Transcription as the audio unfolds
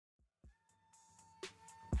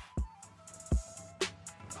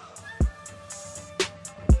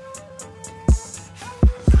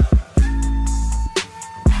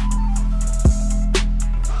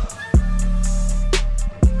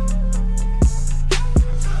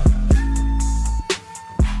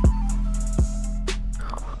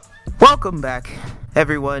Welcome back,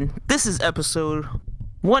 everyone. This is episode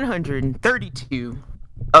 132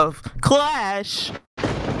 of Clash.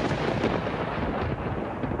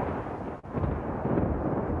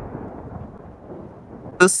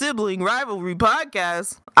 The sibling rivalry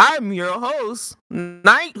podcast. I'm your host,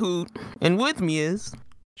 Nighthoot, and with me is...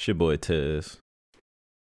 It's your boy Tiz.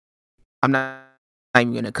 I'm not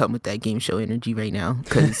even gonna come with that game show energy right now,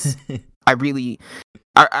 because I really...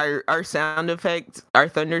 Our sound effect, our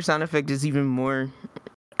thunder sound effect is even more,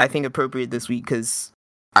 I think, appropriate this week, because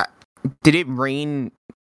did it rain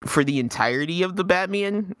for the entirety of the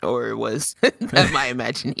Batman, or was that my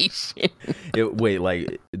imagination?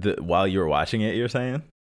 While you were watching it, you're saying?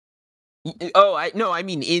 Oh, I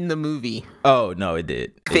mean in the movie. Oh, no, it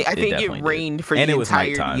did. I think it rained for the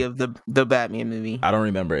entirety of the Batman movie. I don't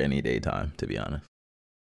remember any daytime, to be honest.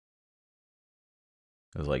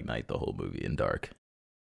 It was like night the whole movie and dark.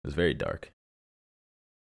 It was very dark.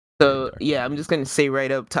 So, yeah, I'm just going to say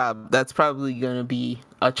right up top, that's probably going to be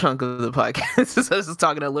a chunk of the podcast. So I was just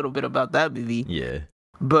talking a little bit about that movie. Yeah.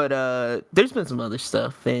 But there's been some other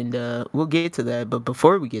stuff, and we'll get to that. But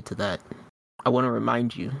before we get to that, I want to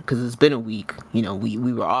remind you, because it's been a week. You know, we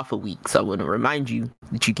were off a week, so I want to remind you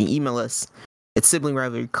that you can email us at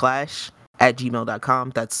siblingrivalryclash@gmail.com.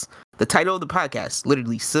 That's the title of the podcast,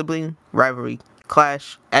 literally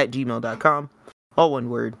siblingrivalryclash@gmail.com. All one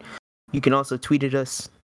word. You can also tweet at us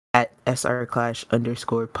at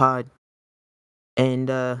 @srclash_pod. And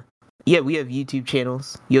yeah, we have YouTube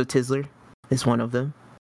channels. Yo Tizzler is one of them.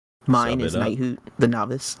 Mine is Nighthoot, the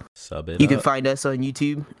novice. You can find us on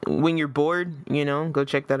YouTube. When you're bored, go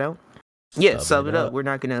check that out. Yeah, sub it up. We're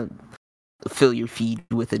not gonna fill your feed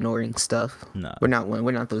with annoying stuff. No. We're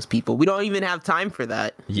not those people. We don't even have time for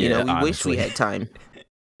that. Yeah, we wish we had time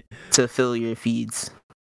to fill your feeds.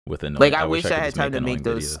 With annoying, like I wish I had time to make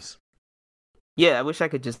those videos. Yeah, I wish I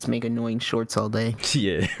could just make annoying shorts all day.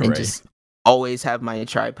 Yeah, and right. Just always have my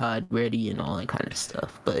tripod ready and all that kind of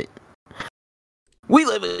stuff. But we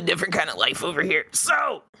live a different kind of life over here.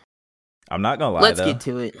 So I'm not gonna lie. Let's get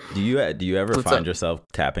to it. Do you ever find yourself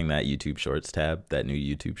tapping that YouTube Shorts tab, that new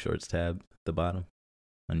YouTube Shorts tab at the bottom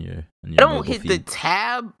on your I don't hit feed? The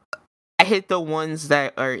tab. I hit the ones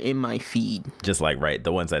that are in my feed. Just like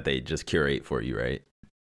the ones that they just curate for you, right?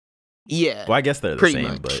 Yeah. Well, I guess they're the same,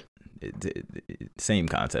 much. But same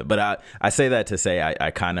concept. But I say that to say I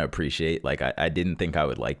kind of appreciate, like, I didn't think I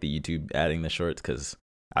would like the YouTube adding the shorts because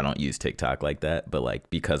I don't use TikTok like that. But like,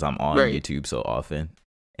 because I'm on YouTube so often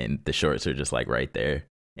and the shorts are just like right there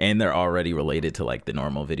and they're already related to like the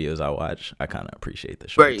normal videos I watch, I kind of appreciate the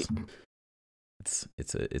shorts. Right. It's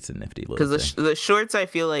a nifty little because the shorts, I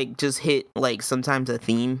feel like, just hit like sometimes a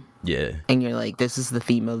theme. Yeah. And you're like, this is the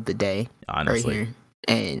theme of the day. Honestly. Right here.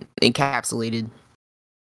 And encapsulated.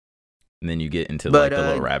 And then you get into like the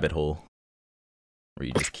little rabbit hole where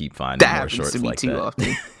you just keep finding more shorts like that.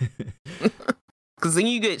 Often. Because then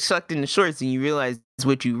you get sucked into shorts and you realize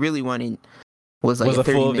what you really wanted was like a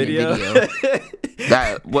 30-minute video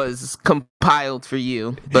that was compiled for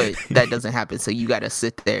you, but that doesn't happen. So you got to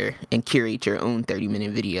sit there and curate your own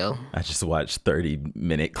 30-minute video. I just watched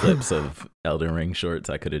 30-minute clips of Elden Ring shorts.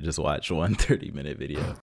 I could have just watched one 30-minute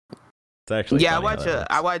video. It's actually I watched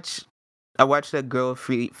that girl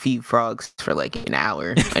feed frogs for like an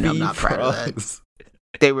hour, and I'm not proud of that.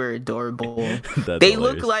 They were adorable. They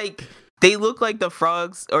look like the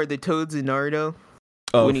frogs or the toads in Naruto.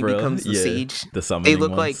 Oh, when he becomes the sage, the summoning they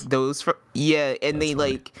look ones. like those. And that's they funny.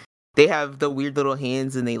 Like they have the weird little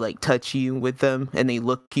hands, and they like touch you with them, and they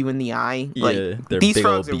look you in the eye. Yeah, like these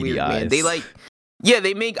frogs are weird, eyes. Man. They like. Yeah,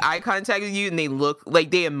 they make eye contact with you, and they look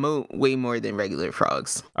like they emote way more than regular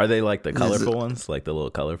frogs. Are they like the colorful ones? Like the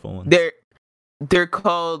little colorful ones? They're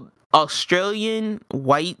called Australian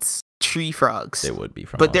white tree frogs. They would be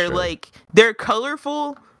from But Australia. they're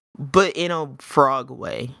colorful, but in a frog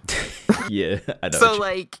way. Yeah, I know. So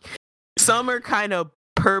like, some are kind of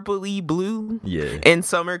purpley blue. Yeah. And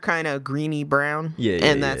some are kind of greeny brown. Yeah.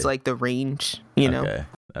 And that's like the range, know? Okay,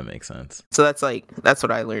 that makes sense. So that's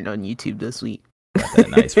what I learned on YouTube this week. Got that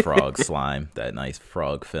nice frog slime, that nice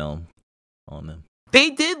frog film on them. They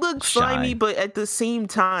did look slimy, but at the same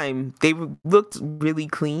time, they looked really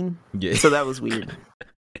clean. Yeah. So that was weird.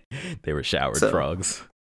 They were showered frogs.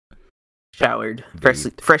 Showered.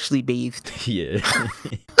 Freshly bathed. Yeah.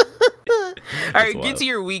 All right, get to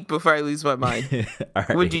your week before I lose my mind. All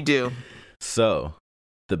right. What'd you do? So,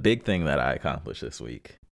 the big thing that I accomplished this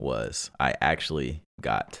week was I actually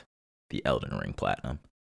got the Elden Ring Platinum.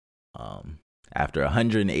 After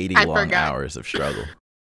 180 long hours of struggle,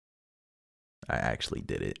 I actually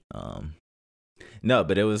did it. No,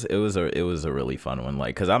 but it was a really fun one.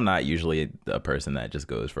 Like, cause I'm not usually a person that just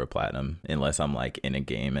goes for a platinum unless I'm like in a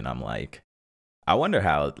game and I'm like, I wonder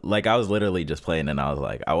how. Like, I was literally just playing and I was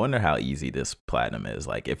like, I wonder how easy this platinum is.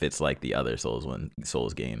 Like, if it's like the other Souls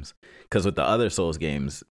games, cause with the other Souls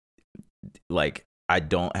games, like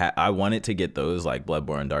I wanted to get those like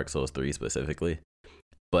Bloodborne, Dark Souls 3 specifically.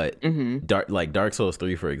 But Dark Souls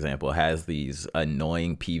 3, for example, has these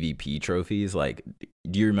annoying PvP trophies. Like,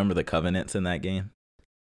 do you remember the covenants in that game?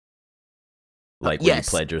 Like, when you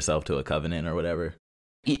pledge yourself to a covenant or whatever.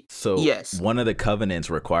 So yes. One of the covenants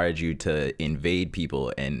required you to invade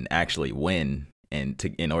people and actually win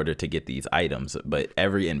in order to get these items. But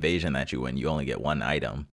every invasion that you win, you only get one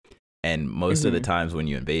item. And most of the times when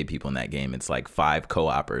you invade people in that game, it's like 5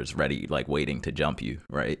 co-opers ready, like waiting to jump you,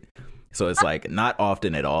 right? So it's like not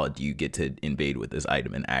often at all do you get to invade with this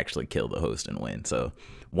item and actually kill the host and win. So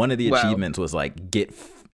one of the achievements was like get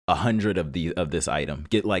 100 of this item,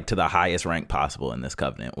 get like to the highest rank possible in this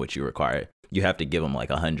covenant, which you require. You have to give them like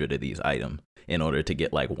 100 of these items in order to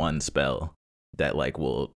get like one spell that like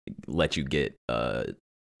will let you get.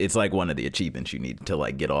 It's like one of the achievements you need to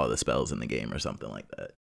like get all the spells in the game or something like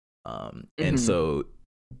that. And so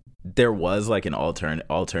there was like an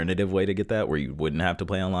alternative way to get that where you wouldn't have to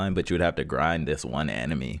play online, but you would have to grind this one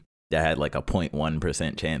enemy that had like a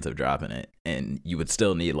 0.1% chance of dropping it, and you would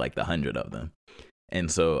still need like the 100 of them.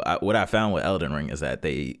 And so what I found with Elden Ring is that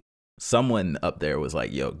someone up there was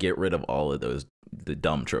like, yo, get rid of all of the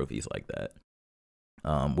dumb trophies like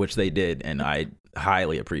that, which they did, and I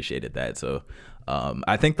highly appreciated that. So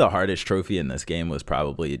I think the hardest trophy in this game was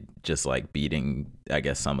probably just like beating, I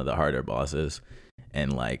guess, some of the harder bosses.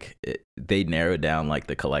 And like they narrowed down like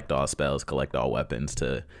the collect all spells, collect all weapons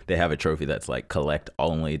they have a trophy that's like collect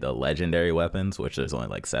only the legendary weapons, which there's only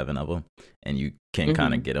like 7 of them, and you can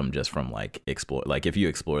kind of get them just from like explore. Like if you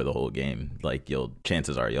explore the whole game, like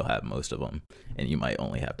chances are you'll have most of them, and you might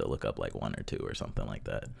only have to look up like 1 or 2 or something like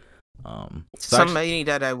that. Somebody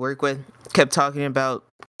that I work with kept talking about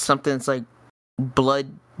something that's like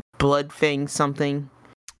blood fang something.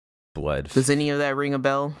 Does any of that ring a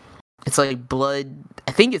bell? It's like blood.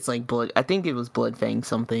 I think it's like blood. I think it was blood fang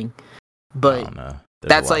something. But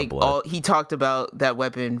that's like all he talked about that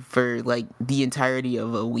weapon for like the entirety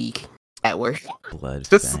of a week at work. Blood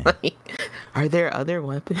Just fang. like, are there other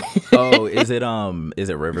weapons? Oh, is it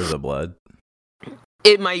Rivers of Blood?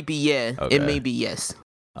 It might be, yeah. Okay. It may be, yes.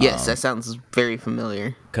 Yes, that sounds very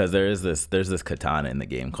familiar. Because there's this katana in the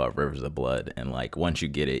game called Rivers of Blood, and like once you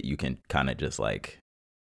get it, you can kind of just like.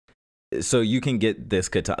 So you can get this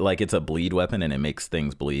katana, like it's a bleed weapon, and it makes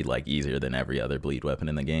things bleed like easier than every other bleed weapon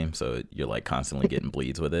in the game. So you're like constantly getting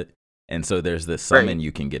bleeds with it. And so there's this summon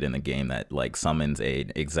you can get in the game that like summons a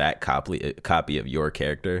exact copy of your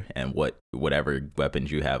character and whatever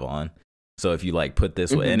weapons you have on. So if you like put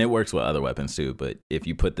this and it works with other weapons too, but if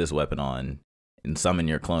you put this weapon on and summon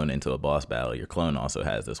your clone into a boss battle, your clone also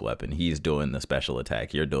has this weapon. He's doing the special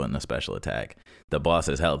attack. You're doing the special attack. The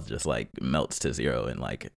boss's health just like melts to 0 in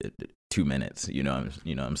like 2 minutes. You know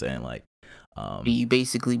what I'm saying? Like, you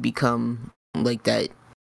basically become like that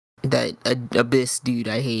abyss dude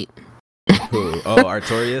I hate. Who? Oh,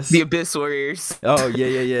 Artorias? The Abyss Warriors. Oh, yeah,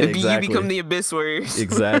 exactly. You become the Abyss Warriors.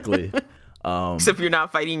 Exactly. Except you're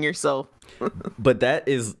not fighting yourself. But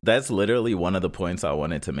that's literally one of the points I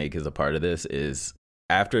wanted to make as a part of this is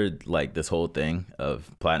after like this whole thing of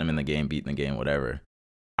platinum in the game, beating the game, whatever,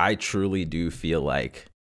 I truly do feel like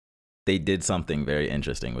they did something very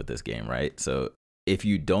interesting with this game, right? So if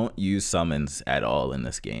you don't use summons at all in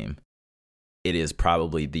this game, it is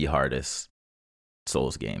probably the hardest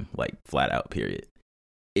Souls game, like flat out, period.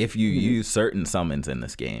 If you use certain summons in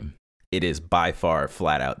this game, it is by far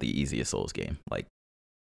flat out the easiest Souls game, like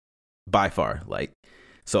by far. Like,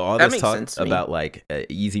 so all this talk about like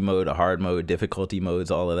easy mode, a hard mode, difficulty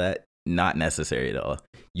modes, all of that, not necessary at all.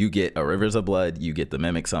 You get a Rivers of Blood, you get the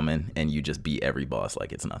Mimic Summon, and you just beat every boss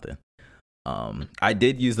like it's nothing. I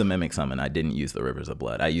did use the Mimic Summon. I didn't use the Rivers of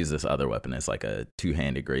Blood. I used this other weapon. It's like a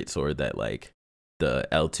 2-handed greatsword that like the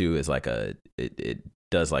L2 is like it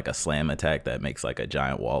does like a slam attack that makes like a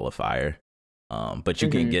giant wall of fire. But you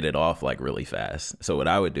can get it off like really fast. So what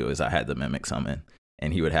I would do is I had the Mimic Summon,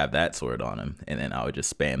 and he would have that sword on him, and then I would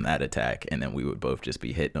just spam that attack, and then we would both just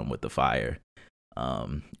be hitting him with the fire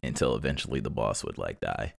until eventually the boss would like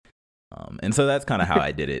die. And so that's kind of how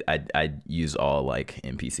I did it. I used all like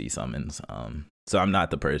NPC summons. So I'm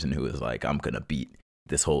not the person who is like, I'm gonna beat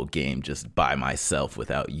this whole game just by myself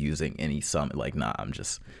without using any summon. Like, nah,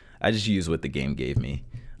 I just use what the game gave me.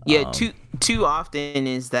 Yeah, too often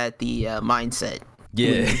is that the mindset.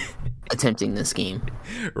 Yeah, attempting this game,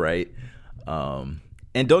 right.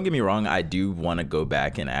 And don't get me wrong, I do want to go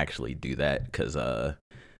back and actually do that because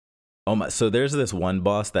so there's this one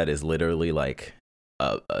boss that is literally like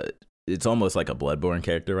it's almost like a Bloodborne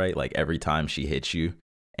character, right? Like every time she hits you,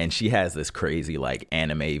 and she has this crazy like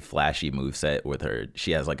anime flashy moveset with her.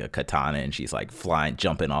 She has like a katana and she's like flying,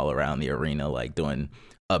 jumping all around the arena, like doing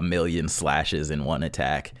a million slashes in one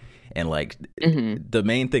attack. And like the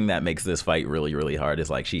main thing that makes this fight really, really hard is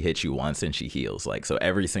like she hits you once and she heals. Like so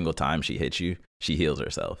every single time she hits you, she heals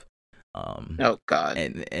herself. Oh God.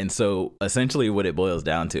 And so essentially what it boils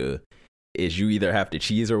down to is you either have to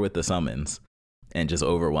cheese her with the summons and just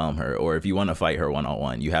overwhelm her, or if you want to fight her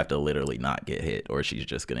one-on-one, you have to literally not get hit or she's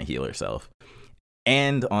just going to heal herself.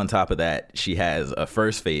 And on top of that, she has a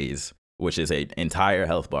first phase, which is an entire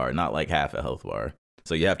health bar, not like half a health bar.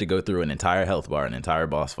 So you have to go through an entire health bar, an entire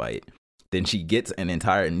boss fight. Then she gets an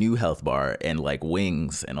entire new health bar and like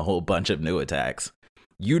wings and a whole bunch of new attacks.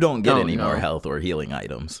 You don't get any more health or healing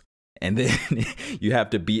items. And then you have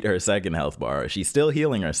to beat her second health bar. She's still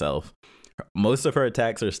healing herself. Most of her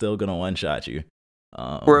attacks are still gonna one-shot you.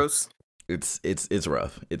 Gross. It's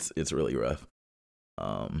rough. It's really rough.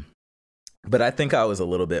 But I think I was a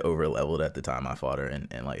little bit over leveled at the time I fought her, and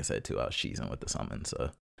like I said too, I was cheesing with the summon,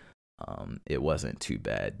 so it wasn't too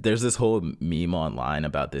bad. There's this whole meme online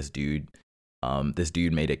about this dude. This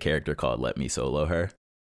dude made a character called Let Me Solo Her,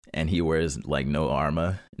 and he wears like no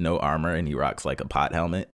armor, and he rocks like a pot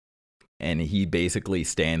helmet. And he basically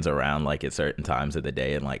stands around like at certain times of the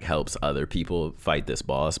day and like helps other people fight this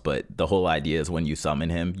boss. But the whole idea is when you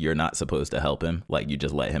summon him, you're not supposed to help him. Like you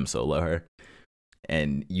just let him solo her.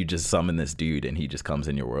 And you just summon this dude and he just comes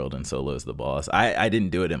in your world and solos the boss. I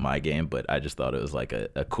didn't do it in my game, but I just thought it was like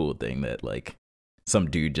a cool thing that like some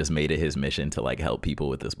dude just made it his mission to like help people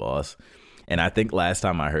with this boss. And I think last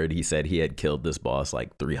time I heard, he said he had killed this boss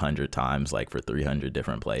like 300 times, like for 300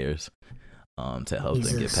 different players. To help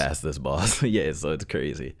them get past this boss. Yeah, so it's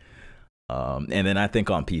crazy. And then I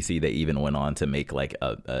think on PC they even went on to make like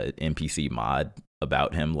a NPC mod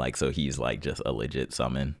about him, like so he's like just a legit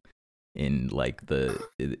summon in like the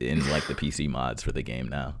PC mods for the game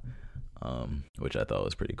now, which I thought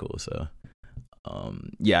was pretty cool. So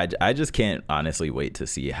yeah, I just can't honestly wait to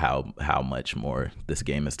see how much more this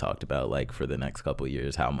game is talked about, like for the next couple of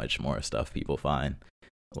years, how much more stuff people find.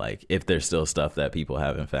 Like if there's still stuff that people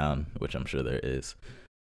haven't found, which I'm sure there is.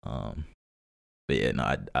 But yeah,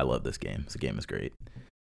 no, I love this game. This game is great.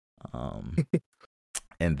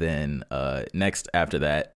 And then next after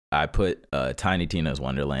that, I put Tiny Tina's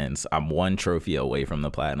Wonderlands. I'm one trophy away from the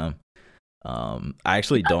platinum. I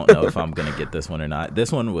actually don't know if I'm gonna get this one or not.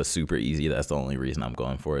 This one was super easy. That's the only reason I'm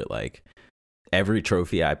going for it. Like every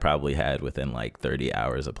trophy I probably had within like 30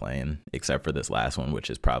 hours of playing, except for this last one, which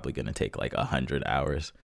is probably gonna take like 100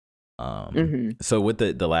 hours. So with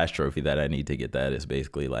the last trophy that I need to get, that is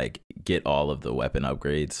basically like get all of the weapon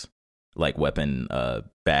upgrades, like weapon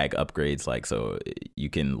bag upgrades, like so you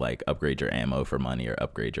can like upgrade your ammo for money or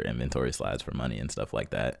upgrade your inventory slides for money and stuff like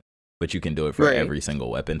that. But you can do it for every single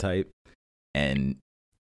weapon type, and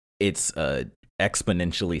it's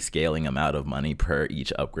exponentially scaling amount of money per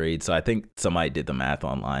each upgrade. So I think somebody did the math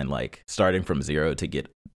online, like starting from 0 to get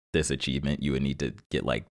this achievement, you would need to get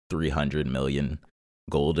like 300 million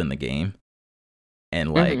gold in the game.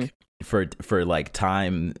 And like for like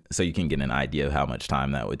time, so you can get an idea of how much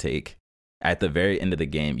time that would take, at the very end of the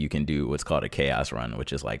game you can do what's called a chaos run,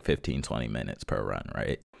 which is like 15-20 minutes per run,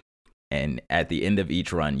 right? And at the end of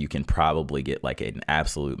each run you can probably get like an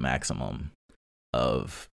absolute maximum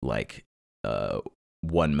of like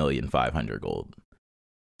 1,500,000 gold.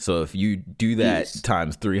 So if you do that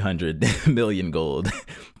times 300 million gold,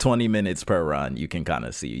 20 minutes per run, you can kind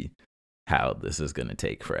of see how this is going to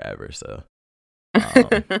take forever. So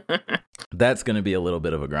that's going to be a little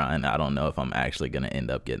bit of a grind. I don't know if I'm actually going to end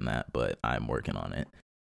up getting that, but I'm working on it.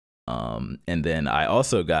 And then I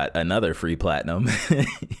also got another free platinum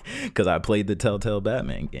because I played the Telltale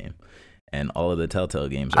Batman game, and all of the Telltale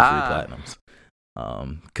games are free platinums.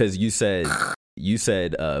 Because you said you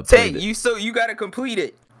got to complete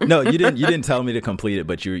it. No, you didn't tell me to complete it,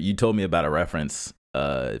 but you told me about a reference,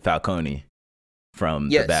 Falcone from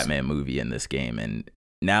the Batman movie in this game, and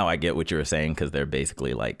now I get what you were saying, because they're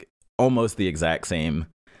basically like almost the exact same.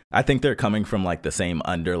 I think they're coming from like the same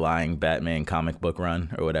underlying Batman comic book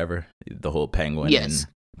run or whatever, the whole Penguin and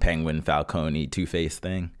Penguin Falcone Two-Face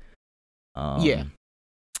thing.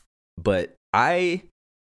 But I'll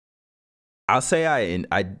say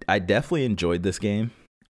I definitely enjoyed this game.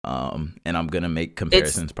 And I'm gonna make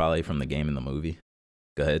comparisons probably from the game and the movie.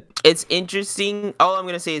 Go ahead. It's interesting. All I'm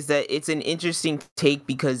gonna say is that it's an interesting take,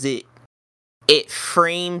 because it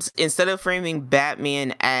frames, instead of framing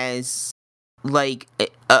Batman as like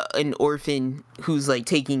an orphan who's like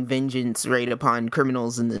taking vengeance right upon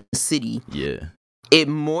criminals in the city. Yeah. It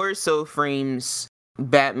more so frames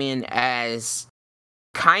Batman as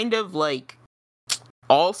kind of like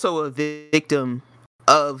also a victim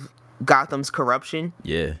of Gotham's corruption.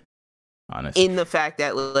 Yeah. Honestly. In the fact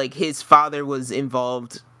that like his father was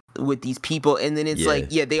involved with these people, and then it's like,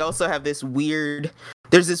 yeah, they also have this weird,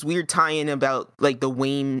 there's this weird tie-in about like the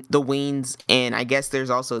Waynes, and I guess there's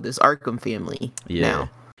also this Arkham family now,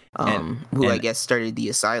 who I guess started the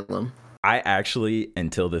asylum. I actually,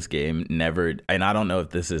 until this game, never, and I don't know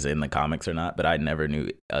if this is in the comics or not, but I never knew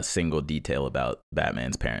a single detail about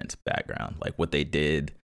Batman's parents' background, like what they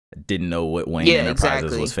did. Didn't know what Wayne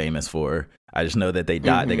Enterprises was famous for. I just know that they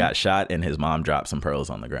died, they got shot, and his mom dropped some pearls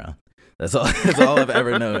on the ground. That's all. That's all I've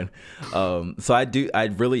ever known. So I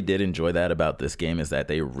really did enjoy that about this game, is that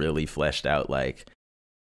they really fleshed out like,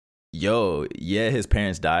 yo, yeah, his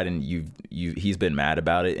parents died, and he's been mad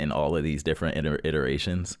about it in all of these different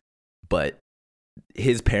iterations. But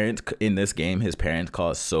his parents in this game, his parents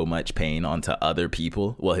caused so much pain onto other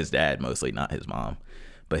people. Well, his dad mostly, not his mom.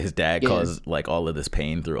 But his dad caused like all of this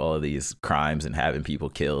pain through all of these crimes and having people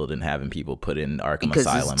killed and having people put in Arkham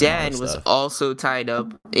Asylum. Because his dad was also tied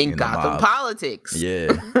up in Gotham politics.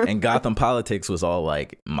 Yeah. And Gotham politics was all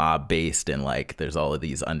like mob based, and like there's all of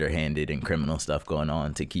these underhanded and criminal stuff going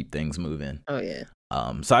on to keep things moving. Oh, yeah.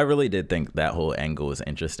 So I really did think that whole angle was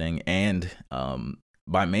interesting. And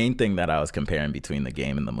my main thing that I was comparing between the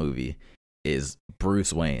game and the movie is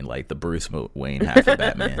Bruce Wayne, like the Bruce Wayne half of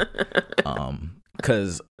Batman.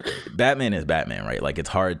 Because Batman is Batman, right? Like, it's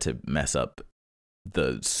hard to mess up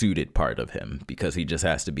the suited part of him, because he just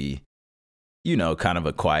has to be, you know, kind of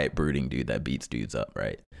a quiet, brooding dude that beats dudes up,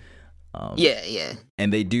 right? Yeah.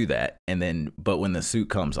 And they do that. And then, but when the suit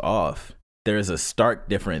comes off, there's a stark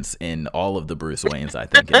difference in all of the Bruce Waynes, I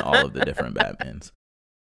think, in all of the different Batmans.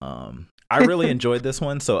 I really enjoyed this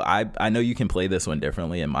one. So I know you can play this one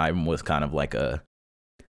differently, and mine was kind of like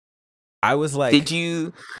I was like,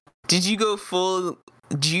 did you go full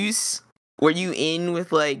Juice? Were you in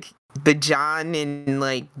with like the John and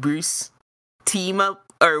like Bruce team up,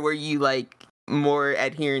 or were you like more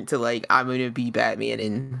adherent to like, I'm gonna be Batman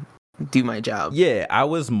and do my job? Yeah, I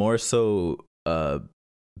was more so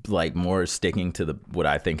like more sticking to what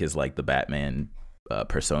I think is like the Batman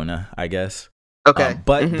persona, I guess. Okay.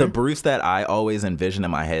 But the Bruce that I always envision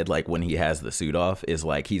in my head, like when he has the suit off, is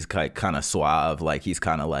like he's kind of suave, like he's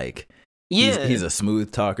kind of like, he's a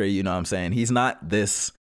smooth talker, you know what I'm saying? He's not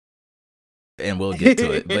this, and we'll get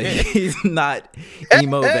to it, but he's not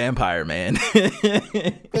emo vampire man.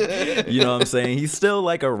 You know what I'm saying? He's still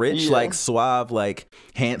like a rich, like suave, like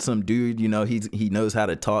handsome dude. You know, he knows how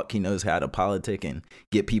to talk, he knows how to politic and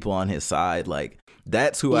get people on his side. Like,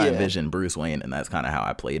 that's who I envision Bruce Wayne, and that's kind of how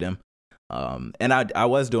I played him. And I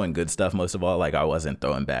was doing good stuff most of all. Like, I wasn't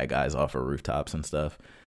throwing bad guys off of rooftops and stuff.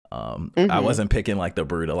 I wasn't picking like the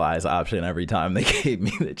brutalize option every time they gave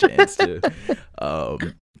me the chance to.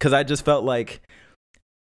 Because I just felt like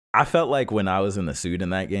when I was in the suit in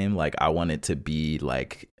that game, like I wanted to be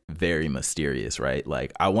like very mysterious, right?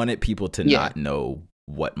 Like I wanted people to not know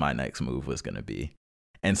what my next move was going to be.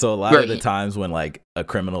 And so a lot of the times when like a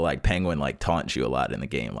criminal like Penguin like taunts you a lot in the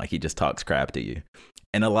game, like he just talks crap to you.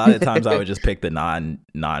 And a lot of times I would just pick the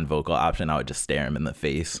non-vocal option. I would just stare him in the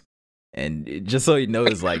face. And just so he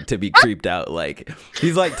knows, like, to be creeped out, like,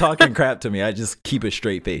 he's like talking crap to me. I just keep a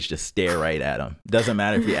straight face, just stare right at him. Doesn't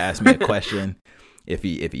matter if he asks me a question. If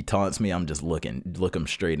he taunts me, I'm just look him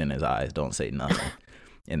straight in his eyes. Don't say nothing.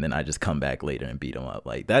 And then I just come back later and beat him up.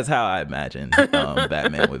 Like, that's how I imagine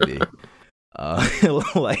Batman would be.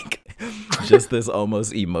 Like, just this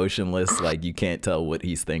almost emotionless, like, you can't tell what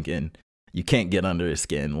he's thinking. You can't get under his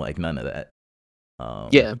skin, like none of that.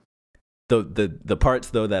 The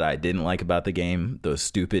parts though that I didn't like about the game, those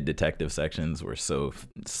stupid detective sections were so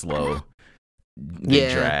slow.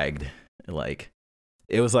 They dragged. Like,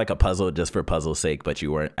 it was like a puzzle just for puzzle's sake, but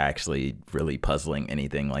you weren't actually really puzzling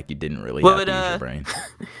anything. Like, you didn't really have to use your brain.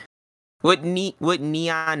 What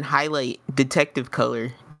neon highlight detective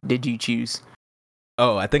color did you choose?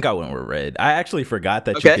 Oh, I think I went with red. I actually forgot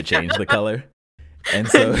that you could change the color. And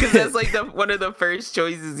so, because that's like one of the first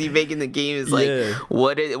choices you make in the game is like,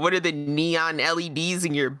 what are the neon LEDs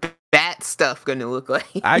in your bat stuff gonna look like?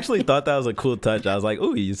 I actually thought that was a cool touch. I was like,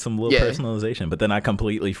 oh, use some little personalization. But then I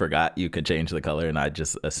completely forgot you could change the color, and I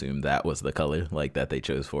just assumed that was the color like that they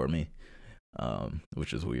chose for me,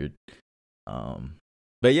 which is weird.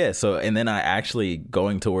 But yeah, so, and then I actually,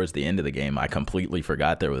 going towards the end of the game, I completely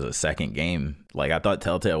forgot there was a second game. Like, I thought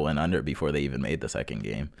Telltale went under before they even made the second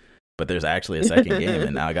game. but there's actually a second game,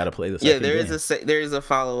 and now I got to play the second there game. there is a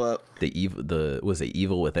follow up. Was it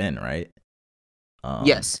Evil Within, right?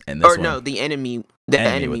 Yes, and this the enemy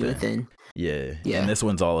within. Yeah, and this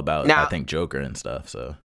one's all about I think Joker and stuff.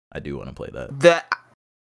 So I do want to play that.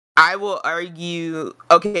 I will argue.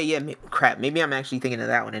 Okay, yeah, crap. Maybe I'm actually thinking of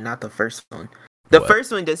that one and not the first one. The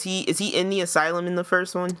first one, is he in the asylum in the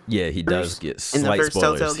first one? Yeah, he does get slight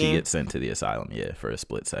spoilers. He gets sent to the asylum, for a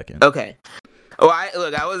split second. Okay. Oh, I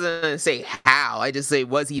wasn't gonna say how. I just say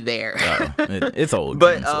was he there? It's old,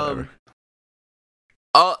 but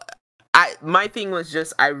my thing was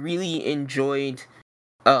just I really enjoyed,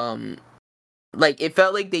 like it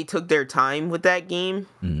felt like they took their time with that game,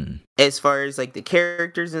 as far as like the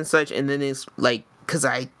characters and such, and then it's like because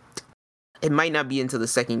it might not be until the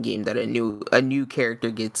second game that a new character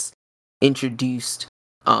gets introduced,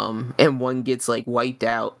 and one gets like wiped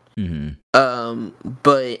out.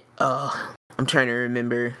 But I'm trying to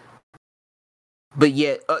remember. But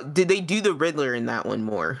yeah, did they do the Riddler in that one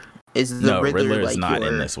more? Riddler is not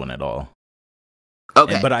in this one at all.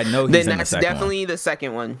 Okay, but I know he's in the second definitely one. The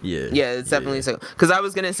second one. Yeah, it's definitely the second. Because I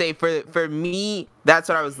was gonna say for me, that's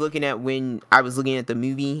what I was looking at when I was looking at the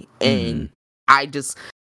movie, and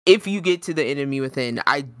if you get to the enemy within,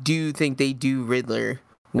 I do think they do Riddler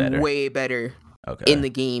way better in the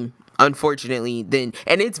game. Unfortunately,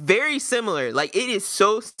 and it's very similar. Like it is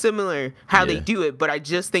so similar how they do it, but I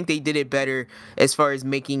just think they did it better as far as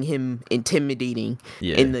making him intimidating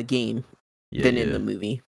in the game than in the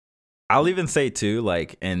movie. I'll even say too,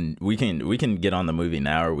 like, and we can get on the movie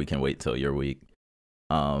now, or we can wait till your week.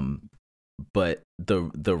 But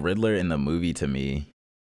the Riddler in the movie to me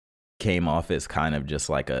came off as kind of just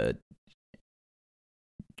like a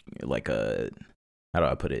how do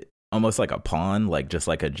I put it? Almost like a pawn, like just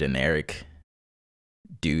like a generic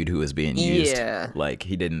dude who was being used. Yeah. Like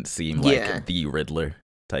he didn't seem like the Riddler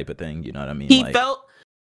type of thing. You know what I mean?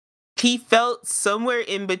 He felt somewhere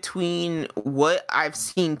in between what I've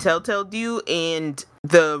seen Telltale do and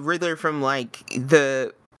the Riddler from like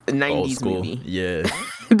the 90s movie. Yeah.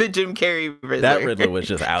 The Jim Carrey Riddler. That Riddler was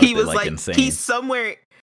just out there like insane. He's somewhere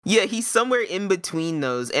in between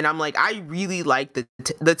those, and I'm like, I really like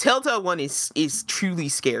the Telltale one is truly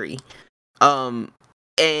scary,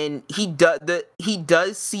 and he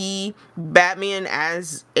does see Batman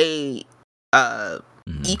as a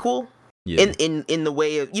equal in the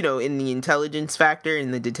way of in the intelligence factor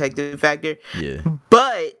and the detective factor,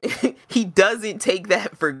 but he doesn't take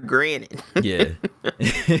that for granted,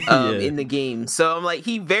 in the game. So I'm like,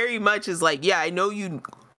 he very much is like, I know you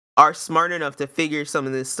are smart enough to figure some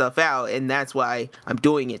of this stuff out, and that's why I'm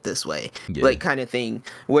doing it this way, like kind of thing.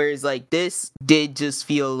 Whereas like this did just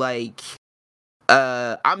feel like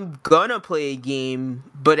I'm gonna play a game,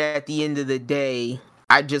 but at the end of the day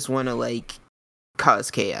I just want to like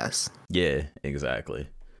cause chaos. Yeah, exactly.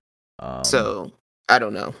 So I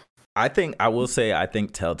don't know. I will say I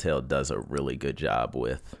think Telltale does a really good job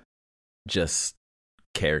with just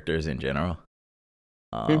characters in general.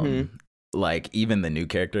 Like even the new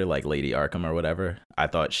character, like Lady Arkham or whatever, I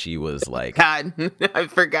thought she was like, God, I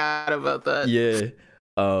forgot about that. Yeah.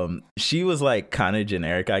 She was like kind of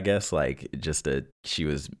generic, I guess, like she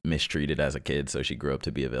was mistreated as a kid, so she grew up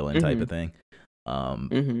to be a villain type of thing.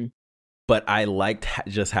 But I liked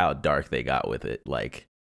just how dark they got with it. Like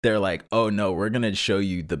they're like, oh no, we're gonna show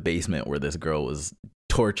you the basement where this girl was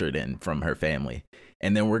tortured in from her family.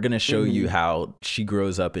 And then we're going to show you how she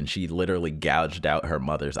grows up and she literally gouged out her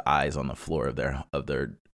mother's eyes on the floor of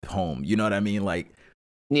their home. You know what I mean? Like,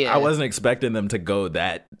 I wasn't expecting them to go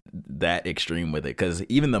that extreme with it, because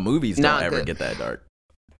even the movies don't ever get that dark.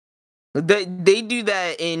 They do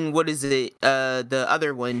that in, what is it? The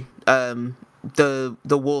other one, the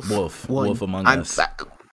Wolf Among Us.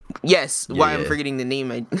 Yes, why I'm forgetting the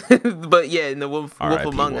name. But yeah, in the Wolf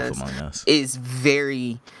Among Us is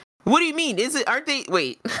very... What do you mean? Aren't they?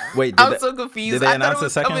 Wait. I'm so confused. Did they announce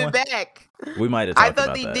the second one? Back. We might have talked about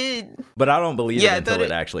that. I thought they did. But I don't believe it until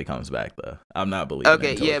it actually comes back, though. I'm not believing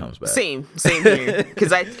it until it comes back. Same here.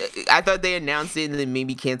 Because I thought they announced it and then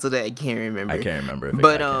maybe canceled it. I can't remember. If it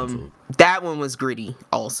got canceled. That one was gritty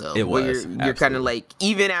also. It was. You're kind of like,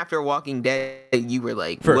 even after Walking Dead, you were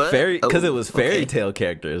like, what? Because it was fairy tale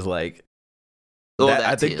characters, like...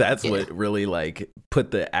 I think that's what really like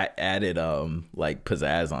put the added like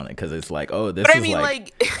pizzazz on it, because it's like, oh, this is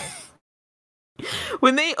like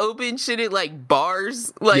when they open shit at like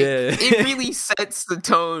bars, like it really sets the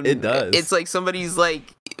tone. It does. It's like somebody's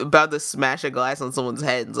like about to smash a glass on someone's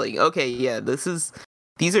head. It's like, okay,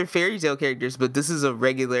 these are fairy tale characters, but this is a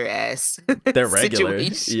regular ass. They're regular.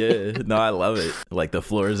 Situation. Yeah, no, I love it. Like the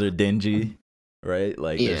floors are dingy. right?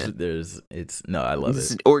 Like there's it's no, I love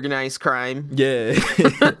it. Organized crime. Yeah.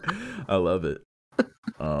 I love it.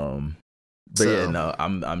 But yeah, no,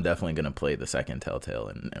 I'm definitely gonna play the second Telltale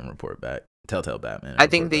and report back. Telltale Batman. I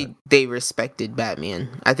think they respected Batman.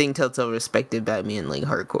 I think Telltale respected Batman like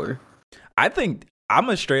hardcore. I think I'm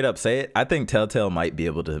gonna straight up say it. I think Telltale might be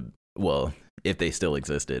able to. Well, if they still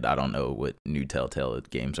existed, I don't know what new Telltale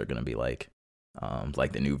games are gonna be like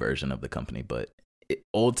the new version of the company. But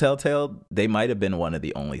old Telltale, they might have been one of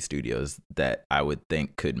the only studios that I would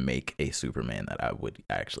think could make a Superman that I would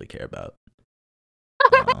actually care about.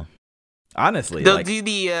 Honestly, they'll do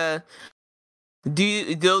the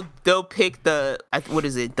they'll pick the what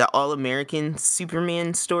is it, the All-American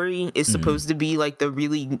Superman story is supposed to be like the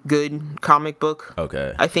really good comic book.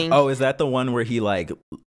 Okay, I think. Oh, is that the one where he like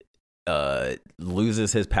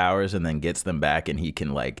loses his powers and then gets them back, and he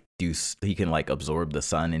can like absorb the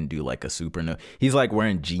sun and do like a supernova? He's like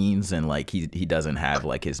wearing jeans and like he doesn't have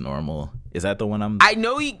like his normal. Is that the one I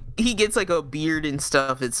know he gets like a beard and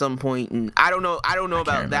stuff at some point, and I don't know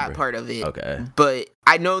about that part of it. Okay. But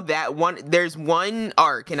I know that there's one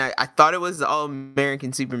arc, and I thought it was the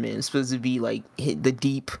All-American Superman. It's supposed to be like the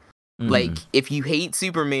deep, like if you hate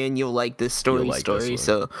Superman, you'll like this story.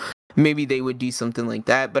 So maybe they would do something like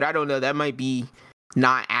that, but I don't know. That might be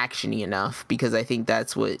not actiony enough, because I think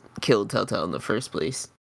that's what killed Telltale in the first place.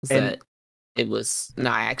 That it was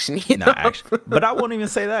not actiony enough. But I won't even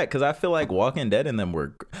say that, because I feel like Walking Dead and them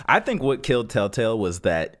were. I think what killed Telltale was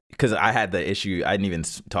that, because I had the issue, I didn't even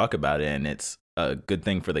talk about it, and it's a good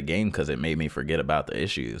thing for the game because it made me forget about the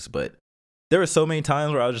issues. But there were so many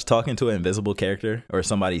times where I was just talking to an invisible character or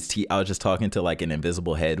somebody's teeth. I was just talking to like an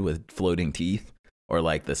invisible head with floating teeth, or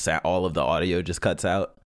like all of the audio just cuts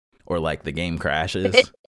out, or like the game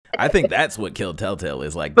crashes. I think that's what killed Telltale,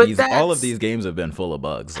 is like all of these games have been full of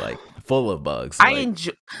bugs, like full of bugs. I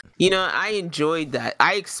enjoyed that.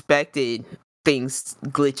 I expected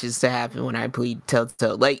glitches to happen when I played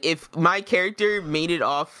Telltale. Like if my character made it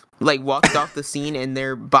off, like walked off the scene, and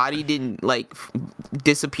their body didn't like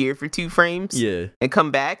disappear for 2 frames, and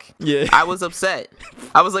come back, I was upset.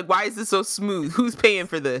 I was like, why is this so smooth? Who's paying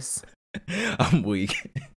for this? I'm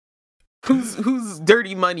weak. Whose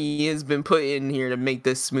dirty money has been put in here to make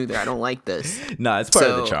this smoother? I don't like this. Nah, it's part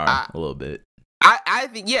of the charm, a little bit. I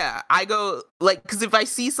think, I go, like, because if I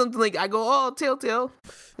see something like, I go, oh, Telltale.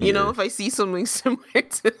 You know, if I see something similar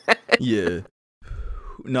to that. Yeah.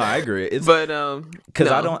 No, I agree. Because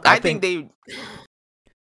I think they.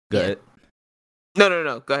 Go ahead.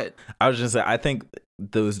 No. Go ahead. I was just saying, I think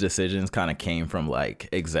those decisions kind of came from like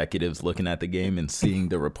executives looking at the game and seeing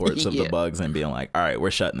the reports of the bugs and being like, all right, we're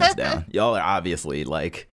shutting this down. Y'all are obviously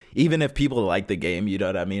like, even if people like the game, you know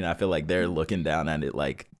what I mean? I feel like they're looking down at it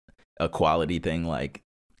like a quality thing. Like,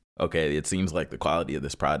 okay, it seems like the quality of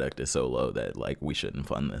this product is so low that like we shouldn't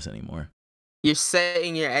fund this anymore. You're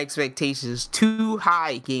setting your expectations too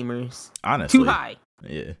high, gamers. Honestly. Too high.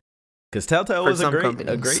 Yeah. Because Telltale was a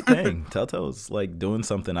great thing. Telltale was like doing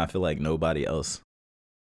something I feel like nobody else.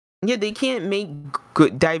 Yeah, they can't make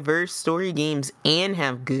good, diverse story games and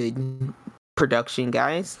have good production,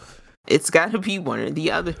 guys. It's got to be one or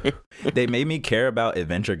the other. They made me care about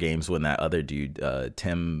adventure games when that other dude,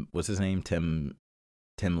 Tim, what's his name? Tim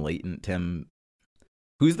Layton.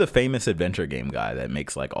 Who's the famous adventure game guy that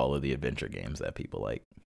makes like all of the adventure games that people like?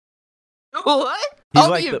 What? He's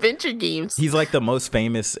all like the adventure games. He's like the most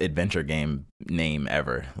famous adventure game name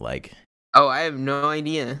ever. Like, oh, I have no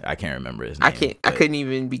idea. I can't remember his name. I couldn't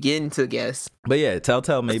even begin to guess. But yeah,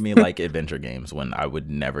 Telltale made me like adventure games when I would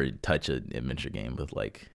never touch an adventure game with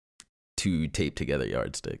like 2 taped together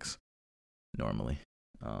yardsticks normally.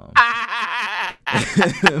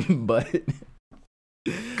 But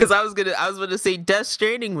because I was gonna say Death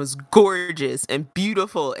Stranding was gorgeous and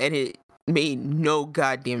beautiful, and it made no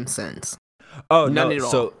goddamn sense. Oh, none no. At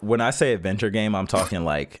all. So when I say adventure game, I'm talking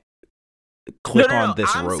like click on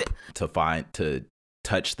this rope to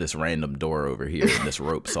touch this random door over here, and this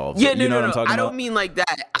rope solves it. You know what I'm talking about? I don't mean like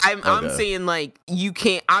that. I'm saying like you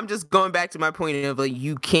can't. I'm just going back to my point of like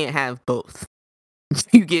you can't have both.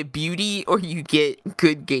 You get beauty or you get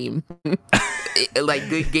good game. Like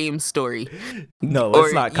good game story. No,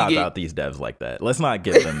 let's not cop out these devs like that. Let's not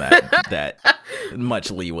give them that much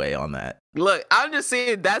leeway on that. Look, I'm just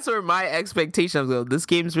saying that's where my expectations go. This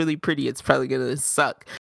game's really pretty. It's probably gonna suck.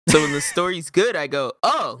 So when the story's good, I go,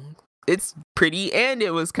 oh, it's pretty and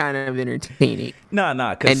it was kind of entertaining.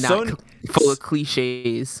 Nah, because Sony full of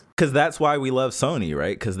cliches. Because that's why we love Sony,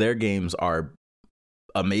 right? Because their games are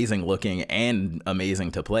amazing looking and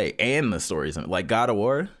amazing to play, and the stories like God of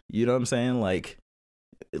War, you know what I'm saying, like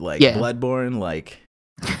Bloodborne, like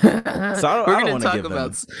I don't want to give them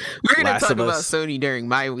we're gonna Last talk of about Us. Sony during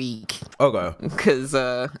my week Okay. because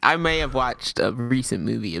I may have watched a recent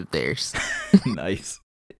movie of theirs. Nice.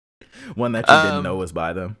 One that you didn't know was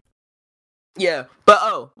by them. Yeah,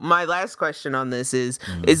 but my last question on this is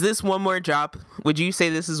this one more drop? Would you say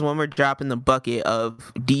this is one more drop in the bucket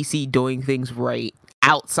of DC doing things right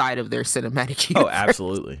outside of their cinematic universe? Oh,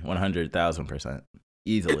 absolutely. 100,000%.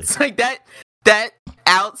 Easily. It's like that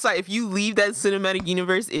outside, if you leave that cinematic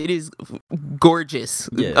universe, it is gorgeous.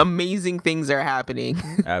 Yeah. Amazing things are happening.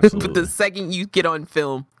 Absolutely. But the second you get on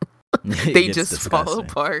film, they just fall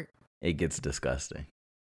apart. It gets disgusting.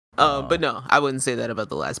 But no, I wouldn't say that about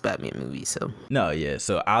the last Batman movie. So no, yeah.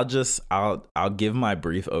 So I'll give my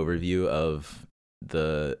brief overview of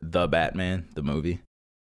the Batman, the movie.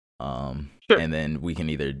 Sure. And then we can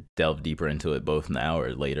either delve deeper into it both now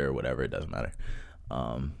or later or whatever. It doesn't matter.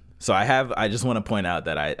 So I just want to point out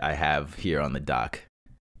that I have here on the doc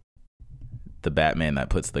the Batman that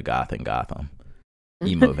puts the goth in Gotham,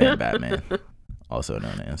 Emo Van Batman, also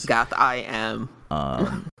known as Goth I Am.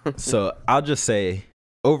 So I'll just say,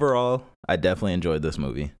 overall, I definitely enjoyed this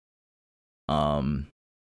movie.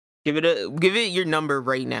 Give it your number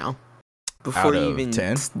right now before you even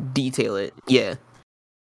 10? detail it. Yeah.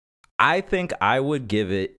 I think I would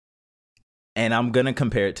give it, and I'm gonna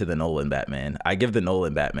compare it to the Nolan Batman. I give the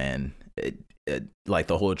Nolan Batman like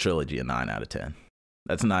the whole trilogy a 9 out of 10.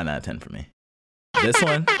 That's a 9 out of 10 for me. This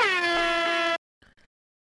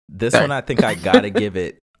one I think I gotta give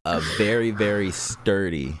it a very, very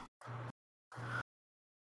sturdy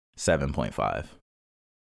 7.5.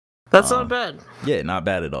 That's not bad. Yeah, not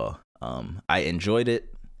bad at all. I enjoyed it.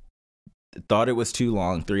 Thought it was too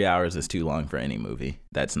long. 3 hours is too long for any movie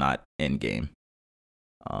that's not Endgame.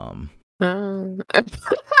 3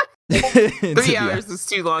 hours is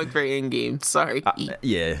too long for Endgame. Sorry.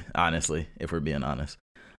 Yeah, honestly, if we're being honest.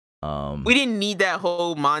 We didn't need that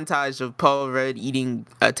whole montage of Paul Rudd eating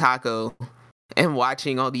a taco and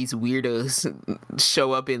watching all these weirdos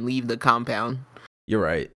show up and leave the compound. You're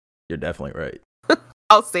right. You're definitely right.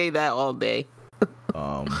 I'll say that all day.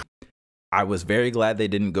 I was very glad they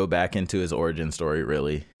didn't go back into his origin story,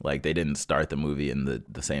 really. Like, they didn't start the movie in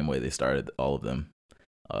the same way they started all of them.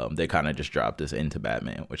 They kind of just dropped us into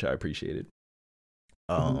Batman, which I appreciated.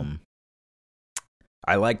 I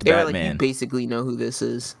liked Batman. Like, you basically know who this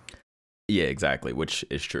is. Yeah, exactly, which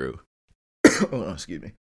is true. Oh, no, excuse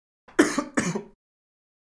me.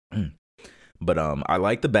 But I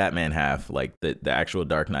like the Batman half, like the actual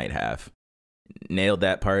Dark Knight half. Nailed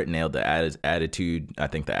that part, nailed the attitude. I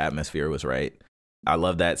think the atmosphere was right. I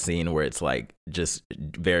love that scene where it's like just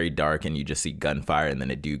very dark and you just see gunfire and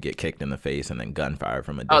then a dude get kicked in the face and then gunfire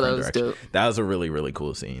from a different direction. Dope. That was a really, really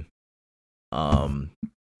cool scene.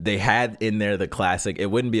 They had in there the classic, it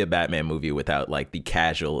wouldn't be a Batman movie without like the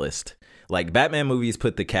casualist. Like, Batman movies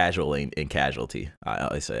put the casual in casualty, I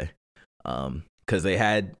always say. Because they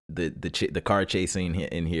had the car chasing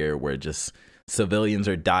in here where just civilians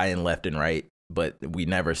are dying left and right, but we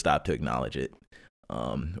never stop to acknowledge it.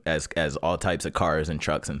 As all types of cars and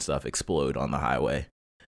trucks and stuff explode on the highway.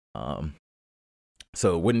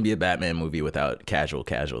 So it wouldn't be a Batman movie without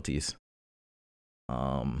casualties.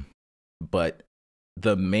 But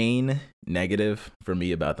the main negative for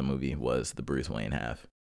me about the movie was the Bruce Wayne half.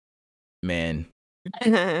 Man,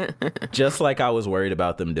 just like I was worried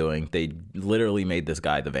about them doing, they literally made this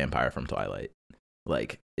guy the vampire from Twilight.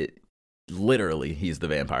 Like, it literally, he's the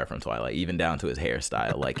vampire from Twilight, even down to his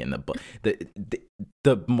hairstyle. Like, in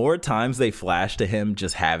the more times they flash to him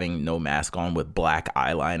just having no mask on with black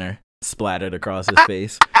eyeliner splattered across his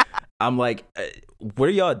face, I'm like, what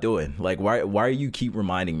are y'all doing? Like, why are you keep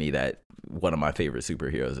reminding me that one of my favorite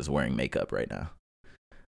superheroes is wearing makeup right now?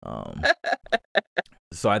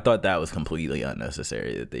 So I thought that was completely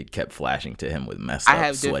unnecessary that they kept flashing to him with messed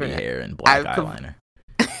up sweaty hair and black eyeliner.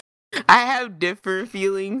 I have different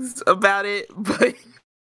feelings about it, but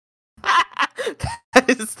that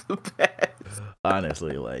is the best.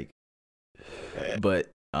 Honestly, like, but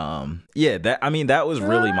yeah, that was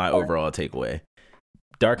really my overall takeaway.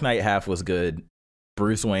 Dark Knight half was good.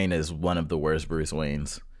 Bruce Wayne is one of the worst Bruce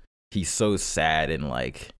Waynes. He's so sad and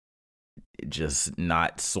like just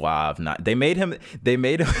not suave. They made him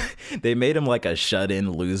like a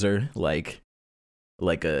shut-in loser, like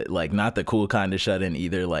not the cool kind of shut-in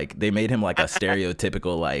either. Like, they made him like a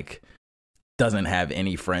stereotypical, like, doesn't have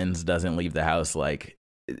any friends, doesn't leave the house. Like,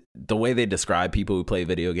 the way they describe people who play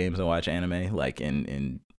video games and watch anime, like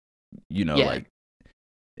in like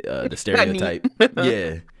the stereotype.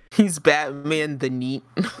 Yeah, he's Batman the neat.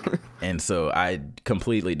 And so I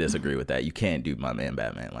completely disagree with that. You can't do my man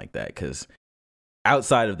Batman like that, because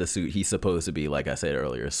outside of the suit, he's supposed to be, like I said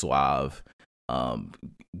earlier, suave,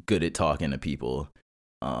 good at talking to people.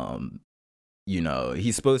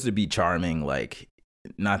 He's supposed to be charming, like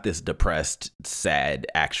not this depressed, sad,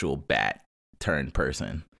 actual bat turned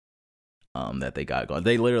person that they got going.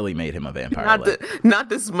 They literally made him a vampire. Not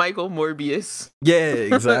this Michael Morbius. Yeah,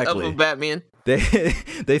 exactly. Of a Batman.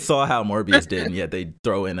 They saw how Morbius did, and yet they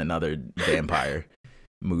throw in another vampire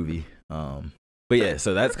movie. But yeah,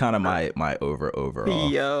 so that's kind of my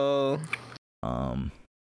overall. Yo.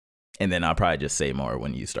 And then I'll probably just say more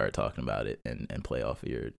when you start talking about it and play off of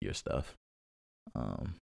your stuff.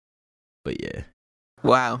 But yeah.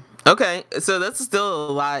 Wow. Okay, so that's still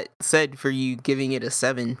a lot said for you giving it a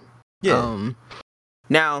 7. Yeah.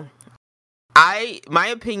 Now, my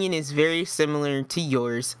opinion is very similar to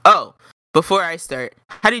yours. Oh, before I start,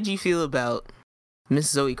 how did you feel about Miss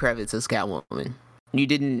Zoe Kravitz as Catwoman?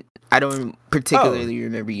 I don't particularly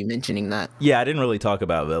remember you mentioning that. Yeah, I didn't really talk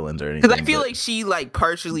about villains or anything. Because I feel like she like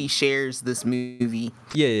partially shares this movie.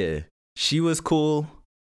 Yeah. She was cool.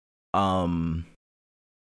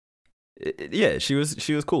 Yeah, she was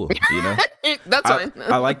cool, you know. That's fine.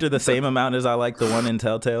 I liked her the same amount as I liked the one in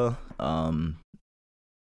Telltale.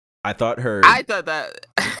 I thought that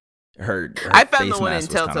her I found face the one in mask was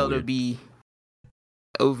Telltale to be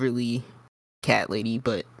overly cat lady,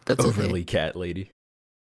 but that's overly okay. cat lady.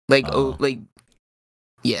 Like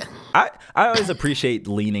yeah. I always appreciate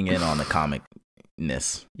leaning in on the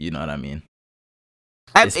comicness. You know what I mean?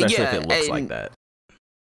 Especially if it looks like that.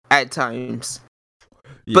 At times.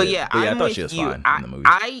 Yeah, but yeah, I I'm thought with she was you. fine in the movie.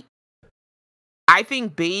 I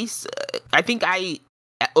think I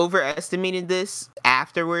overestimated this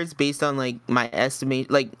afterwards based on like my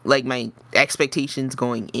estimate, like my expectations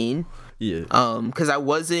going in. Yeah. Because I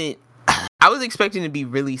was expecting to be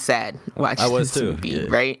really sad watching this movie, yeah.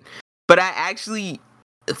 right? But I actually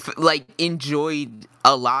like enjoyed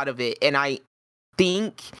a lot of it, and I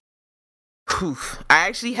think I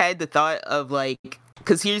actually had the thought of like,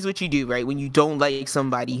 because here's what you do, right? When you don't like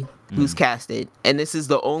somebody who's casted, and this is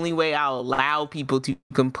the only way I'll allow people to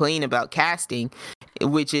complain about casting,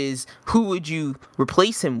 which is who would you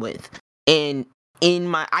replace him with? And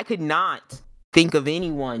I could not think of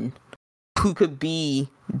anyone who could be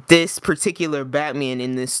this particular Batman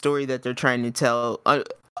in this story that they're trying to tell,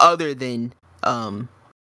 other than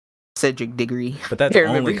Cedric Diggory. But that's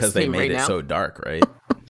only because they made it so dark, right?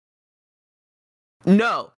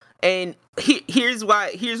 No. And here's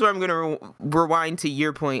why I'm going to rewind to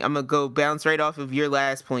your point. I'm going to bounce right off of your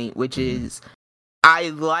last point, which is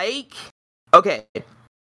I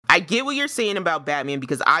get what you're saying about Batman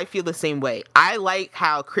because I feel the same way. I like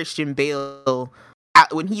how Christian Bale,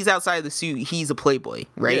 when he's outside the suit, he's a playboy,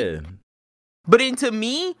 right? Yeah. But to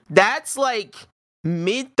me, that's like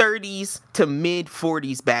mid-30s to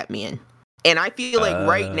mid-40s Batman. And I feel like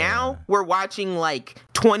right now we're watching like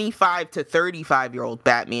 25 to 35-year-old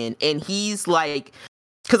Batman, and he's like,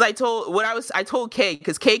 because I told Kay,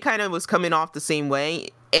 because Kay kind of was coming off the same way,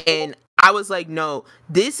 and I was like, no,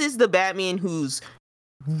 this is the Batman who's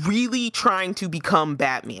really trying to become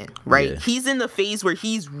Batman, right? Yeah. He's in the phase where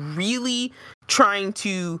he's really trying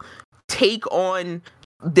to take on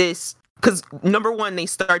this. Because number one, they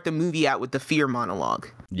start the movie out with the fear monologue,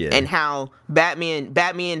 and how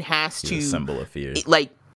Batman has to a symbol of fear,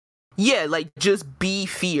 just be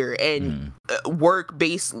fear and work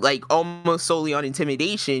based like almost solely on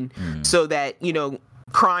intimidation, so that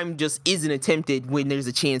crime just isn't attempted when there's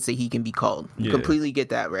a chance that he can be called. Completely get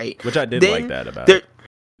that, right? Which I did like that about it.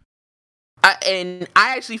 And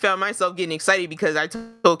I actually found myself getting excited because I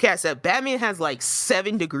told Cass that Batman has like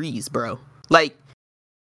 7 degrees, bro. Like.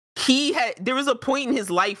 There was a point in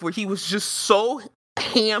his life where he was just so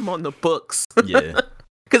ham on the books. Yeah.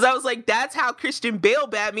 Because I was like, that's how Christian Bale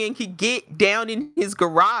Batman could get down in his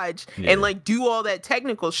garage and like do all that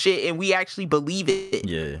technical shit, and we actually believe it.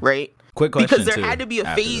 Yeah. Right? Quick question, because there had to be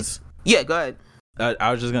a phase. Yeah, go ahead.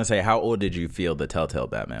 I was just going to say, how old did you feel the Telltale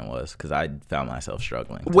Batman was? Because I found myself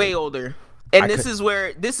struggling. Way older. And this is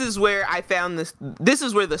where I found this. This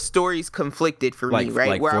is where the stories conflicted for me, right?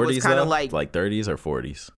 Like where 40s, I was kind of like 30s or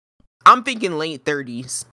 40s. I'm thinking late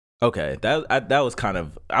 30s. Okay, that was kind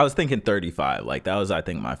of, I was thinking 35. Like that was, I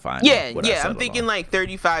think, my final. Yeah, I'm thinking like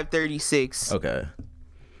 35, 36. Okay.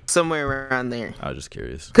 Somewhere around there. I was just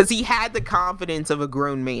curious. Because he had the confidence of a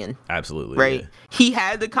grown man. Absolutely. Right? Yeah. He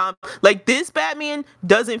had the like this Batman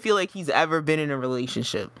doesn't feel like he's ever been in a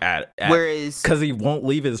relationship. Whereas. Because he won't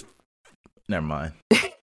leave his. Never mind.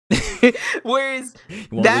 Whereas he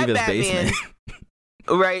won't that leave his Batman. basement.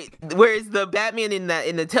 Right. Whereas the Batman in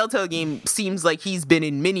the Telltale game seems like he's been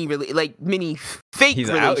in many fake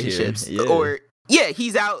relationships, Yeah. or yeah,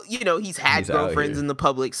 he's out, he's had He's out girlfriends here. in the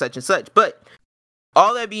public, such and such. But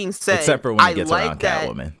all that being said, except for when he I gets like around that.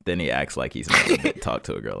 Catwoman, then he acts like he's never talked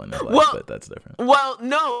to a girl in his life. Well- but that's different. Well,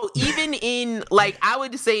 no, even in, like, I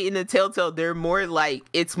would say in the Telltale, they're more like,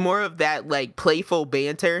 it's more of that, like, playful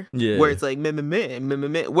banter. Yeah. Where it's like, meh, meh, meh, meh, meh,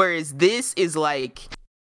 meh. Whereas this is like,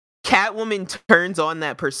 Catwoman turns on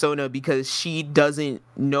that persona because she doesn't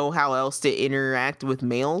know how else to interact with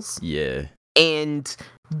males. Yeah. And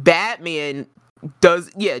Batman does,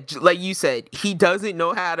 like you said, he doesn't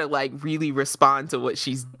know how to, like, really respond to what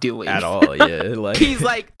she's doing At all. Yeah. Like he's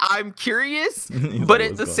like, I'm curious, he's but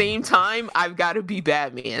like, at the "What's same time, I've got to be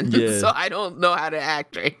Batman. Yeah. So I don't know how to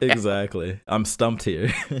act right now. Exactly. I'm stumped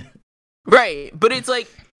here. Right. But it's like,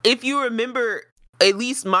 if you remember, at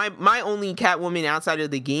least my only Catwoman outside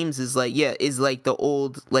of the games is like, the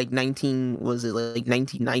old, like,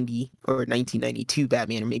 1990 or 1992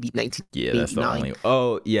 Batman, or maybe 1989. Yeah, that's the only.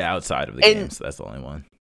 Oh, yeah, outside of the games, that's the only one.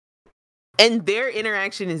 And their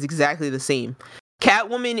interaction is exactly the same.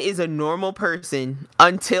 Catwoman is a normal person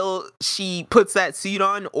until she puts that suit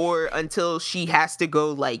on, or until she has to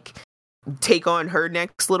go, like, take on her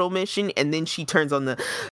next little mission, and then she turns on the,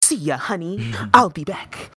 see ya, honey, I'll be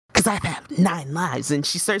back, because I have 9 lives, and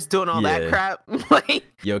she starts doing all that crap. Like,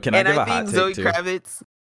 yo, can I give a hot take Zoe too? Kravitz,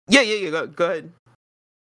 yeah, go ahead.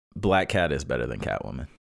 Black Cat is better than Catwoman.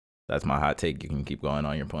 That's my hot take. You can keep going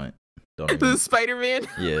on your point. Don't The even... Spider-Man,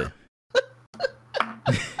 Yeah.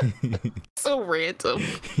 so random.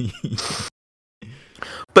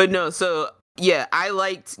 But no, so yeah, I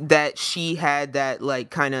liked that she had that, like,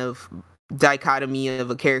 kind of dichotomy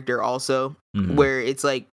of a character also, where it's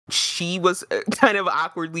like she was kind of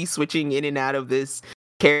awkwardly switching in and out of this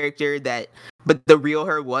character but the real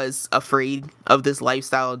her was afraid of this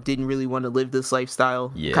lifestyle, didn't really want to live this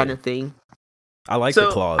lifestyle, kind of thing. I like the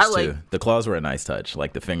claws too. The claws were a nice touch,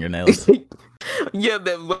 like the fingernails. Yeah,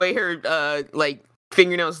 the way her like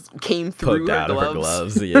fingernails came through Poked her out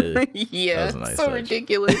gloves. Of her gloves. Yeah, yeah, that was a nice so touch.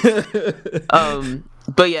 ridiculous.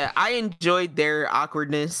 But yeah, I enjoyed their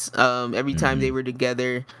awkwardness every time they were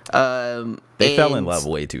together. They fell in love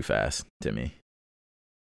way too fast to me.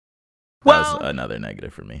 Well, that was another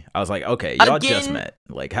negative for me. I was like, okay, y'all just met.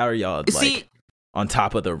 Like, how are y'all like on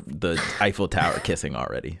top of the Eiffel Tower kissing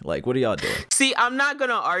already? Like, what are y'all doing? See, I'm not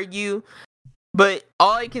gonna argue, but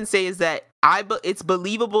all I can say is that it's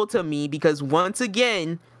believable to me, because once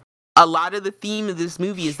again, a lot of the theme of this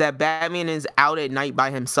movie is that Batman is out at night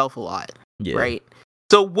by himself a lot, right?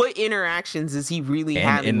 So what interactions is he really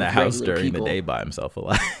having in the with house during people? the day by himself a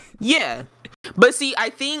lot? Yeah, but see, I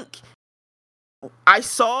think I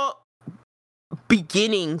saw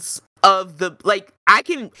beginnings of the, like, I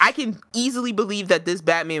can easily believe that this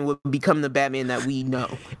Batman would become the Batman that we know,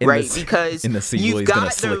 right? Because in the sequel, he's gonna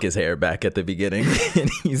slick his hair back at the beginning, and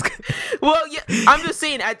he's well, yeah, I'm just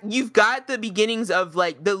saying, you've got the beginnings of,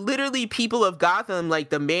 like, the literally people of Gotham, like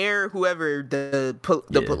the mayor, whoever, the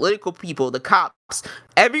political people, the cops,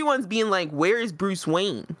 everyone's being like, where is Bruce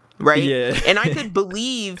Wayne? Right? Yeah. And I could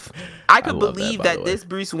believe that this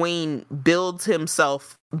Bruce Wayne builds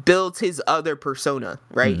his other persona,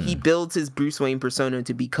 right? He builds his Bruce Wayne persona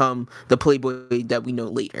to become the Playboy that we know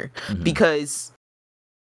later. Because,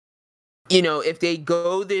 if they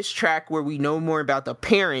go this track where we know more about the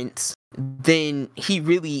parents, then he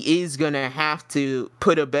really is gonna have to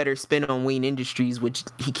put a better spin on Wayne Industries, which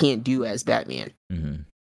he can't do as Batman.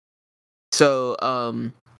 So,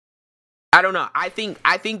 I don't know. I think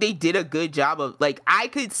they did a good job of, like, I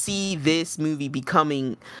could see this movie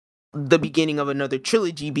becoming the beginning of another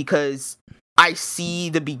trilogy, because I see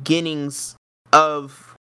the beginnings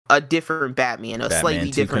of a different Batman,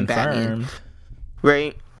 slightly different Batman.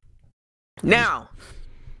 Right? Now,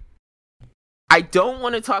 I don't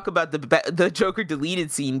want to talk about the Joker deleted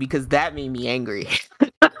scene, because that made me angry.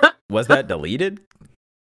 Was that deleted?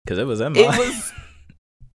 Because it was in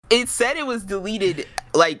It said it was deleted,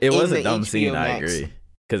 like, it was in a dumb HBO scene. Max. I agree,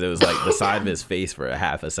 because it was like the side of his face for a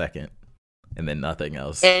half a second, and then nothing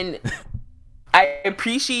else. And I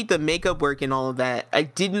appreciate the makeup work and all of that. I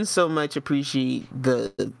didn't so much appreciate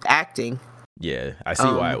the acting. Yeah, I see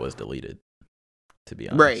why it was deleted, to be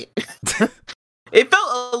honest. Right. It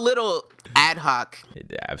felt a little ad hoc.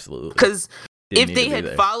 Absolutely. Because if they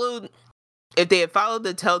had followed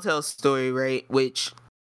the Telltale story, right, which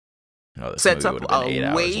sets up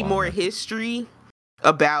a way more history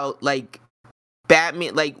about, like,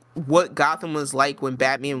 Batman, like, what Gotham was like when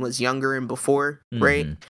Batman was younger and before, right?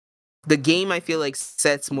 The game, I feel like,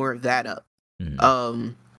 sets more of that up.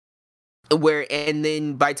 And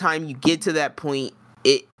then by the time you get to that point,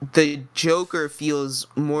 the Joker feels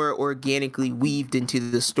more organically weaved into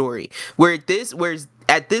the story. Whereas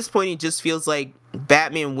at this point, it just feels like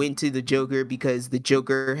Batman went to the Joker because the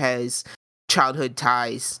Joker has childhood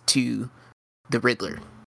ties to the Riddler.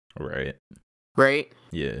 Right. Right?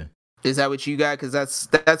 Yeah. Is that what you got? Because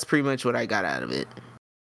that's pretty much what I got out of it.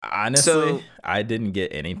 Honestly, I didn't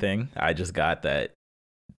get anything. I just got that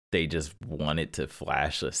they just wanted to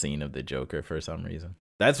flash a scene of the Joker for some reason.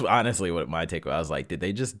 That's honestly what my take was. I was like, did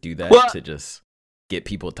they just do that to just get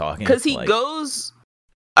people talking? Because he goes...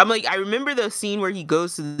 I'm like, I remember the scene where he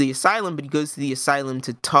goes to the asylum, but he goes to the asylum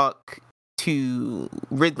to talk to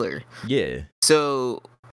Riddler. Yeah. So...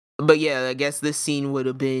 But yeah, I guess this scene would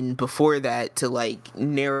have been before that to, like,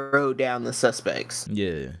 narrow down the suspects.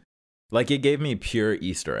 Yeah. Like, it gave me pure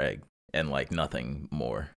Easter egg and, like, nothing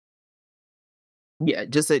more. Yeah,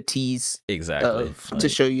 just a tease. Exactly. To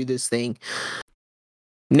show you this thing.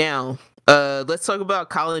 Now, let's talk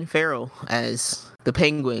about Colin Farrell as the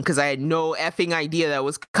Penguin, because I had no effing idea that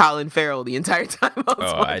was Colin Farrell the entire time I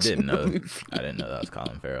was watching I didn't know. I didn't know that was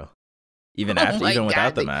Colin Farrell. Even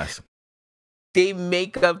without the mask. They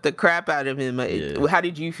make up the crap out of him. Yeah. How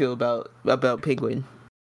did you feel about Penguin?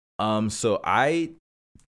 So I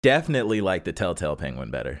definitely like the Telltale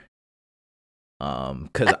Penguin better.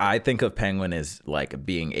 Because I think of Penguin as like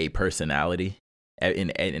being a personality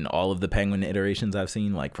in all of the Penguin iterations I've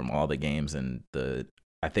seen, like from all the games, and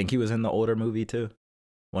I think he was in the older movie too,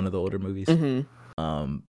 one of the older movies.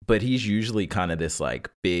 Mm-hmm. But he's usually kind of this like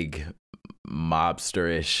big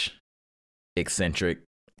mobsterish, eccentric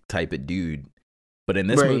type of dude. But in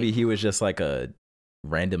this movie, he was just like a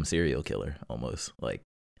random serial killer, almost like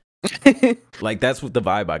that's what the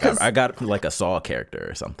vibe I got. I got like a Saw character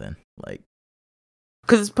or something, like.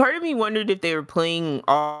 Because part of me wondered if they were playing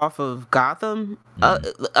off of Gotham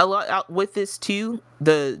a lot with this too,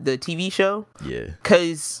 the TV show. Yeah.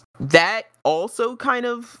 Because that also kind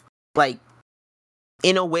of like,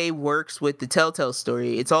 in a way, works with the Telltale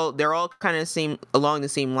story. They're all kind of along the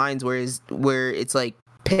same lines, where it's like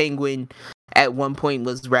Penguin at one point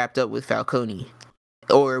was wrapped up with Falcone,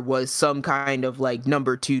 or was some kind of like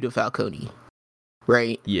number 2 to Falcone,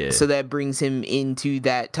 right? Yeah. So that brings him into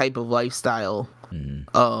that type of lifestyle.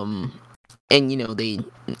 Mm-hmm. And you know, they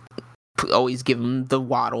always give him the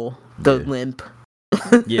waddle, the limp,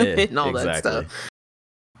 and all that stuff.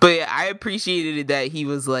 But yeah, I appreciated that he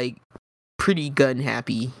was like pretty gun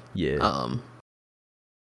happy. Yeah.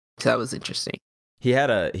 So that was interesting. He had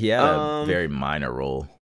a very minor role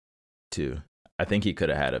too. I think he could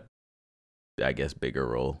have had a bigger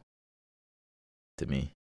role to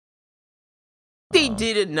me. They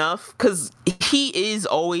did enough, because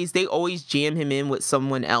they always jam him in with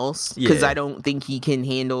someone else, because I don't think he can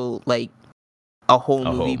handle like a whole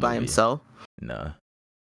movie by himself. No.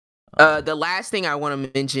 The last thing I want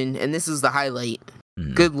to mention, and this is the highlight.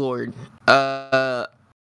 Good Lord. I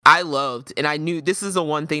loved, and I knew this is the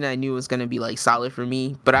one thing I knew was going to be like solid for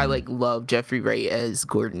me, but I like love Jeffrey Wright as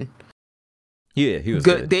Gordon. Yeah, he was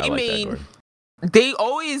good. They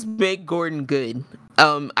always make Gordon good.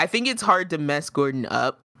 I think it's hard to mess Gordon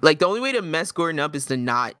up. Like, the only way to mess Gordon up is to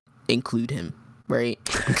not include him, right?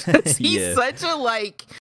 He's such a like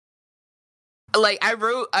I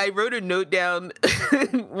wrote a note down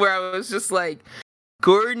where I was just like,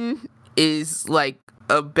 Gordon is like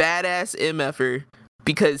a badass MFer,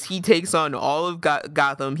 because he takes on all of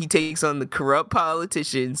Gotham. He takes on the corrupt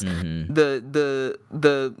politicians, the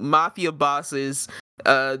mafia bosses,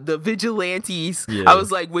 the vigilantes. I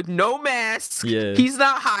was like, with no mask, he's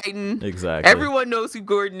not hiding. Exactly. Everyone knows who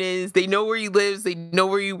Gordon is. They know where he lives. They know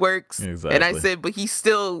where he works. Exactly. And I said, but he's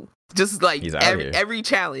still just like every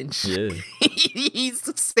challenge. Yeah. He's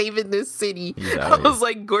saving this city. I was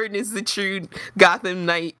like, Gordon is the true Gotham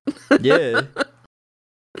Knight. Yeah.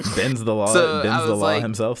 Bends the law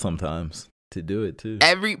himself sometimes to do it too.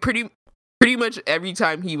 Pretty much every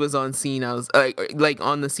time he was on scene, I was like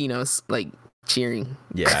on the scene, I was like cheering.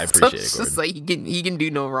 Yeah, I appreciate Gordon. Just like he can do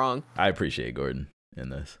no wrong. I appreciate Gordon in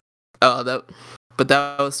this. But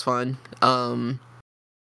that was fun.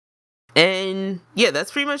 And yeah,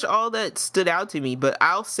 that's pretty much all that stood out to me. But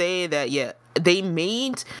I'll say that they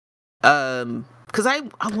made because I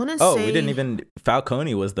want to say. Oh, we didn't even.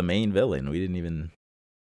 Falcone was the main villain. We didn't even.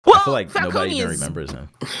 Well, I feel like Falcone nobody even remembers him.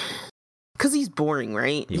 Because he's boring,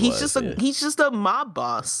 right? He's just a mob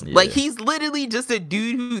boss. Yeah. Like, he's literally just a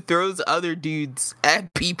dude who throws other dudes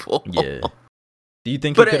at people. Yeah. Do you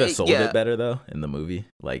think he could have sold it better, though, in the movie?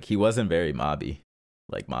 Like, he wasn't very mobby,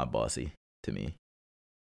 like mob bossy to me.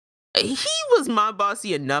 He was mob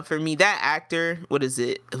bossy enough for me. That actor, what is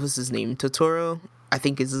it? What's his name? Totoro? I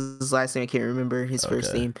think is his last name. I can't remember his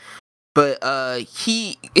first name. But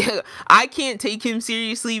he I can't take him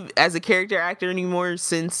seriously as a character actor anymore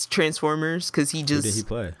since Transformers, because he Who did he just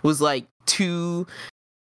play? was like too.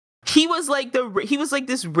 He was like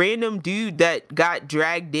this random dude that got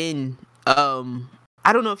dragged in.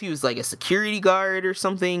 I don't know if he was like a security guard or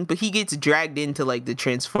something, but he gets dragged into like the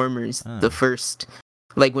Transformers, the first,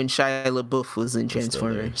 like when Shia LaBeouf was in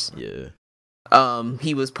Transformers. Yeah.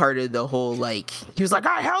 He was part of the whole, like, he was like,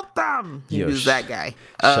 I helped them. He was that guy.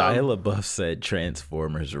 Shia LaBeouf said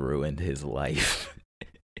Transformers ruined his life.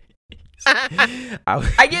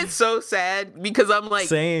 I get so sad because I'm like,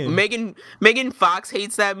 same. Megan Fox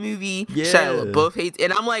hates that movie. Yeah. Shia LaBeouf hates,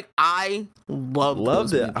 and I'm like, I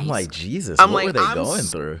loved it. Movies. I'm like, Jesus, what were they going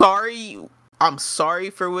through? I'm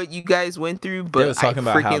sorry for what you guys went through, but they was talking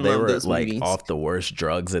about how they were like movies. off the worst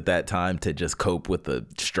drugs at that time to just cope with the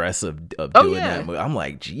stress of doing that movie. I'm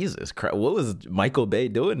like, Jesus Christ, what was Michael Bay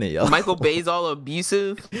doing to y'all? Michael Bay's all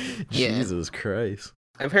abusive. Jesus Christ.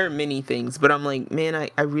 I've heard many things, but I'm like, man,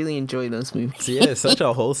 I really enjoy those movies. Yeah, it's such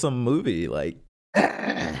a wholesome movie. Like,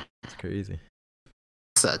 it's crazy.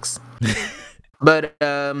 Sucks. But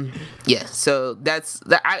yeah, so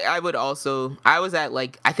I would also, I was at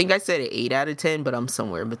like, I think I said an 8 out of 10, but I'm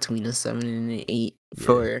somewhere between a 7 and an 8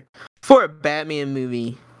 for a Batman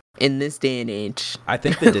movie in this day and age. I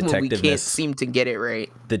think the detectiveness, we can't seem to get it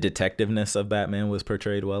right. The detectiveness of Batman was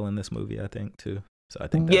portrayed well in this movie, I think, too. So I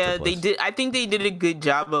think that's they did. I think they did a good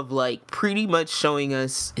job of like pretty much showing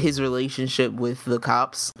us his relationship with the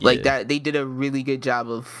cops. Like that, they did a really good job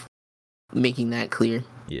of making that clear.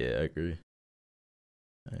 Yeah, I agree.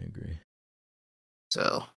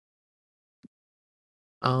 So,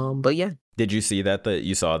 but yeah. Did you see that?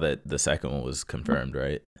 You saw that the second one was confirmed,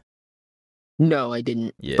 right? No, I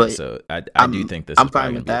didn't. Yeah, but so I do think this is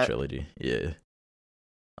probably gonna be a trilogy. Yeah.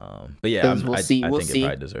 But yeah, I think it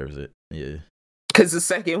probably deserves it. Yeah. Because the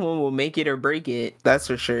second one will make it or break it. That's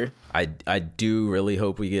for sure. I do really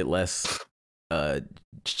hope we get less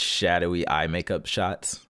shadowy eye makeup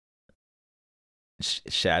shots.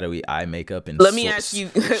 Shadowy eye makeup and let me ask you.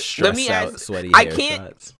 Sweaty hair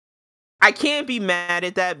shots. I can't be mad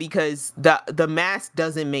at that because the mask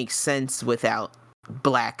doesn't make sense without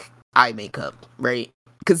black eye makeup, right?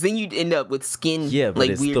 Because then you'd end up with skin, but like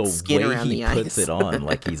it's weird the skin way around he the eyes. puts it on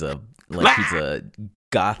like he's a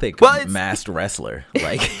gothic masked wrestler.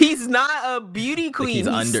 Like he's not a beauty queen.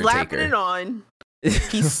 Like he's slapping it on.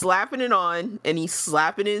 He's slapping it on, and he's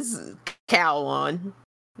slapping his cowl on.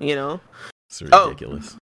 You know. It's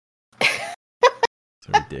ridiculous. It's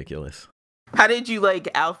ridiculous. How did you like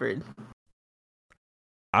Alfred?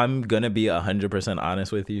 I'm gonna be 100%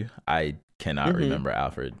 honest with you. I cannot remember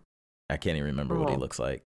Alfred. I can't even remember what he looks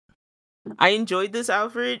like. I enjoyed this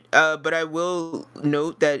Alfred, but I will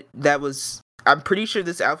note that was. I'm pretty sure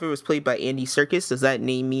this Alfred was played by Andy Serkis. Does that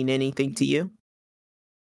name mean anything to you?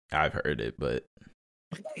 I've heard it, but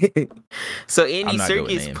so Andy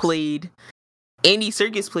Serkis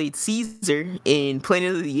played Caesar in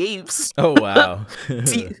Planet of the Apes. Oh wow!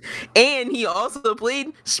 And he also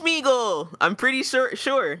played Smeagol. I'm pretty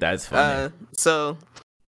sure. That's funny. So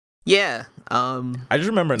yeah. I just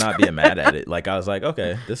remember not being mad at it. Like I was like,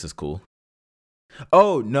 okay, this is cool.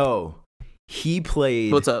 Oh no. He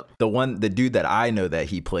played. What's up? The dude that I know that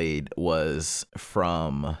he played was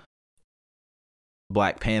from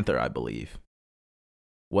Black Panther, I believe.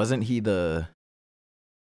 Wasn't he the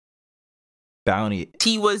bounty?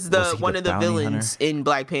 He was one of the villains in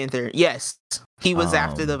Black Panther. Yes, he was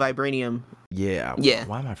after the vibranium. Yeah.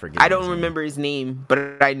 Why am I forgetting? I don't remember his name,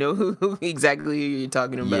 but I know who exactly you're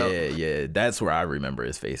talking about. Yeah. That's where I remember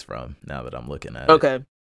his face from. Now that I'm looking at it. Okay.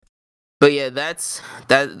 But yeah, that.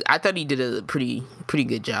 I thought he did a pretty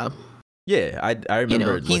good job. Yeah, I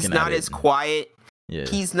remember. He's not as quiet. Yeah,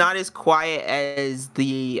 he's not as quiet as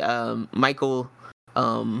the Michael.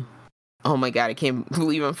 Oh my god, I can't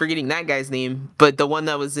believe I'm forgetting that guy's name. But the one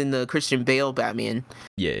that was in the Christian Bale Batman.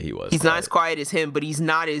 Yeah, he was. He's not as quiet as him, but he's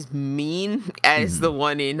not as mean as the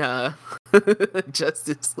one in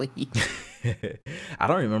Justice League. I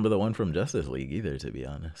don't remember the one from Justice League either, to be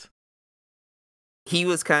honest. He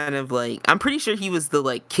was kind of like, I'm pretty sure he was the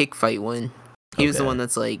like kick fight one. He was the one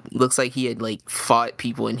that's like, looks like he had like fought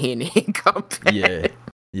people in hand-to-hand combat.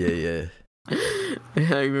 Yeah. I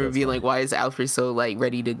remember being like, why is Alfred so like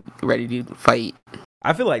ready to fight?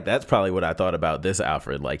 I feel like that's probably what I thought about this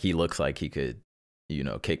Alfred. Like he looks like he could,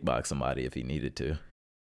 kickbox somebody if he needed to.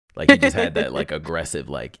 Like he just had that like aggressive,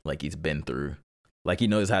 like he's been through, like he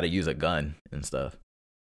knows how to use a gun and stuff.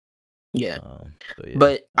 Yeah.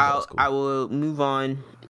 But I will move on.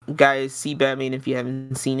 Guys, see Batman if you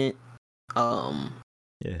haven't seen it.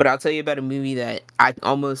 But I'll tell you about a movie that I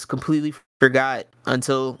almost completely forgot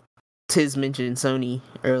until Tiz mentioned Sony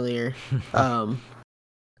earlier.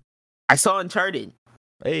 I saw Uncharted.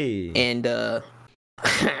 Hey. And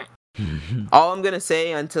all I'm gonna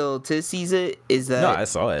say until Tiz sees it is that no, I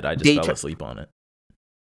saw it. I just fell asleep on it.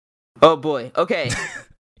 Oh boy. Okay.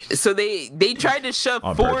 So they tried to shove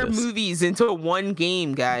On 4 purpose. movies into one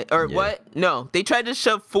game, guy. Or Yeah. what? No, they tried to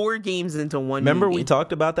shove 4 games into one Remember movie. we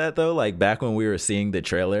talked about that though? Like back when we were seeing the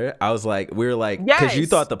trailer, we were like, because you Yes.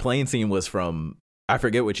 thought the plane scene was from, I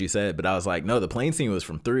forget what you said, but I was like, no, the plane scene was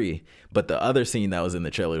from 3, but the other scene that was in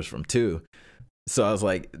the trailer was from 2. So I was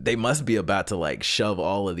like, they must be about to like shove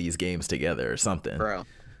all of these games together or something. Bro.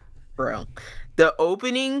 The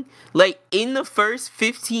opening, like in the first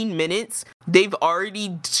 15 minutes, they've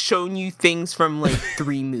already shown you things from like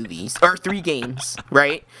 3 movies or 3 games,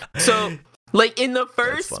 right? So like in the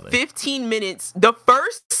first 15 minutes, the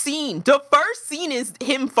first scene is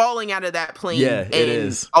him falling out of that plane. Yeah, and it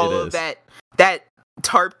is. all of that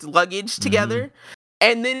tarped luggage together. Mm-hmm.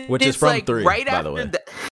 And then which it's is from like 3, right by after the way.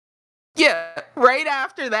 Right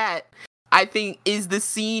after that, I think is the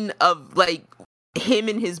scene of like him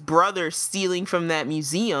and his brother stealing from that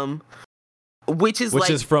museum, which is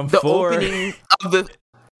from the 4. opening of the.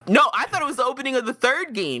 No, I thought it was the opening of the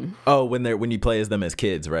 3rd game. Oh, when you play as them as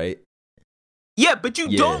kids, right? Yeah, but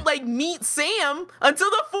you don't like meet Sam until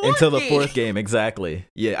the 4th game, exactly.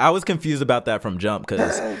 Yeah, I was confused about that from jump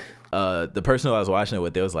because the person who I was watching it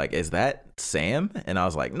with, they was like, "Is that Sam?" And I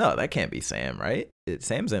was like, "No, that can't be Sam, right?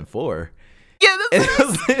 Sam's in 4." Yeah,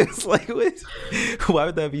 it's like, why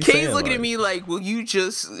would that be? Kane's Sam? looking at me like, "Will you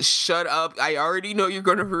just shut up? I already know you're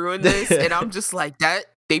gonna ruin this." And I'm just like, "That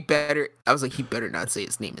they better." I was like, "He better not say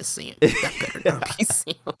his name is Sam. That better not be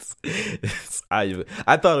Sam."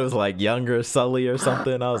 I thought it was like younger Sully or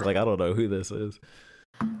something. I was like, I don't know who this is.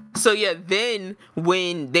 So yeah, then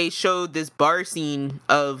when they showed this bar scene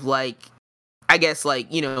of like, I guess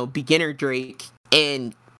like, you know, beginner Drake,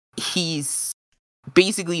 and he's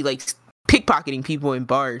basically like pickpocketing people in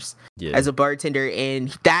bars as a bartender,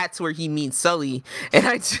 and that's where he meets Sully. And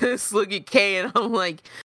I just look at Kay and I'm like,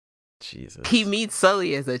 Jesus. He meets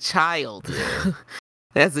Sully as a child. Yeah.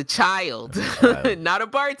 As a child. Not a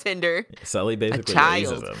bartender. Sully basically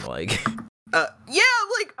raises him, like.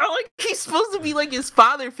 He's supposed to be like his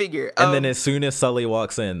father figure. And then as soon as Sully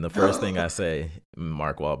walks in, the first thing I say,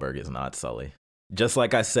 Mark Wahlberg is not Sully. Just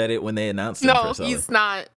like I said it when they announced him for Sully. No, he's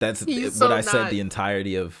not. That's he's what so I said not. the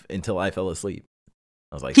entirety of Until I Fell Asleep.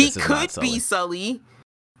 I was like, he this is could not Sully. be Sully,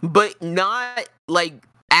 but not like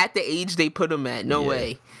at the age they put him at. No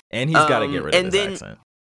way. And he's got to get rid of his accent.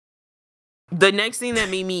 The next thing that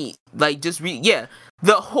made me like the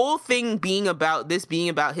whole thing being about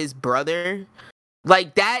his brother,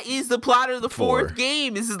 like that is the plot of the 4th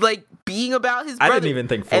game. This is like being about his brother. I didn't even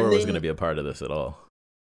think 4 was going to be a part of this at all.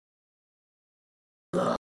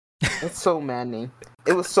 It's so maddening.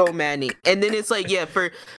 It was so maddening. And then it's like,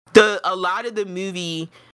 for a lot of the movie,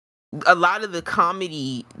 a lot of the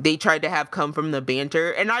comedy they tried to have come from the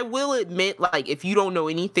banter. And I will admit, like, if you don't know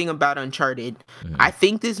anything about Uncharted, I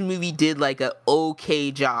think this movie did like a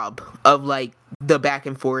okay job of like the back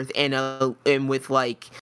and forth and with like,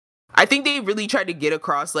 I think they really tried to get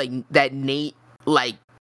across like that Nate like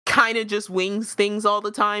kind of just wings things all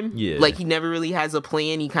the time. Yeah. Like he never really has a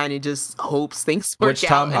plan. He kind of just hopes things work out. Which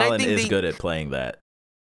Tom Holland is good at playing that.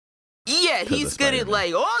 Yeah, he's good at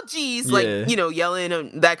like, oh geez, like, you know, yelling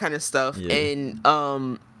and that kind of stuff. Yeah.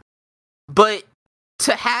 And but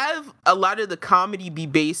to have a lot of the comedy be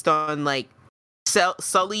based on like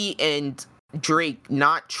Sully and Drake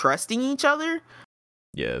not trusting each other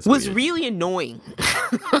was weird. Really annoying.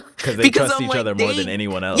 Because they trust each other more than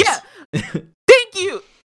anyone else. Yeah. Thank you.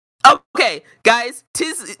 Okay, guys,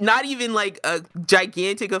 Tiz not even like a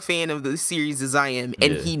gigantic a fan of the series as I am,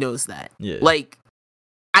 and he knows that. Yeah. Like,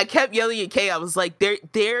 I kept yelling at Kay. I was like,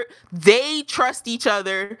 they trust each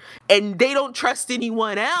other, and they don't trust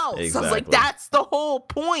anyone else. Exactly. I was like, that's the whole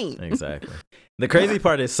point. Exactly. The crazy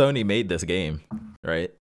part is Sony made this game,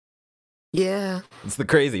 right? Yeah. It's the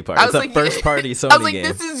crazy part. It's a first-party Sony game. I was like,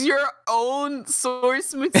 this is your own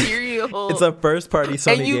source material. It's a first-party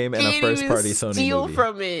Sony game and a first-party Sony steal movie.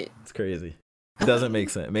 From it. It's crazy. It doesn't make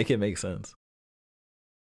sense. Make it make sense.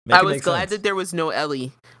 I was glad that there was no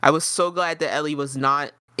Ellie. I was so glad that Ellie was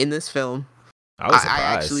not in this film. I was surprised. I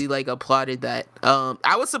actually like applauded that.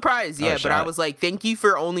 I was surprised, but I was like, thank you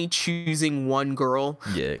for only choosing one girl.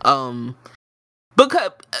 Yeah.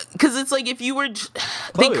 Because it's like if you were,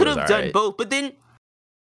 they could have done both, but then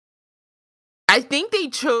I think they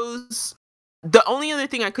chose. The only other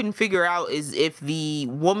thing I couldn't figure out is if the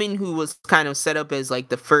woman who was kind of set up as like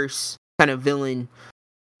the first kind of villain,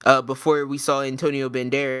 before we saw Antonio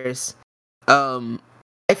Banderas,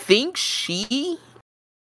 I think she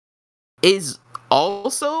is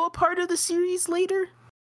also a part of the series later.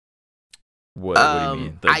 What do you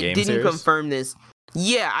mean? The I game didn't series? confirm this.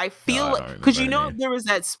 Yeah, I feel I like don't because remember her name. there was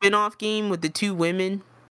that spin-off game with the two women.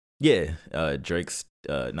 Yeah, Drake's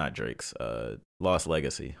not Drake's Lost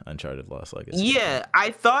Legacy, Uncharted Lost Legacy. Yeah,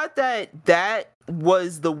 I thought that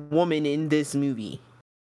was the woman in this movie.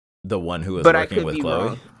 The one who was But I working could with be Chloe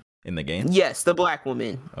wrong. in the game? Yes, the black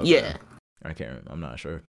woman. Okay. Yeah. I can't remember. I'm not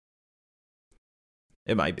sure.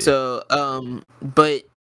 It might be. So, but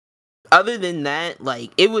other than that,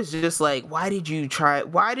 like, it was just like, why did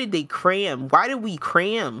they cram? Why did we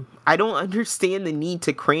cram? I don't understand the need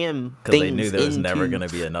to cram Because things they knew there was into... never going to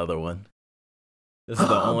be another one. This is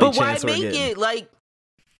the only but why chance we're make getting. it like...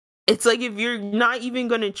 It's like, if you're not even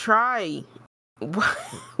going to try,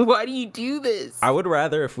 why do you do this? I would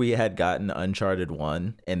rather if we had gotten Uncharted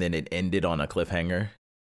 1 and then it ended on a cliffhanger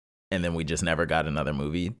and then we just never got another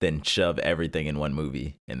movie than shove everything in one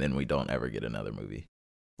movie and then we don't ever get another movie.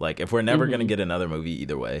 Like, if we're never going to get another movie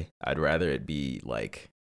either way, I'd rather it be like,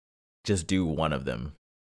 just do one of them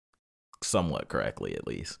somewhat correctly at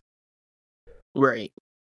least. Right.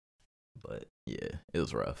 But yeah, it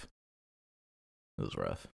was rough. It was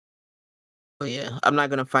rough. But yeah, I'm not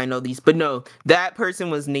going to find all these. But no, that person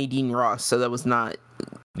was Nadine Ross, so that was not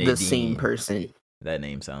the same person. That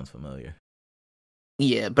name sounds familiar.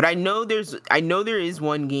 Yeah, but I know there is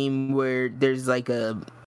one game where there's like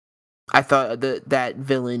I thought that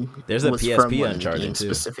villain there's a was PSP from one Uncharted game too,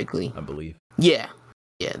 specifically. I believe. Yeah.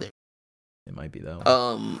 It might be that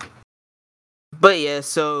one. But yeah,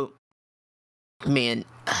 so man,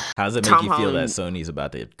 how does it make Tom you feel Holland, that Sony's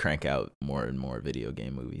about to crank out more and more video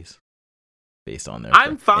game movies based on their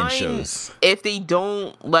I'm fine shows? If they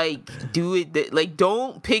don't like do it, like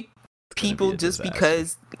don't pick people just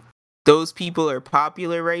because those people are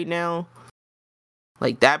popular right now.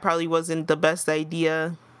 Like, that probably wasn't the best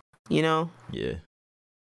idea, you know? Yeah.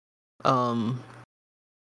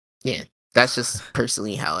 Yeah, that's just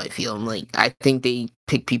personally how I feel. I'm like, I think they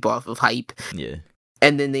pick people off of hype. Yeah.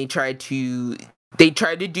 And then they tried to do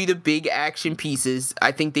the big action pieces.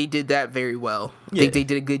 I think they did that very well. I think they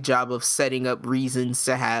did a good job of setting up reasons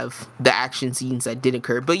to have the action scenes that did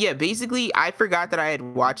occur. But yeah, basically, I forgot that I had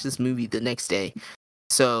watched this movie the next day.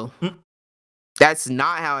 So that's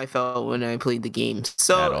not how I felt when I played the game.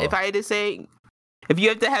 So if I had to say, if you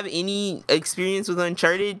have to have any experience with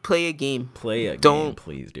Uncharted, play a game. Game,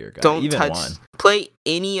 please, dear God. Play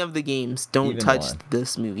any of the games. Don't touch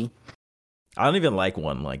this movie. I don't even like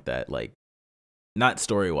one like that. Like, not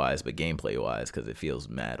story-wise, but gameplay-wise, because it feels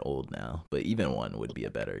mad old now. But even one would be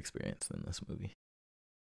a better experience than this movie.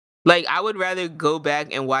 Like, I would rather go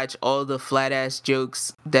back and watch all the flat-ass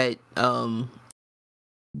jokes that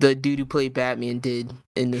the dude who played Batman did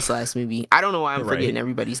in this last movie. I don't know why I'm forgetting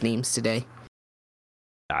everybody's names today.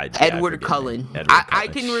 Edward Cullen. I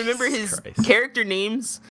can remember his character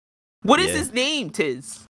names. What is his name,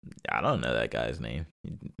 Tiz? I don't know that guy's name.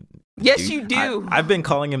 Yes, you do. I've been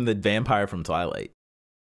calling him the vampire from Twilight.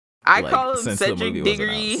 I call him Cedric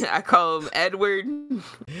Diggory. I call him Edward.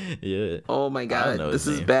 Yeah. Oh my God, this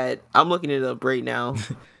is bad. I'm looking it up right now.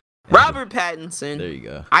 Robert Pattinson. There you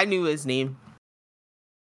go. I knew his name.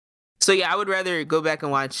 So yeah, I would rather go back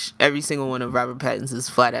and watch every single one of Robert Pattinson's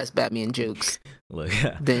flat-ass Batman jokes. Look,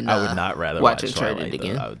 than, I would not rather watch Uncharted Twilight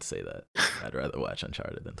again. I would say that. I'd rather watch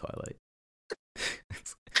Uncharted than Twilight.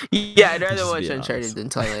 Yeah, I'd rather watch Uncharted than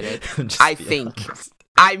Twilight. I think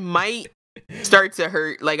I might start to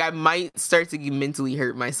hurt. Like, I might start to mentally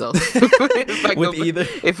hurt myself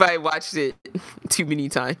if I watched it too many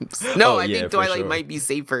times. No, I think Twilight might be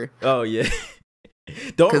safer. Oh yeah.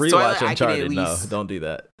 Don't rewatch Uncharted. No, don't do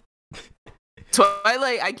that.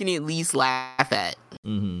 Twilight, I can at least laugh at.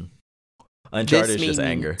 Mm-hmm. Uncharted is just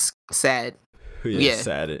anger. Sad. Yeah.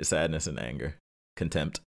 Sadness and anger.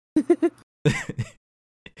 Contempt.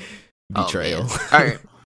 Betrayal. Oh, all right.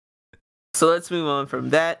 So let's move on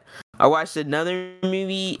from that. I watched another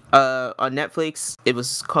movie on Netflix. It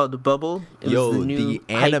was called The Bubble. The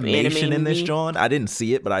animation in this, John, I didn't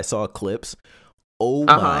see it, but I saw clips. Oh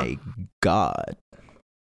my God.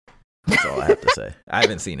 That's all I have to say. I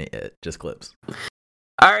haven't seen it yet. Just clips.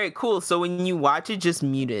 All right, cool. So when you watch it, just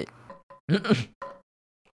mute it.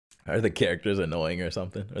 Are the characters annoying or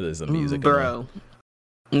something? Or there's some music? Bro,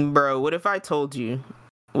 what if I told you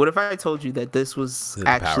that this was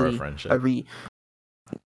actually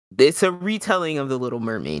it's a retelling of The Little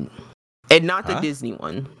Mermaid, and not the Disney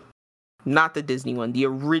one, the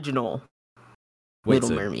original Little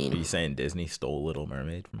Mermaid. Are you saying Disney stole Little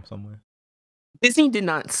Mermaid from somewhere? Disney did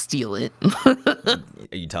not steal it.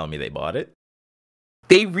 Are you telling me they bought it?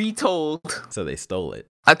 they retold So they stole it.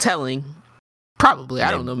 a telling. Probably.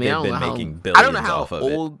 I don't know, man. I don't know how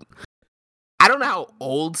old. I don't know how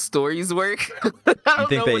old stories work. I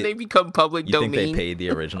don't know when they become public domain. You think they paid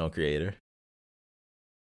the original creator?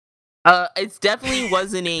 It definitely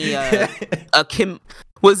wasn't a Kim.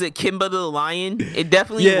 Was it Kimba the Lion? It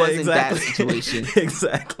definitely wasn't that situation.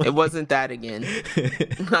 Exactly. It wasn't that again.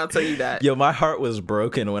 I'll tell you that. Yo, my heart was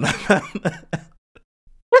broken when I found that.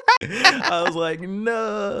 I was like,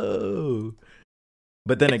 no.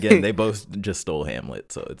 But then again, they both just stole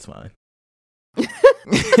Hamlet, so it's fine.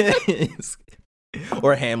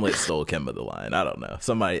 Or Hamlet stole Kimba the Lion. I don't know.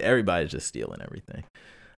 Everybody's just stealing everything.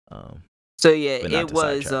 So yeah, it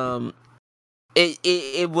was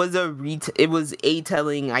it was a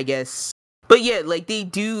telling, I guess. But yeah, like they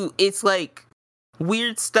do, it's like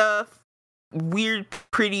weird stuff, weird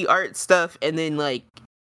pretty art stuff, and then like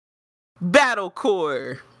battle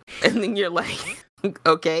core, and then you're like,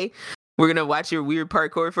 okay, we're gonna watch your weird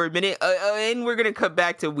parkour for a minute, and we're gonna cut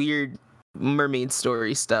back to weird mermaid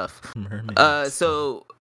story stuff. So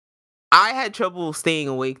I had trouble staying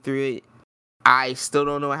awake through it. I still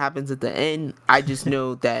don't know what happens at the end. I just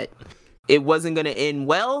know that it wasn't gonna end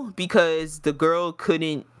well because the girl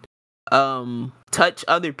couldn't touch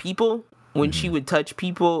other people. When she would touch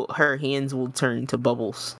people, her hands will turn to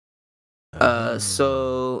bubbles.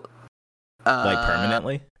 So like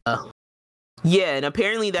permanently? Yeah, and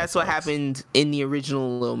apparently that's what happened in the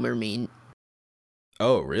original Little Mermaid.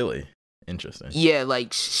 Oh, really? Interesting. Yeah,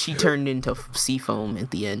 like she turned into sea foam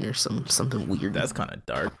at the end or something weird. That's kind of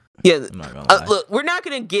dark. Yeah, look, we're not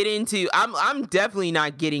gonna get into. I'm definitely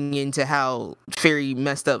not getting into how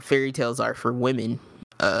messed up fairy tales are for women,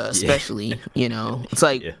 especially. You know, it's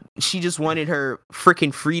like she just wanted her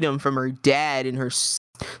freaking freedom from her dad and her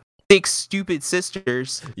thick, stupid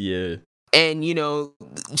sisters. Yeah. And you know,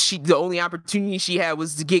 the only opportunity she had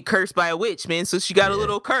was to get cursed by a witch, man. So she got a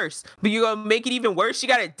little curse. But you're gonna make it even worse. She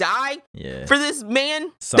gotta die for this man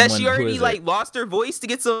that she already lost her voice to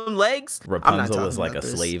get some legs. Rapunzel was like a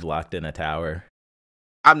slave locked in a tower.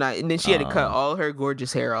 I'm not. And then she had to cut all her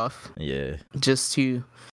gorgeous hair off. Yeah. Just to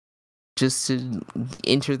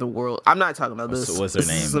enter the world. I'm not talking about this. What's her name?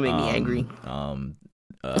 This is gonna make me angry.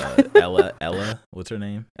 Ella. What's her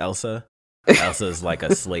name? Elsa. Elsa's like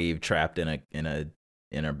a slave trapped in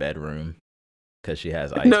her bedroom because she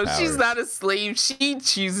has ice powers. She's not a slave. She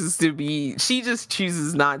just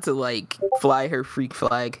chooses not to like fly her freak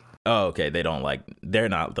flag. Oh, okay. They're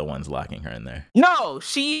not the ones locking her in there. No,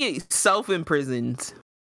 she self-imprisoned.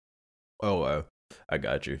 Oh, I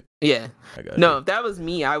got you. Yeah. If that was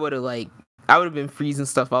me, I would have been freezing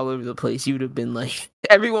stuff all over the place. You would have been like,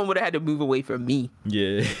 everyone would have had to move away from me.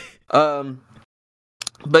 Yeah.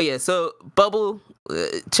 But yeah, so Bubble,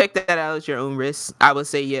 check that out at your own risk. I would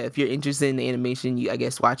say, yeah, if you're interested in the animation, I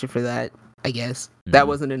guess watch it for that. I guess that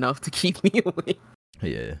wasn't enough to keep me awake.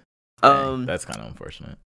 Yeah. Dang, that's kind of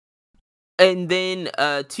unfortunate. And then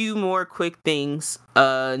 2 more quick things.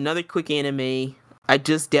 Another quick anime. I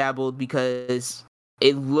just dabbled because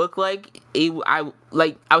it looked like I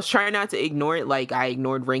was trying not to ignore it. Like I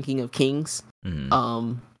ignored Ranking of Kings.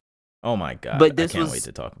 Oh my god! But I can't wait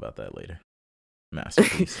to talk about that later.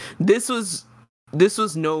 Masterpiece. This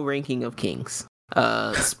was no Ranking of Kings.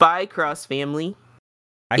 Spy Cross Family.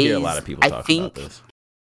 I hear a lot of people talking about this.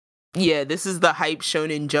 Yeah, this is the hype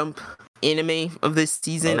Shonen Jump anime of this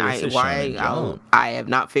season. I have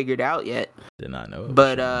not figured out yet. Did not know.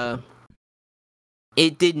 But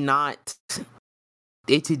it did not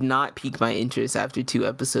pique my interest after 2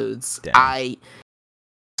 episodes. Damn. I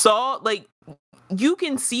saw you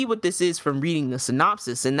can see what this is from reading the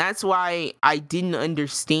synopsis, and that's why I didn't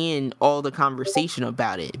understand all the conversation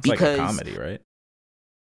about it. It's because like a comedy, right?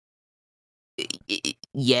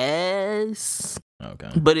 Yes. Okay.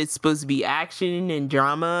 But it's supposed to be action and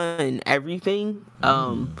drama and everything.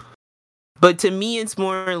 But to me, it's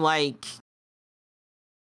more like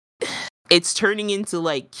it's turning into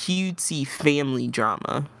like cutesy family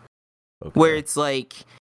drama, where it's like.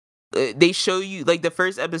 They show you like the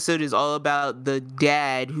first episode is all about the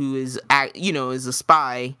dad who is is a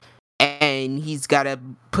spy, and he's got to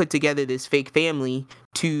put together this fake family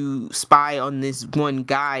to spy on this one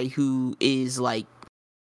guy who is like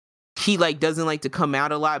he doesn't like to come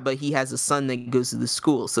out a lot, but he has a son that goes to the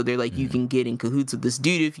school, so they're like you can get in cahoots with this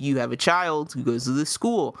dude if you have a child who goes to the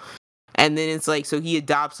school. And then it's like, so he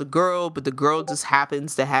adopts a girl, but the girl just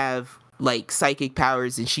happens to have like psychic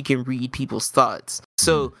powers and she can read people's thoughts.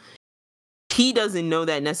 So he doesn't know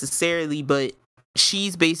that necessarily, but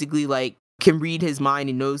she's basically like can read his mind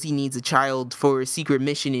and knows he needs a child for a secret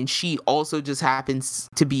mission, and she also just happens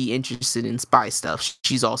to be interested in spy stuff.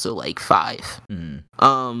 She's also like 5.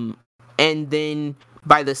 And then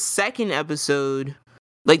by the second episode,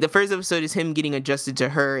 like the first episode is him getting adjusted to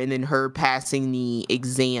her, and then her passing the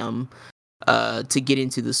exam to get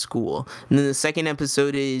into the school. And then the second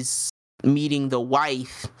episode is meeting the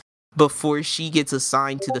wife before she gets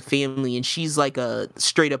assigned to the family, and she's like a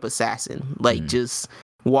straight up assassin, like just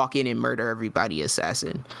walk in and murder everybody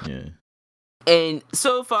assassin. Yeah. And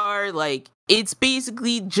so far, like, it's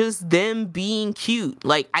basically just them being cute.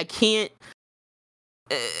 Like, I can't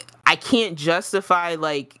justify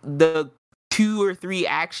like the 2 or 3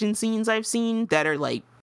 action scenes I've seen that are like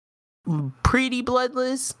pretty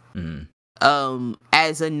bloodless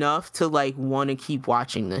as enough to like want to keep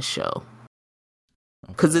watching this show.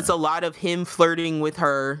 Because it's a lot of him flirting with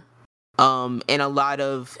her, and a lot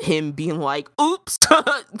of him being like, oops,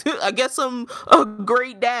 I guess I'm a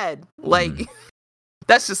great dad. Like,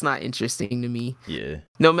 that's just not interesting to me. Yeah.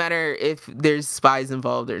 No matter if there's spies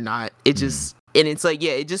involved or not. It just, and it's like,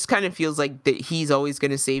 yeah, it just kind of feels like that he's always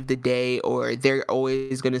going to save the day, or they're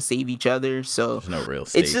always going to save each other. So there's no real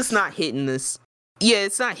stakes. It's just not hitting this. Yeah,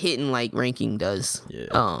 it's not hitting like ranking does. Yeah.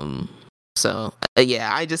 So yeah,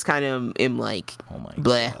 I just kind of am like, oh my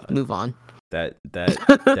bleh, God. move on.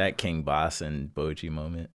 That King Boss and Boji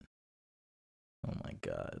moment. Oh my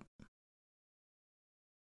God.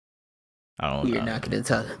 We're not gonna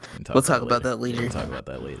talk. We'll talk about that later. We'll talk about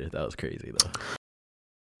that later. That was crazy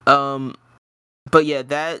though. But yeah,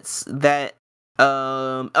 that's that.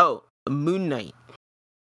 Oh, Moon Knight.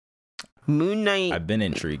 Moon Knight. I've been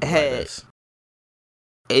intrigued by this.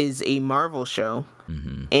 Is a Marvel show,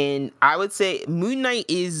 and I would say Moon Knight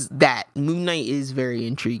is that. Moon Knight is very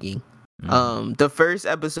intriguing. The first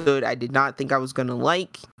episode I did not think I was gonna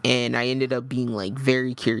like, and I ended up being like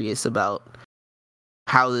very curious about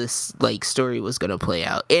how this like story was gonna play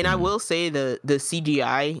out. And I will say the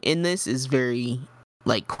CGI in this is very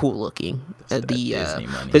like cool looking.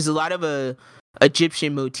 There's a lot of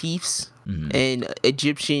Egyptian motifs and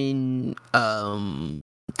Egyptian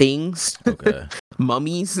things,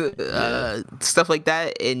 mummies, stuff like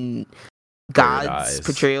that, and gods,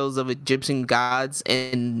 portrayals of Egyptian gods,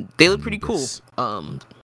 and they look pretty cool.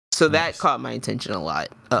 So that caught my attention a lot.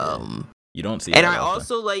 You don't see, and I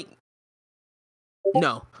also like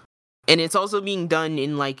no, and it's also being done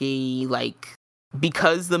in like a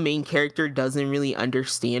because the main character doesn't really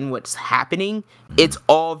understand what's happening. It's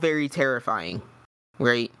all very terrifying,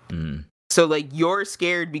 right? So like you're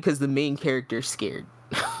scared because the main character's scared.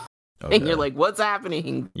 And you're like, what's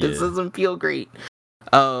happening? This doesn't feel great.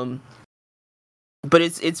 But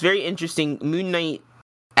it's very interesting. Moon Knight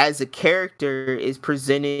as a character is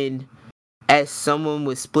presented as someone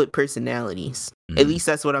with split personalities. At least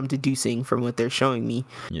that's what I'm deducing from what they're showing me.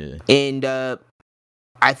 Yeah. And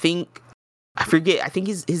I think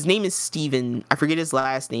his name is Steven. I forget his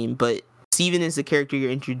last name, but Steven is the character you're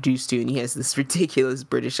introduced to, and he has this ridiculous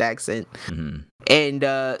British accent. And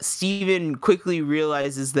Steven quickly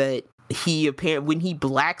realizes that when he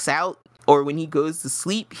blacks out or when he goes to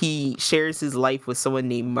sleep, he shares his life with someone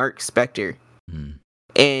named Mark Spector.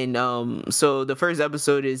 And so the first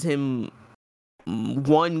episode is him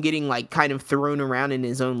getting like kind of thrown around in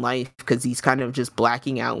his own life because he's kind of just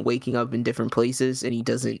blacking out and waking up in different places, and he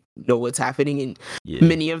doesn't know what's happening. And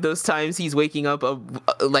many of those times he's waking up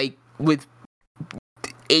like with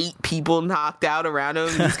 8 people knocked out around him.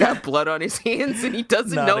 He's got blood on his hands and he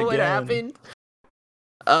doesn't know what happened.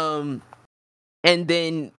 And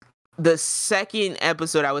then the second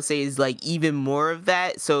episode I would say is like even more of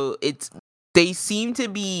that. So they seem to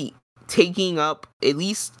be taking up, at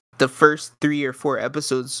least the first 3 or 4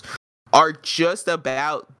 episodes are just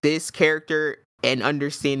about this character and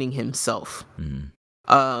understanding himself.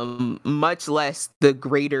 Much less the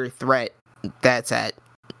greater threat that's at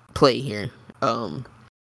play here.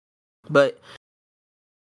 But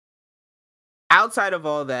outside of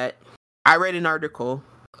all that, I read an article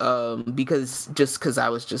because I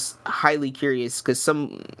was just highly curious, because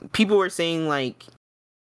some people were saying like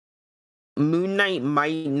Moon Knight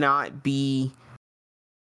might not be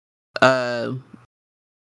how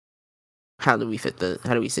do we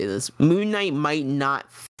say this? Moon Knight might not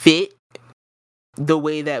fit the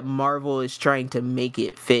way that Marvel is trying to make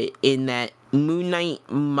it fit, in that Moon Knight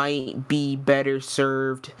might be better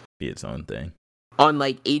served be its own thing on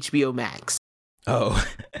like HBO Max. Oh.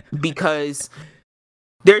 Because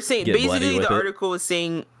they're saying basically the article was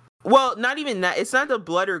saying, well, not even that. It's not the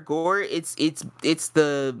blood or gore. It's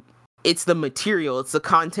the material. It's the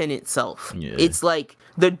content itself. Yeah. It's like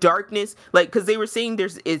the darkness, like, because they were saying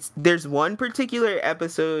there's one particular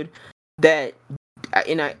episode that,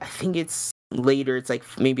 and I think it's later, it's like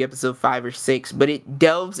maybe episode 5 or 6, but it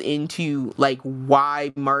delves into like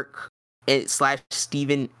why Mark slash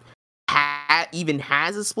Steven even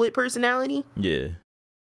has a split personality. Yeah.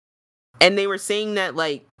 And they were saying that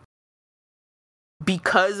like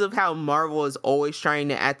because of how Marvel is always trying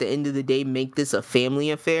to, at the end of the day, make this a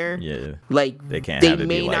family affair. Yeah. Like they can't they have it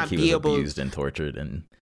may be like not he be was able abused and tortured and.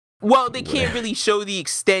 Well, they can't really show the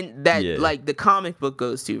extent that like the comic book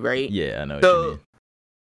goes to, right? Yeah, I know what you mean.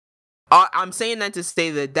 I'm saying that to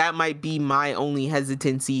say that might be my only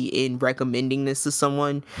hesitancy in recommending this to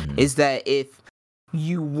someone, is that if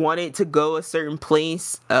you want it to go a certain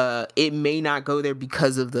place, it may not go there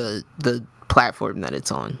because of the platform that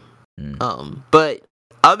it's on. But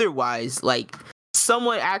otherwise, like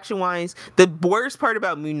somewhat action wise, the worst part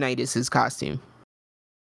about Moon Knight is his costume.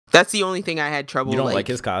 That's the only thing I had trouble. You don't like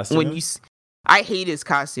his costume? I hate his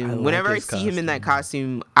costume. Whenever I see him in that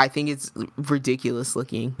costume, I think it's ridiculous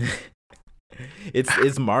looking.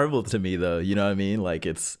 It's Marvel to me though. You know what I mean? Like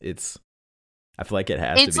it's. I feel like it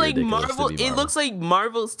has to be. It's like Marvel. It looks like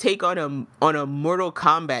Marvel's take on a Mortal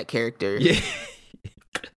Kombat character. Yeah.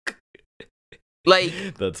 Like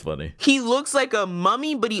that's funny. He looks like a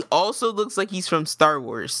mummy, but he also looks like he's from Star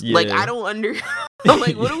Wars. Yeah. Like I don't I'm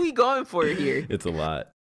like, what are we going for here? It's a lot.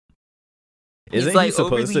 Isn't he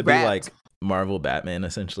supposed to be like Marvel Batman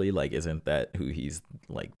essentially? Like, isn't that who he's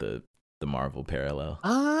like the Marvel parallel?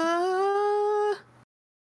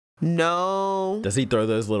 No. Does he throw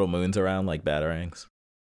those little moons around like batarangs?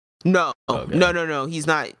 No. Okay. No. He's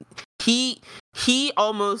not. He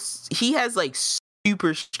has like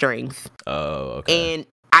super strength. Oh, okay. And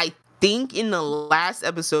I think in the last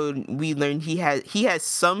episode we learned he has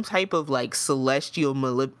some type of like celestial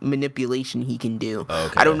manipulation he can do.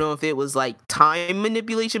 Okay. I don't know if it was like time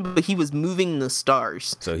manipulation, but he was moving the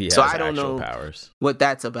stars. So he has I don't know powers. What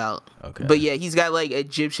that's about. Okay. But yeah, he's got like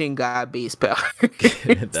Egyptian god based power.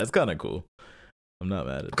 That's kind of cool. I'm not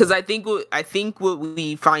mad at it. Because I think what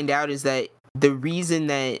we find out is that the reason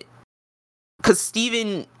that, because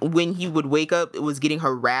Steven, when he would wake up, it was getting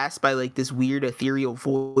harassed by like this weird ethereal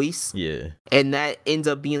voice. Yeah. And that ends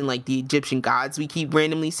up being like the Egyptian gods we keep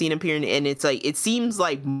randomly seeing appearing. And it's like, it seems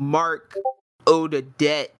like Mark owed a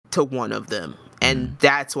debt to one of them. And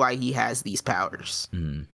that's why he has these powers.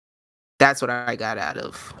 That's what I got out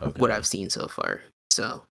of what I've seen so far.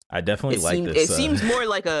 So I definitely like this. It seems more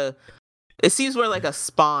like a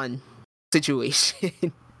Spawn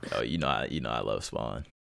situation. Oh, you know I love Spawn.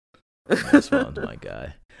 Spawn's my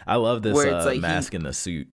guy. I love this like mask and the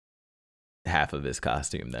suit. Half of his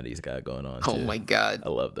costume that he's got going on. Oh my god, I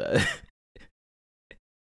love that.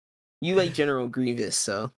 You like General Grievous,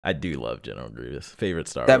 so I do love General Grievous. Favorite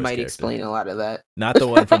Star Wars that might character. explain a lot of that. Not the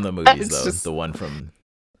one from the movies though. Just... The one from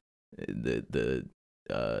the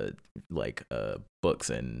books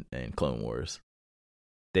and Clone Wars.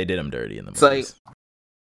 They did him dirty in the movies.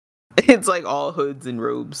 It's like all hoods and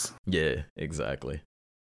robes. Yeah, exactly.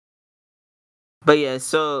 But yeah,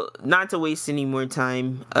 so not to waste any more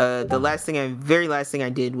time, the very last thing I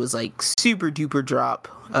did was like super duper drop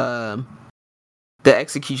The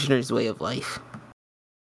Executioner's Way of Life.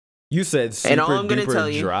 You said super and all I'm gonna duper tell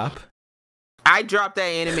you, drop? I dropped that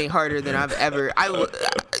anime harder than I've ever.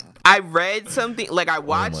 I read something, like I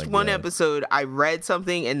watched one episode, I read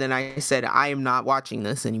something, and then I said, I am not watching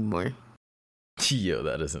this anymore. Yo,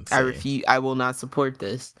 that is insane. I refuse. I will not support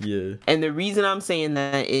this. Yeah. And the reason I'm saying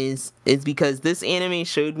that is because this anime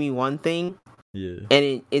showed me one thing. Yeah.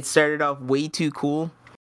 And it started off way too cool.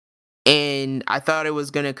 And I thought it was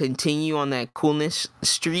going to continue on that coolness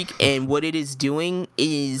streak. And what it is doing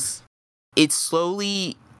is it's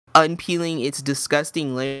slowly unpeeling its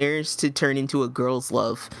disgusting layers to turn into a girl's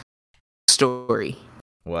love story.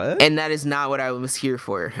 What? And that is not what I was here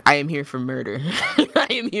for. I am here for murder. I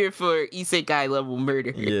am here for isekai level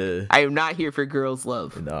murder. Yeah. I am not here for girls'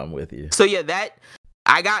 love. No, I'm with you. So yeah,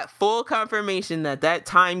 I got full confirmation that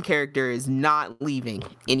time character is not leaving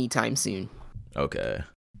anytime soon. Okay.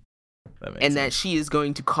 That makes sense. That she is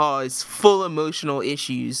going to cause full emotional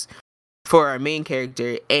issues for our main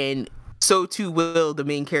character, and so too will the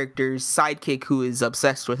main character's sidekick who is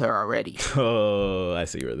obsessed with her already. Oh, I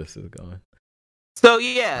see where this is going. So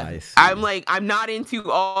yeah, I'm like, I'm not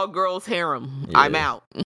into all girls harem. Yeah. I'm out.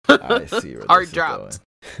 I see where Hard dropped.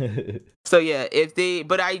 So yeah,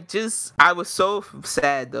 I was so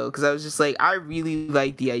sad though, because I was just like, I really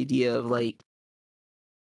like the idea of like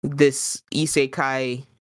this isekai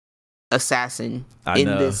assassin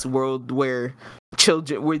this world where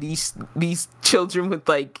these children with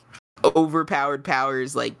like overpowered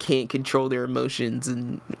powers like can't control their emotions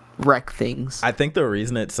and wreck things. I think the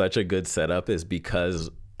reason it's such a good setup is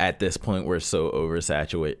because at this point we're so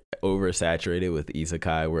oversaturated with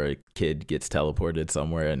isekai where a kid gets teleported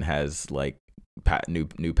somewhere and has like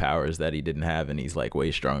new powers that he didn't have, and he's like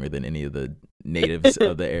way stronger than any of the natives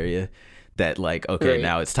of the area, that like, okay, right,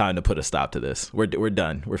 now it's time to put a stop to this. We're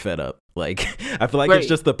done. We're fed up. Like, I feel like right, it's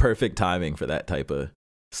just the perfect timing for that type of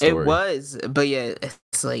story. It was, but yeah,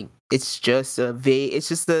 it's like it's just a vaguely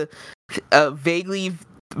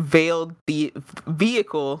veiled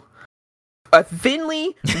vehicle, a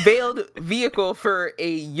thinly veiled vehicle for a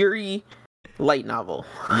Yuri light novel.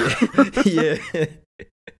 Yeah.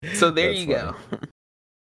 So there you go.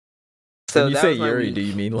 So when you say Yuri, do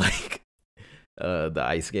you mean like the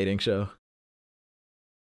ice skating show?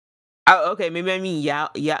 Oh, okay, maybe I mean yeah.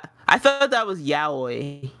 I thought that was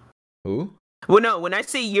yaoi. Who? Well, no. When I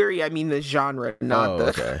say Yuri, I mean the genre,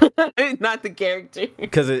 not not the character.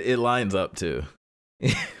 Because it lines up too.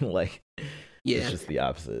 Like, yeah, it's just the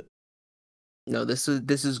opposite. No, this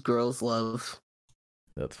is girls' love.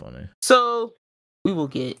 That's funny. So we will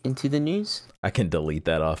get into the news. I can delete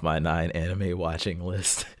that off my 9 anime watching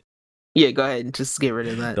list. Yeah, go ahead and just get rid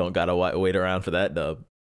of that. Don't gotta wait around for that dub.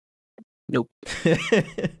 Nope.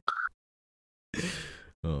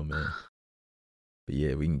 Oh man. But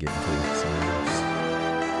yeah, we can get into some news.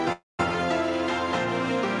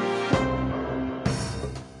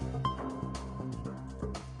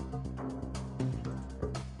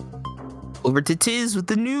 Over to Tiz with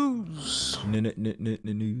the news.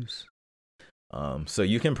 News. So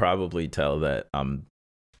you can probably tell that I'm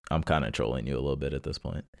kind of trolling you a little bit at this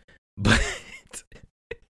point, but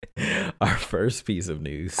our first piece of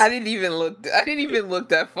news. I didn't even look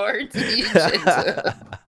that far into the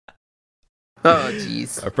agenda. Oh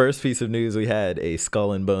jeez. Our first piece of news, we had a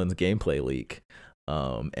Skull and Bones gameplay leak.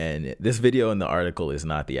 And this video in the article is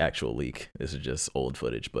not the actual leak. This is just old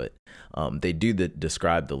footage, but they do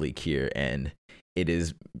describe the leak here, and it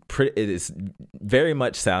is very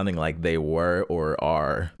much sounding like they were or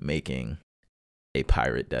are making a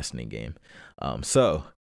pirate Destiny game. So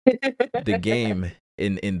the game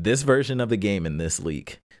in this version of the game in this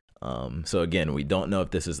leak. So again, we don't know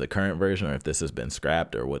if this is the current version or if this has been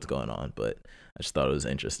scrapped or what's going on, but I just thought it was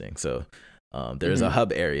interesting. So there's a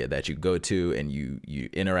hub area that you go to and you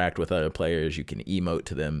interact with other players. You can emote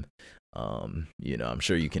to them. I'm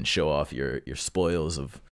sure you can show off your spoils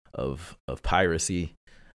of piracy.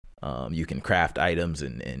 You can craft items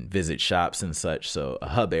and visit shops and such. So a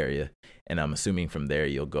hub area, and I'm assuming from there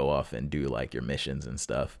you'll go off and do like your missions and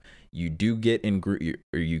stuff. You do get in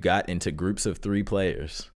you got into groups of 3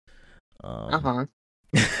 players.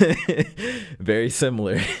 Very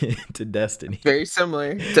similar to Destiny. Very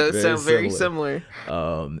similar. Does sound very similar.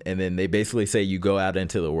 And then they basically say you go out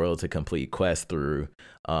into the world to complete quests through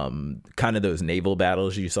kind of those naval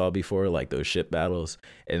battles you saw before, like those ship battles.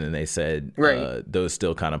 And then they said those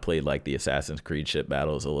still kind of played like the Assassin's Creed ship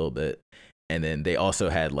battles a little bit. And then they also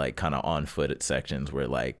had like kind of on foot sections where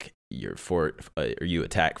like your fort or you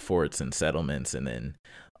attack forts and settlements, and then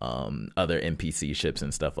other NPC ships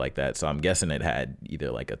and stuff like that. So I'm guessing it had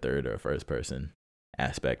either like a third or a first person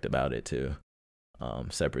aspect about it too,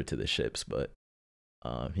 separate to the ships. But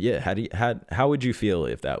yeah, how would you feel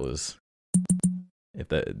if this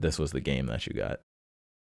was the game that you got?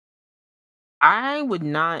 I would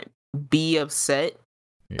not be upset.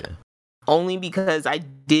 Yeah. Only because I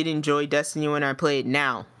did enjoy Destiny when I played.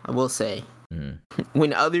 Now, I will say,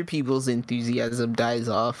 when other people's enthusiasm dies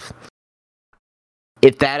off,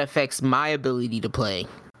 if that affects my ability to play,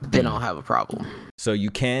 then I'll have a problem. So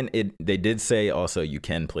you can. They did say also you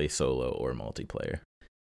can play solo or multiplayer.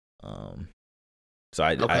 So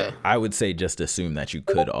I would say just assume that you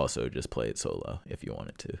could also just play it solo if you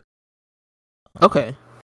wanted to. Okay.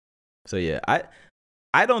 So yeah,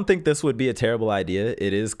 I don't think this would be a terrible idea.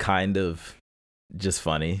 It is kind of just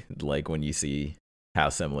funny, like when you see how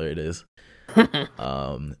similar it is.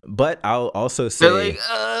 But I'll also say, they're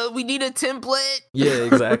like, we need a template. Yeah,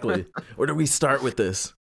 exactly. Where do we start with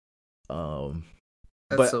this?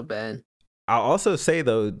 That's so bad. I'll also say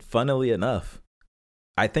though, funnily enough,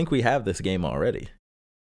 I think we have this game already.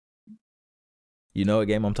 You know what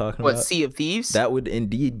game I'm talking about? What, Sea of Thieves? That would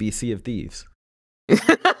indeed be Sea of Thieves.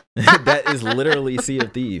 That is literally Sea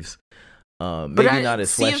of Thieves. Maybe not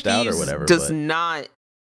as fleshed out or whatever. Does not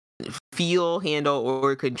feel, handle,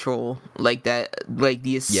 or control like that, like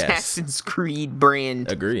the Assassin's Creed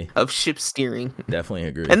brand of ship steering. Definitely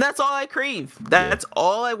agree. And that's all I crave. That's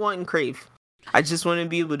all I want and crave. I just want to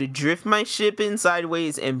be able to drift my ship in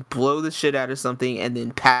sideways and blow the shit out of something and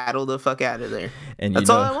then paddle the fuck out of there. And that's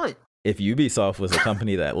all I want. If Ubisoft was a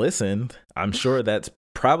company that listened, I'm sure that's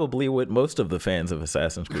probably what most of the fans of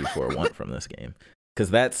Assassin's Creed 4 want from this game.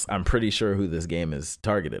 Because I'm pretty sure who this game is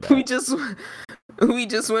targeted at. We just want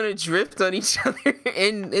to drift on each other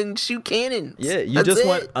and shoot cannons. Yeah, you just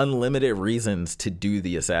want unlimited reasons to do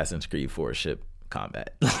the Assassin's Creed 4 ship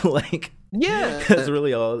combat. Like, yeah, that's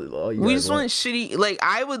really all you we guys just want shitty. Like,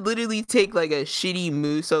 I would literally take like a shitty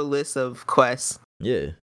Muso list of quests.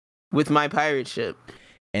 Yeah, with my pirate ship.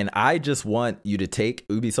 And I just want you to take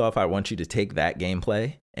Ubisoft. I want you to take that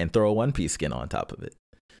gameplay and throw a One Piece skin on top of it.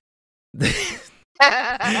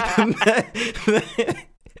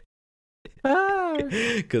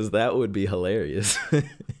 Because that would be hilarious.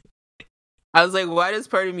 I was like, why does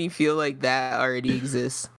part of me feel like that already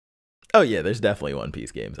exists? Oh yeah, there's definitely One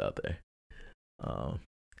Piece games out there.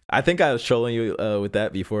 I think I was trolling you with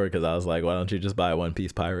that before because I was like, why don't you just buy One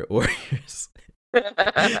Piece Pirate Warriors? But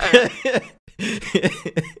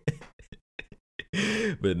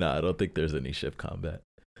nah, I don't think there's any ship combat.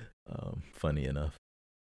 Funny enough.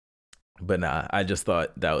 But nah, I just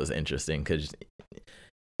thought that was interesting because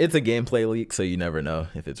it's a gameplay leak, so you never know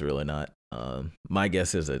if it's real or not. My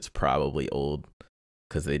guess is it's probably old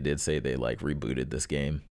because they did say they like rebooted this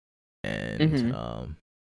game, and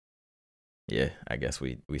yeah, I guess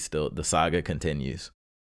we still, the saga continues.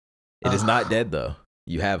 It is not dead though.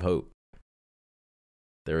 You have hope.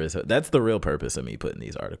 There is hope. That's the real purpose of me putting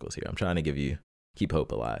these articles here. I'm trying to keep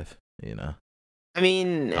hope alive. You know. I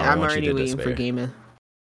mean, I'm already waiting for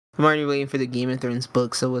I'm already waiting for the Game of Thrones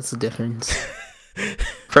book. So what's the difference?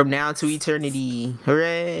 From now to eternity,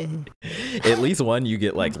 hooray! At least one, you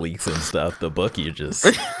get like leaks and stuff. The book, you just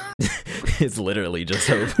it's literally just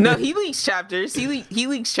hope. No, he leaks chapters. He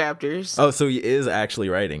leaks chapters. Oh, so he is actually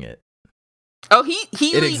writing it. Oh, he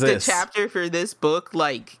leaked a chapter for this book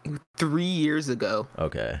like 3 years ago.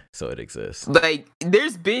 Okay, so it exists. Like,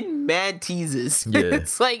 there's been mad teases. Yeah.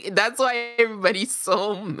 It's like, that's why everybody's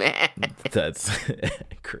so mad. That's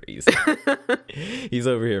crazy. He's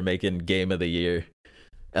over here making Game of the Year,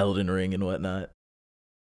 Elden Ring and whatnot.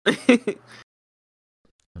 Oh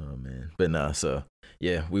man, but no. So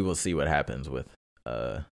yeah, we will see what happens with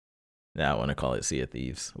now I want to call it Sea of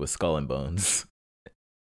Thieves with Skull and Bones.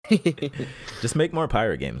 Just make more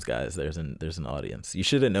pirate games, guys. There's an audience. You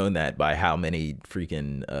should have known that by how many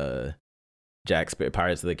freaking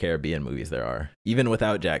Pirates of the Caribbean movies there are. Even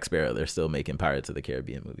without Jack Sparrow, they're still making Pirates of the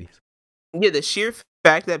Caribbean movies. Yeah, the sheer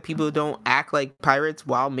fact that people don't act like pirates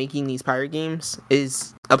while making these pirate games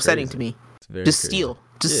is upsetting to me. Just steal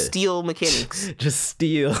mechanics. Just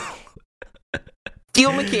steal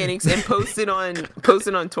mechanics and post it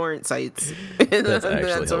on torrent sites. That's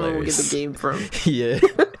where we'll get the game from. Yeah.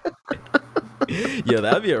 Yeah,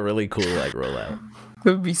 that'd be a really cool like rollout.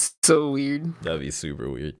 It would be so weird. That'd be super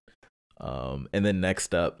weird. And then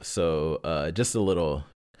next up, so just a little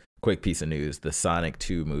quick piece of news: the Sonic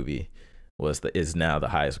 2 movie is now the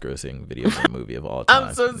highest grossing video game movie of all time.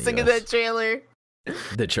 I'm so sick of that trailer.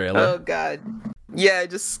 The trailer? Oh god. Yeah, I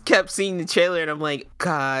just kept seeing the trailer and I'm like,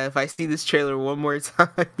 God, if I see this trailer one more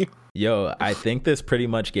time. Yo, I think this pretty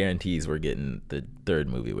much guarantees we're getting the third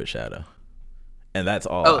movie with Shadow. And that's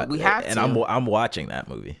all. Oh, we have to. And I'm watching that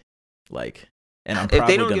movie. Like, and I'm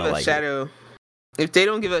probably gonna like Shadow. If they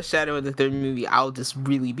don't give us Shadow in the third movie, I'll just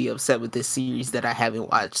really be upset with this series that I haven't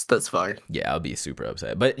watched thus far. Yeah, I'll be super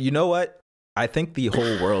upset. But you know what? I think the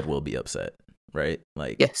whole world will be upset, right?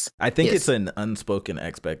 Like, yes. I think it's an unspoken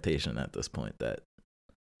expectation at this point that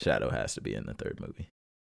Shadow has to be in the third movie.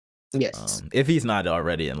 Yes. If he's not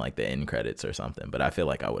already in like the end credits or something, but I feel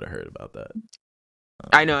like I would have heard about that.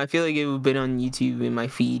 I know. I feel like it would have been on YouTube in my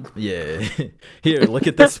feed. Yeah. Here, look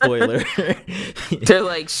at the spoiler. They're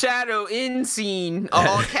like, Shadow in scene,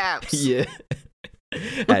 all caps. Yeah.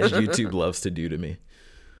 As YouTube loves to do to me.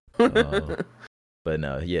 But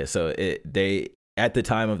no, yeah. So they at the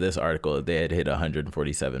time of this article, they had hit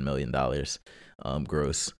 $147 million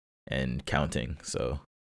gross and counting. So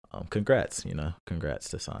congrats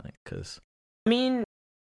to Sonic. Because I mean,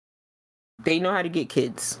 they know how to get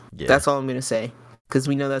kids. Yeah. That's all I'm going to say. Because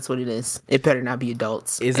we know that's what it is. It better not be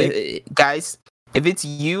adults. Is it? Guys, if it's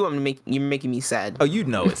you, you're making me sad. Oh, you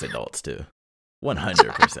know it's adults too.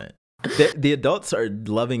 100%. The adults are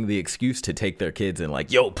loving the excuse to take their kids and like,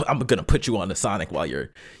 yo, I'm gonna put you on the Sonic while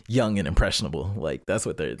you're young and impressionable. Like that's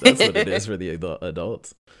what it is for the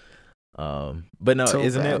adults. But no, so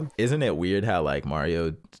isn't it weird how like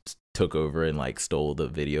Mario took over and like stole the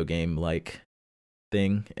video game like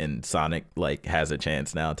thing, and Sonic like has a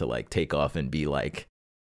chance now to like take off and be like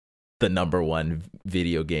the #1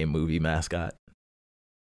 video game movie mascot.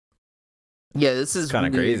 Yeah, this is kind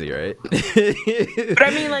of crazy, right? But I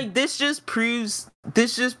mean, like, this just proves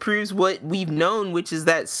what we've known, which is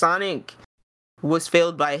that Sonic was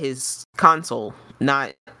failed by his console,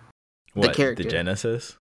 not What, character. the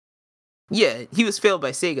Genesis? Yeah, he was failed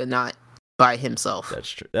by Sega, not by himself. That's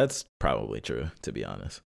true. That's probably true, to be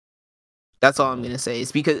honest. That's all I'm gonna say.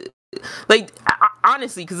 Is because, like,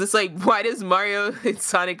 honestly, because it's like, why does Mario and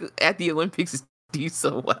Sonic at the Olympics do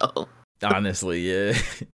so well? Honestly, yeah.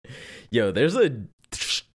 Yo, there's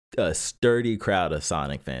a sturdy crowd of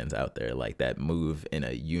Sonic fans out there like that move in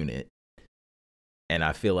a unit, and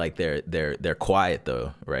I feel like they're quiet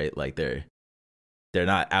though, right? Like they're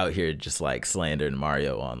not out here just like slandering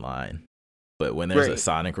Mario online. But when there's a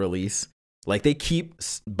Sonic release, like they keep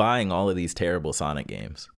buying all of these terrible Sonic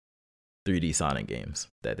games, 3D Sonic games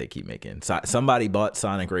that they keep making. Somebody bought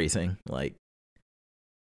Sonic Racing, like,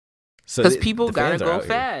 so because people gotta go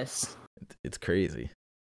fast. It's crazy.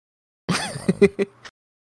 It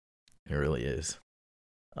really is.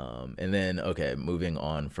 And then, okay, moving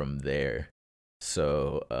on from there.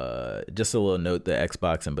 So just a little note, the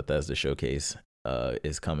Xbox and Bethesda showcase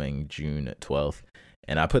is coming June 12th.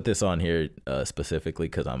 And I put this on here specifically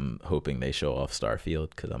because I'm hoping they show off Starfield,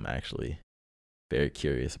 because I'm actually very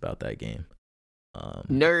curious about that game.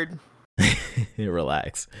 Nerd.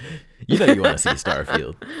 Relax. You know you want to see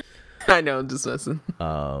Starfield. I know, I'm just messing.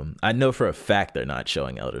 I know for a fact they're not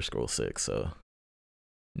showing Elder Scrolls 6, so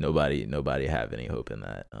nobody have any hope in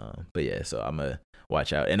that. But yeah, so I'm gonna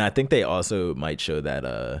watch out. And I think they also might show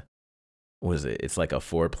that what is it? It's like a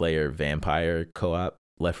 4-player vampire co-op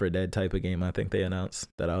Left 4 Dead type of game. I think they announced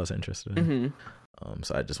that I was interested in. Mm-hmm.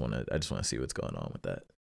 So I just want to see what's going on with that.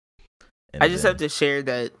 And I just have to share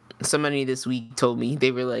that somebody this week told me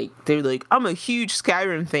they were like, I'm a huge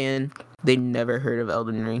Skyrim fan. They never heard of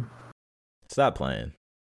Elden Ring. Stop playing.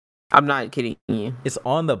 I'm not kidding you. It's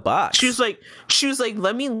on the box. She was like,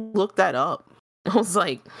 let me look that up. I was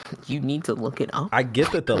like, you need to look it up. I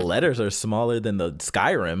get that the letters are smaller than the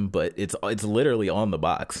Skyrim, but it's literally on the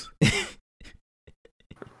box.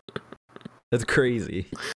 That's crazy.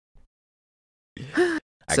 I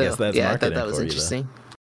guess that's marketing. I thought that was for interesting.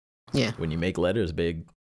 You, yeah. When you make letters big,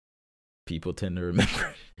 people tend to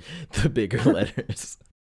remember the bigger letters.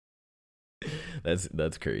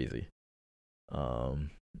 That's crazy.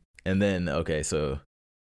 And then okay, so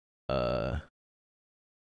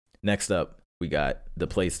next up we got the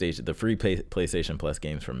free PlayStation Plus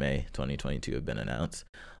games for May 2022 have been announced.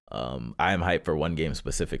 I am hyped for one game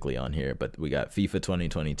specifically on here, but we got FIFA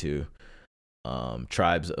 2022,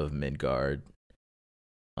 Tribes of Midgard,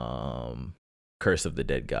 Curse of the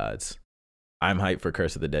Dead Gods. I'm hyped for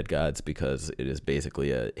Curse of the Dead Gods because it is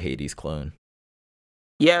basically a Hades clone.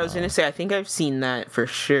 Yeah, I was gonna say, I think I've seen that for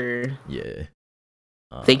sure. Yeah.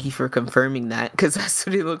 Thank you for confirming that, because that's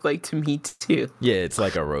what it looked like to me too. Yeah, it's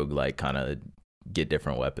like a roguelike, kind of get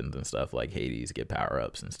different weapons and stuff, like Hades, get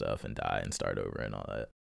power-ups and stuff, and die and start over and all that.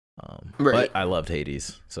 But I loved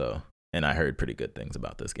Hades, and I heard pretty good things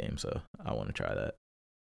about this game, so I want to try that.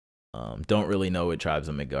 Don't really know what Tribes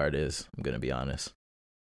of Midgard is, I'm going to be honest.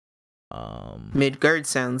 Midgard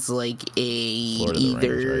sounds like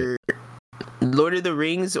either Lord of the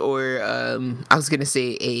Rings or I was gonna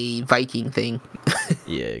say a Viking thing.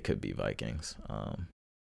 Yeah, it could be Vikings.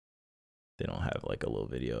 They don't have like a little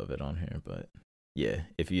video of it on here, but yeah,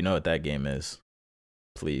 if you know what that game is,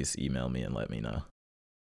 please email me and let me know.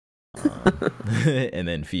 And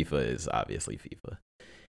then FIFA is obviously FIFA.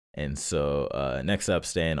 And so next up,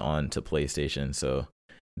 staying on to PlayStation. So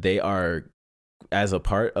they are, as a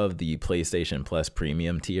part of the PlayStation Plus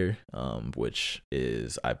premium tier, which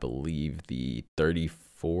is, I believe, the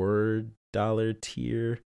 $34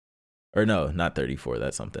 tier. Or no, not 34,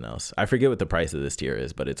 that's something else. I forget what the price of this tier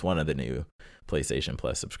is, but it's one of the new PlayStation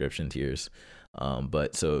Plus subscription tiers.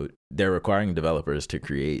 But so they're requiring developers to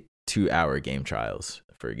create 2-hour game trials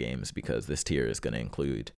for games, because this tier is going to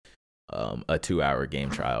include a 2-hour game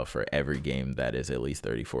trial for every game that is at least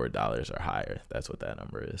 $34 or higher. That's what that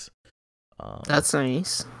number is. That's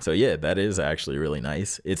nice. So yeah, that is actually really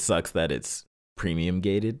nice. It sucks that it's premium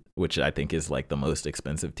gated, which I think is like the most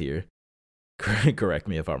expensive tier. Correct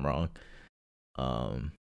me if I'm wrong.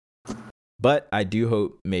 But I do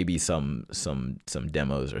hope maybe some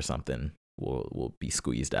demos or something will be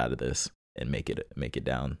squeezed out of this and make it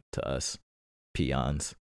down to us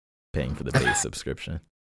peons paying for the base subscription.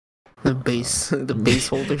 The base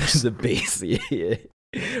holders. The base, yeah.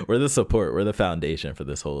 We're the support. We're the foundation for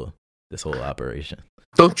this whole operation.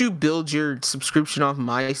 Don't you build your subscription off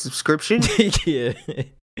my subscription? Yeah.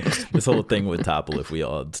 This whole thing would topple if we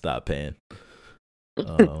all stopped paying.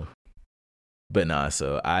 But nah,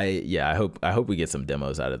 so I hope we get some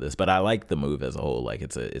demos out of this. But I like the move as a whole. Like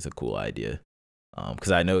it's a cool idea.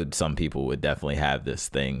 Because I know some people would definitely have this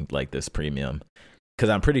thing, like this premium. Because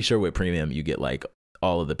I'm pretty sure with premium you get like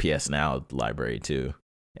all of the PS Now library too.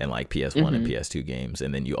 and like PS1 and PS2 games,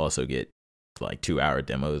 and then you also get like 2-hour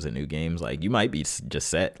demos and new games. Like you might be just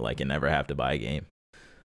set, like, and never have to buy a game.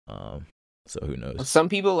 So who knows? Some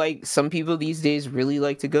people these days really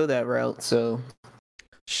like to go that route. So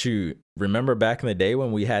shoot, remember back in the day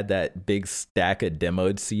when we had that big stack of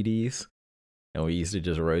demoed CDs and we used to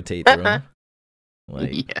just rotate through them?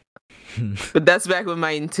 Like, yeah. But that's back when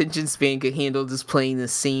my attention span could handle just playing the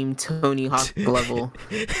same Tony Hawk level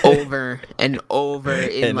over and over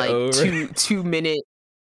in like 2-minute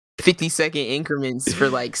 50-second increments for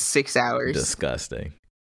like 6 hours. Disgusting.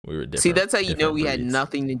 We were different. See, that's how you know we had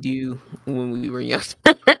nothing to do when we were young.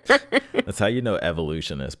 That's how you know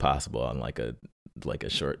evolution is possible on like a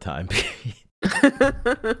short time period.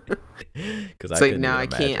 Because it's like now I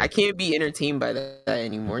can't be entertained by that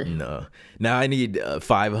anymore. No, now I need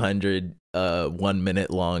 500 1 minute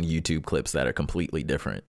long YouTube clips that are completely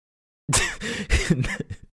different.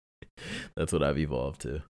 That's what I've evolved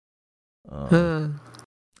to.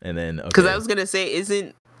 And then because I was gonna say,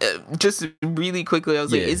 isn't just really quickly, I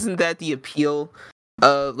was like, isn't that the appeal?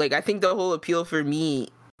 Like I think the whole appeal for me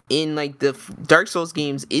in like the Dark Souls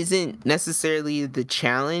games isn't necessarily the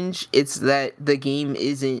challenge, it's that the game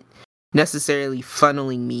isn't necessarily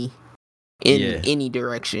funneling me in any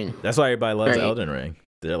direction. That's why everybody loves Elden Ring.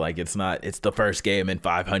 They're like, it's the first game in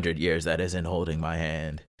 500 years that isn't holding my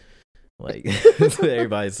hand. Like that's what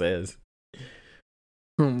everybody says.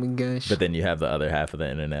 Oh my gosh. But then you have the other half of the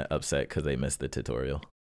internet upset because they missed the tutorial.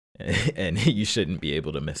 And you shouldn't be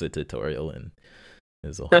able to miss a tutorial, and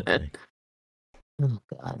it's a whole thing. Oh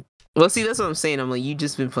god. Well, see, that's what I'm saying. I'm like,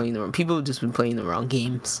 people have just been playing the wrong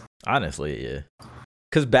games. Honestly, yeah.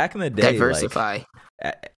 Because back in the day, diversify.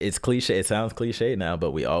 Like, it's cliche. It sounds cliche now,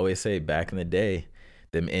 but we always say back in the day,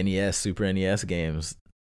 them NES, Super NES games,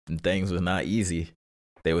 things was not easy.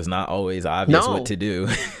 They was not always obvious what to do.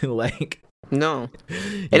 Like, no.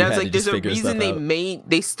 And I was like, there's a reason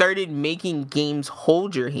they started making games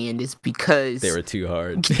hold your hand is because they were too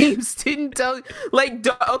hard. Games didn't tell you. Like,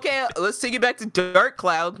 okay, let's take it back to Dark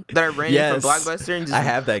Cloud that I ran in from Blockbuster and just I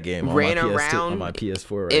have that game ran around on my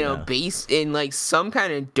PS4 right in now. a base in like some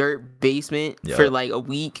kind of dirt basement for like a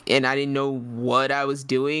week, and I didn't know what I was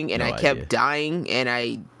doing, and I kept dying, and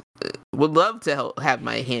I would love to have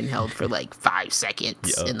my hand held for like 5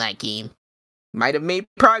 seconds in that game. Might have made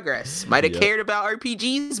progress. Might have cared about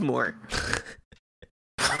RPGs more.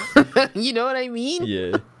 You know what I mean?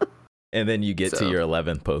 Yeah. And then you get to your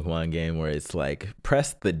 11th Pokemon game where it's like,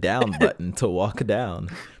 press the down button to walk down.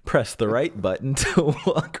 Press the right button to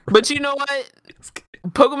walk right. But you know what?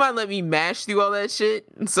 Pokemon let me mash through all that shit.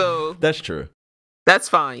 So that's true. That's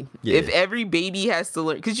fine. Yeah. If every baby has to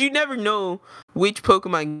learn, because you never know which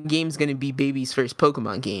Pokemon game is going to be baby's first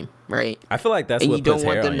Pokemon game, right? I feel like that's and what you don't puts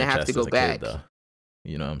want hair them on to your have chest to go as a back. Kid, though.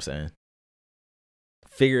 You know what I'm saying?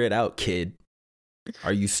 Figure it out, kid.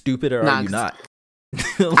 Are you stupid or are you not?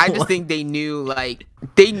 I just think they knew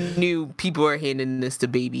people are handing this to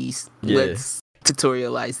babies. Yeah. Let's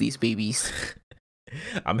tutorialize these babies.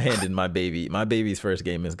 I'm handing my baby's first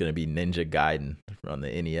game is going to be Ninja Gaiden on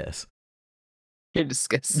the NES. You're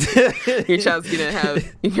disgusting. Your child's gonna have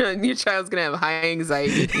high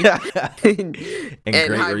anxiety and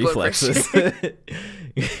great reflexes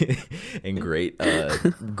and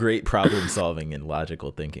great problem solving and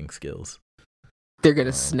logical thinking skills. They're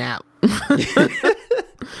gonna snap.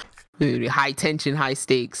 Dude, high tension, high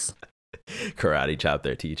stakes. Karate chop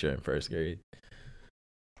their teacher in first grade.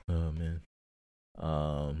 Oh man.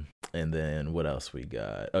 And then what else we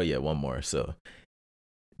got? Oh yeah, one more. So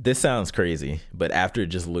this sounds crazy, but after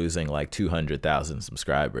just losing like 200,000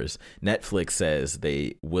 subscribers, Netflix says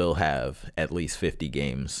they will have at least 50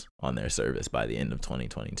 games on their service by the end of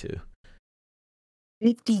 2022.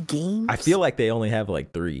 50 games? I feel like they only have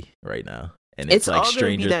like 3 right now. And it's like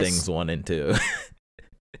Stranger Things 1 and 2.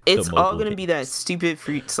 It's all going to be that stupid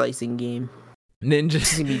fruit slicing game. Ninja.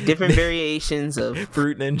 It's going to be different variations of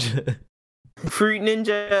Fruit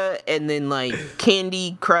Ninja, and then like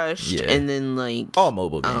Candy Crush, and then like all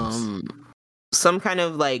mobile games. Some kind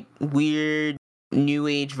of like weird new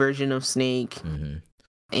age version of Snake,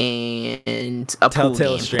 and a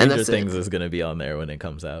Telltale Stranger Things is gonna be on there when it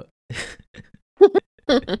comes out.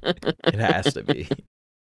 It has to be.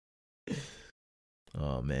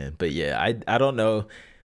 Oh man, but yeah, I don't know.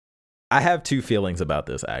 I have 2 feelings about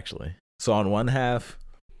this actually. So on one half,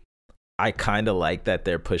 I kind of like that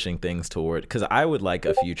they're pushing things toward, because I would like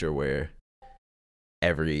a future where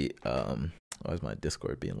every why is my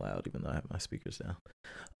Discord being loud even though I have my speakers down?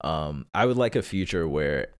 I would like a future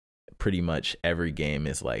where pretty much every game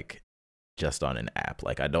is like just on an app.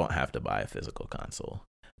 Like I don't have to buy a physical console,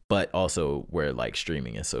 but also where like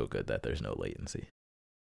streaming is so good that there's no latency.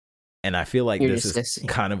 And I feel like You're this is disgusting.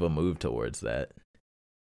 kind of a move towards that.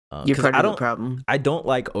 You're 'Cause part I of the don't, problem. I don't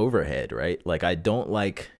like overhead, right? Like I don't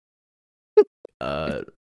like,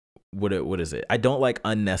 what is it? I don't like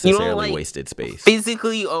unnecessarily like wasted space.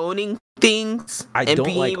 Physically owning things I and don't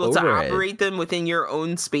being like able overhead. to operate them within your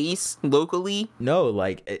own space locally. No,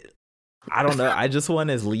 like I don't know. I just want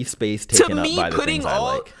as least space taken up me, by the things I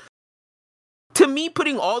like. To me,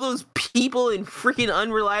 putting all those people and freaking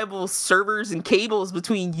unreliable servers and cables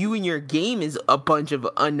between you and your game is a bunch of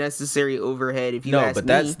unnecessary overhead. If you ask but me.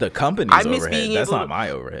 that's the company's I miss overhead. being That's able not to- my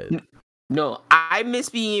overhead. No, I miss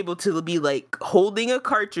being able to be like holding a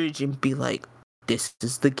cartridge and be like, "This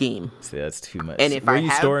is the game." See, that's too much. And if Where I are you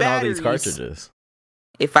have storing all these batteries- cartridges?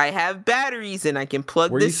 If I have batteries and I can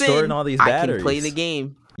plug Where are you this storing in, all these I can play batteries? the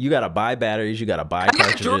game. You gotta buy batteries. You gotta buy I got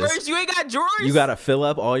cartridges. drawers. You ain't got drawers. You gotta fill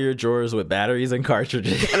up all your drawers with batteries and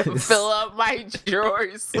cartridges. fill up my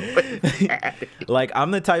drawers. Like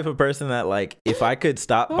I'm the type of person that like if I could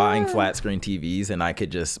stop buying flat screen TVs and my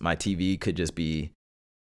TV could just be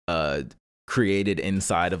created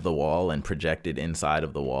inside of the wall and projected inside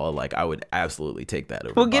of the wall, like I would absolutely take that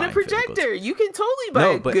over. Well, get a buying physical projector. You can totally buy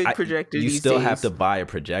a good projector. You these still days. have to buy a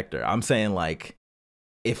projector. I'm saying like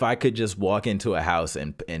if I could just walk into a house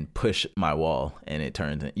and push my wall and it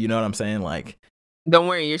turns, you know what I'm saying? Like, don't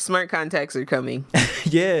worry, your smart contacts are coming.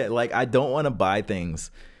 yeah, like I don't want to buy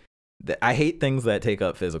things that I hate things that take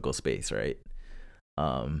up physical space, right?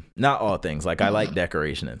 Not all things. Like I like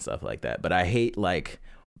decoration and stuff like that, but I hate like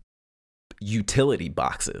utility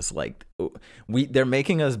boxes. Like they're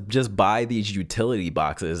making us just buy these utility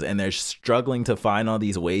boxes and they're struggling to find all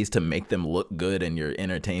these ways to make them look good in your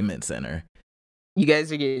entertainment center. You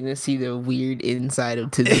guys are getting to see the weird inside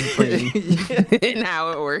of Tizzy's brain and how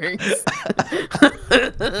it works.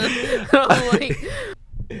 Like,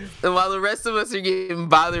 while the rest of us are getting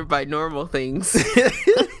bothered by normal things,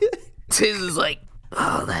 Tiz is like,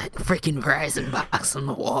 oh, that freaking Verizon box on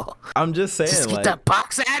the wall. I'm just saying, just get like, that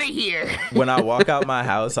box out of here. When I walk out my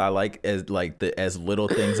house, I like as little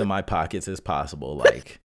things in my pockets as possible.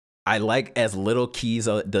 Like I like as little keys,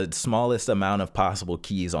 the smallest amount of possible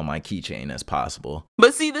keys on my keychain as possible.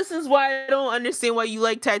 But see, this is why I don't understand why you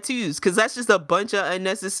like tattoos, because that's just a bunch of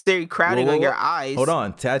unnecessary crowding on your eyes. Hold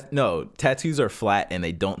on. Tattoos are flat and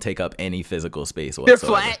they don't take up any physical space They're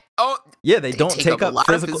whatsoever. flat? Oh, yeah, they don't take up a lot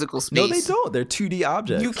of physical space. No, they don't. They're 2D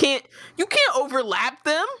objects. You can't overlap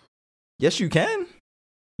them. Yes, you can.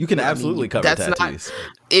 You can absolutely cover tattoos.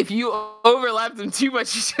 If you overlap them too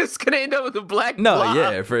much, you're just gonna end up with a black blob.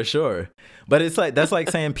 Yeah, for sure. But it's like that's like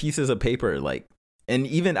saying pieces of paper, like, and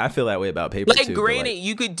even I feel that way about paper like, too. Granted,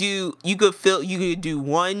 you could do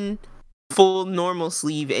one full normal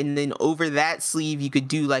sleeve, and then over that sleeve you could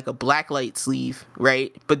do like a blacklight sleeve,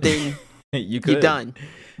 right? But then you're done.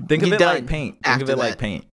 Think of You're it like done paint. Think after of it like that.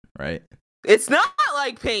 paint, right? It's not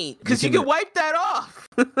like paint because you can wipe that off.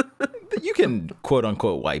 You can quote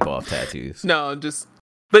unquote wipe off tattoos. I just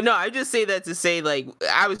say that to say, like,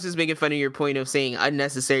 I was just making fun of your point of saying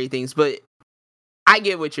unnecessary things, but I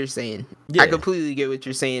get what you're saying. Yeah. I completely get what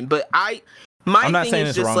you're saying, but I'm not saying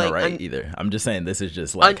it's wrong or right either. I'm just saying this is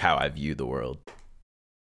just like how I view the world.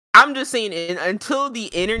 I'm just saying, until the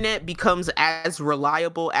internet becomes as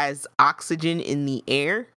reliable as oxygen in the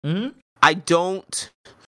air, I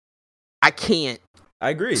can't. I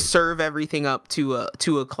agree. Serve everything up to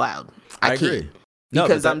a cloud. I agree. Can't.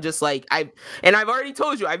 Because I'm just like I've already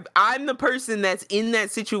told you I'm the person that's in that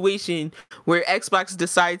situation where Xbox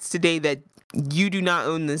decides today that you do not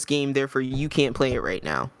own this game, therefore you can't play it right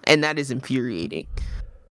now, and that is infuriating.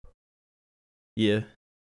 Yeah.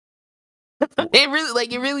 It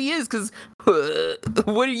really is, because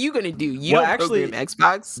what are you gonna do? You don't program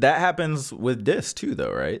Xbox. That happens with disc too,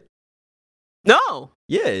 though, right? No.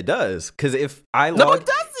 Yeah, it does. Because if I no, it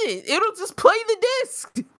doesn't. It'll just play the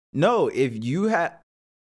disc. No, if you had.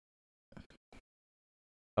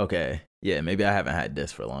 Okay, yeah, maybe I haven't had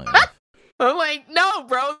disc for long enough. I'm like, no,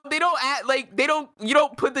 bro. They don't you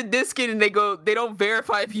don't put the disc in and they don't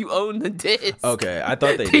verify if you own the disc. Okay, I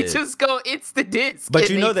thought they did. They just go, it's the disc. But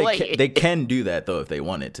you know they can do that though if they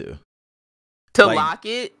wanted to. To lock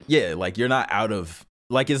it? Yeah, like you're not out of,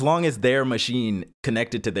 like, as long as their machine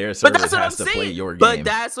connected to their service has to play your game. But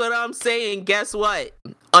that's what I'm saying. Guess what?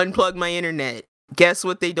 Unplug my internet. Guess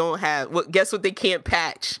what they don't have? Guess what they can't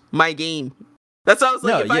patch? My game. That's what I was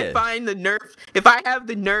like. I find if I have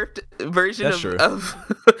the nerfed version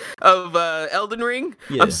of Elden Ring,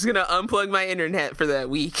 I'm just gonna unplug my internet for that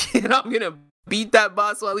week, and I'm gonna beat that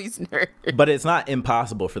boss while he's nerfed. But it's not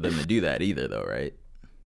impossible for them to do that either, though, right?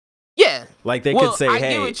 Yeah. Like they could say, I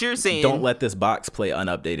 "Hey, get what you're saying. Don't let this box play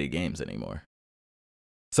unupdated games anymore."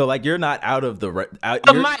 So like you're not out of the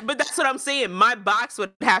but that's what I'm saying. My box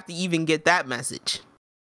would have to even get that message.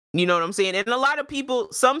 You know what I'm saying? And a lot of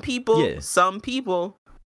people, some people,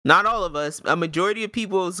 not all of us, a majority of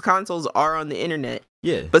people's consoles are on the internet.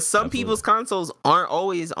 Yeah. But some people's consoles aren't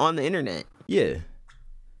always on the internet. Yeah.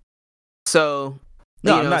 So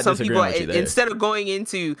no, I'm not some people with you there. instead of going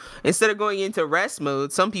into rest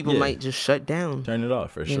mode, some people might just shut down. Turn it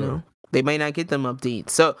off for sure. Know? They might not get them updates.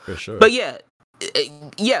 So for sure. But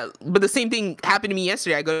but the same thing happened to me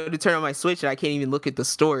yesterday. I go to turn on my Switch and I can't even look at the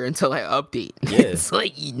store until I update. Yeah. It's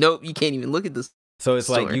like nope, you can't even look at the So it's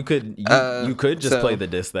store. Like you could just play the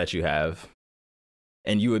disc that you have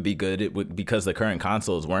and you would be good because the current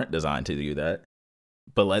consoles weren't designed to do that.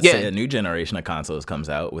 But let's say a new generation of consoles comes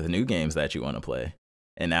out with new games that you want to play.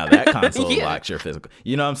 And now that console locks your physical.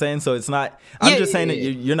 You know what I'm saying? So it's not. I'm just saying that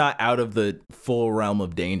you're not out of the full realm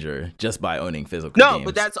of danger just by owning physical games. No,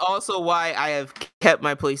 but that's also why I have kept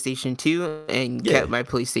my PlayStation 2 and kept my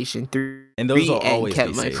PlayStation 3. And those will always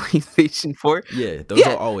kept be my safe. PlayStation 4. Yeah, those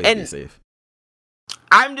will always be safe.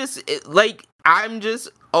 I'm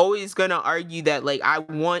just always gonna argue that like I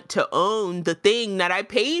want to own the thing that I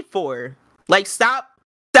paid for. Like stop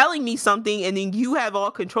selling me something and then you have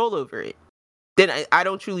all control over it. Then I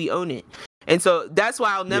don't truly own it. And so that's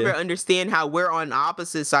why I'll never understand how we're on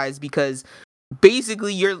opposite sides, because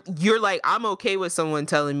basically you're like, I'm okay with someone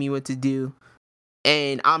telling me what to do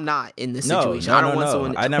and I'm not in this situation. I don't want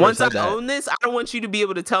someone. Once I own this, I don't want you to be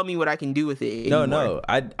able to tell me what I can do with it anymore. No,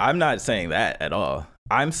 I'm not saying that at all.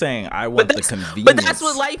 I'm saying I want the convenience. But that's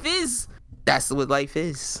what life is. That's what life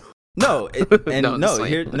is. No,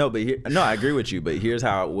 I agree with you, but here's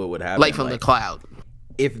how what would happen. Life on the cloud.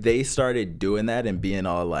 If they started doing that and being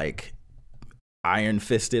all like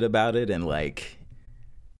iron-fisted about it, and like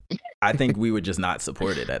I think we would just not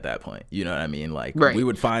support it at that point. You know what I mean? Like we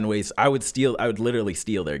would find ways. I would literally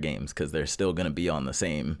steal their games because they're still going to be on the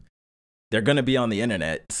same. They're going to be on the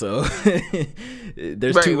internet. So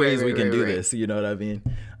there's two ways we can do this. You know what I mean?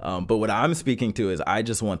 But what I'm speaking to is I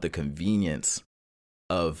just want the convenience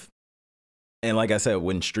of, and like I said,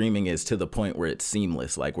 when streaming is to the point where it's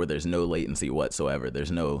seamless, like where there's no latency whatsoever,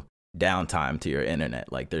 there's no downtime to your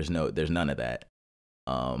internet. Like there's none of that.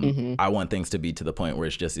 I want things to be to the point where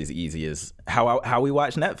it's just as easy as how we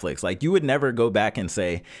watch Netflix. Like you would never go back and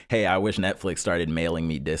say, hey, I wish Netflix started mailing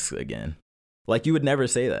me discs again. Like you would never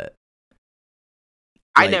say that.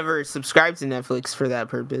 I never subscribed to Netflix for that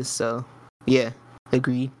purpose. So yeah,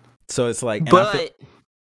 agreed. So it's like, but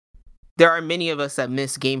there are many of us that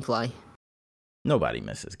miss GameFly. Nobody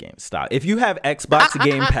misses games. Stop. If you have Xbox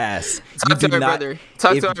Game Pass, Talk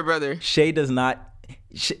to our brother. Shay does not.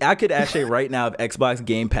 I could ask Shay right now if Xbox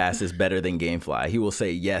Game Pass is better than GameFly. He will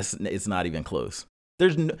say yes. It's not even close.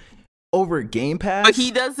 There's no over Game Pass. But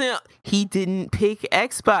he didn't pick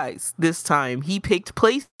Xbox this time. He picked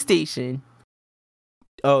PlayStation.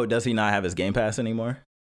 Oh, does he not have his Game Pass anymore?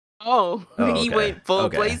 Oh, he went full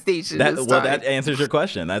PlayStation this time. Well, that answers your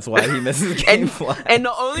question. That's why he misses GameFly. And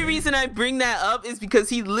the only reason I bring that up is because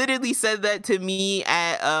he literally said that to me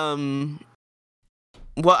at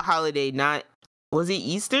what holiday? Was it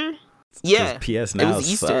Easter? Yeah, PS Now it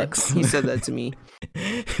was Easter. Sucks. He said that to me.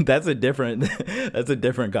 That's a different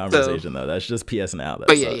conversation though. That's just PS Now.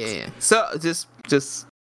 But yeah. So just.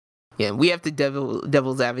 Yeah, we have to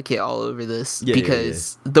devil's advocate all over this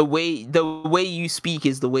because the way you speak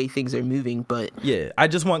is the way things are moving. But yeah, I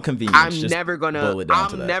just want convenience. I'm never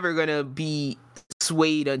gonna be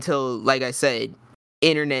swayed until, like I said,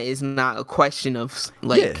 internet is not a question of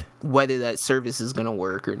whether that service is gonna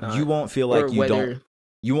work or not. You won't feel like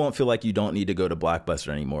you won't feel like you don't need to go to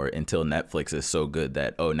Blockbuster anymore until Netflix is so good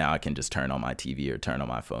that now I can just turn on my TV or turn on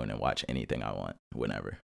my phone and watch anything I want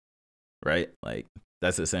whenever. Right? Like.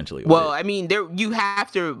 That's essentially I mean, that's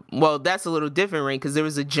a little different, right? Because there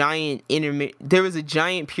was a giant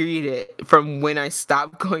period from when I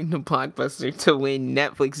stopped going to Blockbuster to when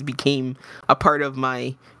Netflix became a part of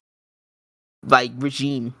my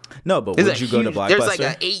regime. No, but would you go to Blockbuster? There's like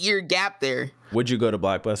an 8-year gap there. Would you go to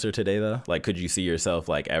Blockbuster today though? Like, could you see yourself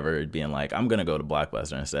ever being like, I'm gonna go to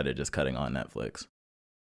Blockbuster instead of just cutting on Netflix?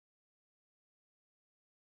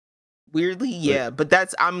 Weirdly, yeah, but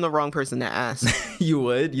I'm the wrong person to ask. You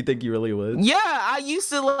would? You think you really would? Yeah, I used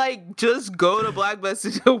to just go to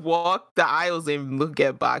Blockbuster to walk the aisles and look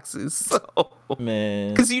at boxes. So. Man,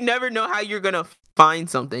 because you never know how you're gonna find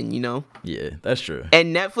something, you know? Yeah, that's true.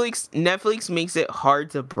 And Netflix makes it hard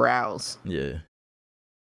to browse. Yeah.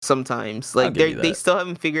 Sometimes they still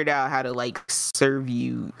haven't figured out how to serve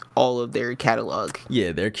you all of their catalog.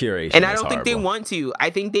 Yeah, their curation, and I don't think they want to. I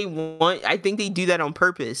think they do that on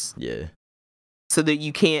purpose. Yeah. so that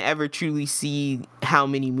you can't ever truly see how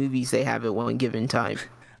many movies they have at one given time.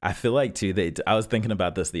 I feel like too, I was thinking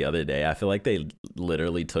about this the other day. I feel like they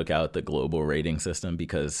literally took out the global rating system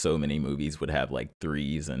because so many movies would have like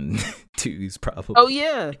 3s and 2s probably. Oh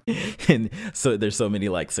yeah. And so there's so many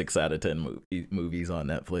like 6 out of 10 movies on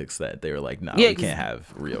Netflix that they were like, nah, Yeah, we can't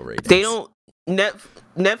have real ratings. They don't.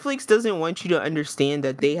 Netflix doesn't want you to understand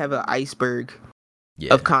that they have an iceberg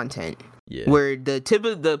of content. Yeah. Where the tip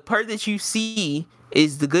of the part that you see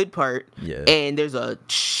is the good part, and there's a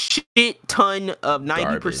shit ton of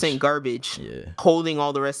 90% garbage holding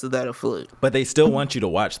all the rest of that afloat. But they still want you to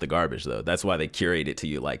watch the garbage, though. That's why they curate it to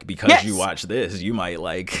you, like, because you watch this, you might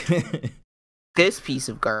like this piece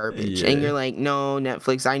of garbage, and you're like, no,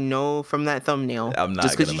 Netflix, I know from that thumbnail. I'm not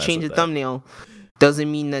just because you change the thumbnail doesn't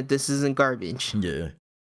mean that this isn't garbage. Yeah,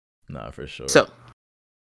 nah, for sure. So,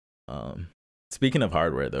 speaking of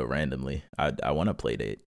hardware, though, randomly, I want a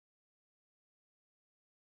Playdate.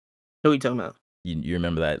 What are we talking about? You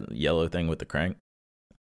remember that yellow thing with the crank?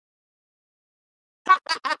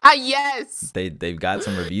 Yes. They've got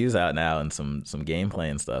some reviews out now and some gameplay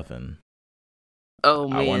and stuff, and oh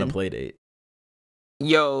man, I want a Playdate.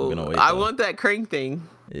 Yo, I want that crank thing.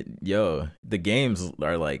 The games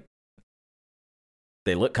are like,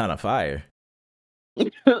 they look kind of fire,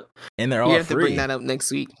 and they're all free. You have to bring that up next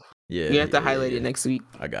week. Yeah, you have to highlight it next week.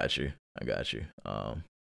 I got you. But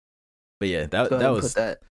yeah,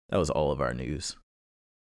 that was all of our news.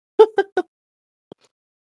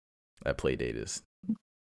 That Playdate is.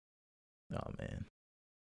 Oh man.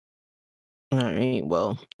 All right.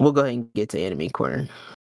 Well, we'll go ahead and get to Anime Corner.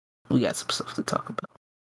 We got some stuff to talk about.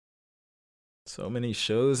 So many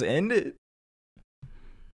shows ended.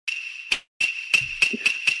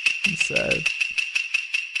 I'm sad.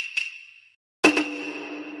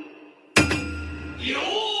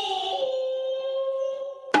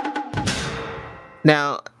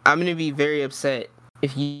 Now, I'm going to be very upset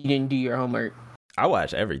if you didn't do your homework. I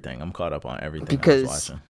watch everything. I'm caught up on everything because I was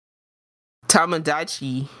watching.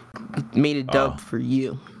 Tamagotchi made a dub for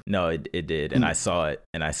you. No, it did. And I saw it.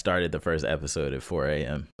 And I started the first episode at 4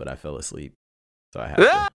 a.m., but I fell asleep. So I had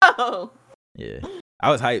to. Yeah.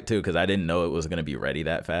 I was hyped, too, because I didn't know it was going to be ready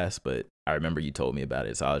that fast. But I remember you told me about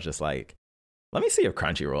it. So I was just like, let me see if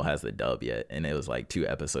Crunchyroll has the dub yet. And it was like 2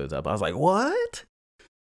 episodes up. I was like, what?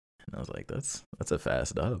 And I was like, that's a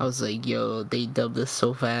fast dub. I was like, yo, they dubbed this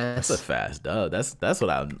so fast. That's a fast dub. That's what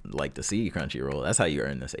I'd like to see, Crunchyroll. That's how you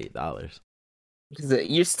earn this $8.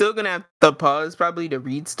 You're still gonna have to pause probably to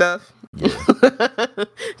read stuff. Yeah.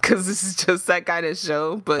 Cause this is just that kind of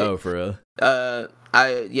show. But for real? the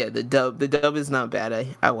dub is not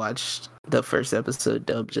bad. I watched the first episode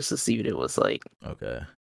dub just to see what it was like. Okay.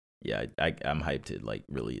 Yeah, I'm hyped to like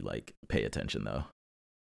really like pay attention though.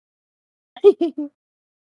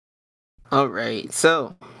 All right,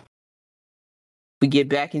 so we get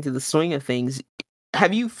back into the swing of things.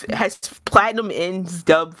 Has Platinum End's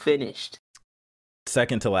dub finished?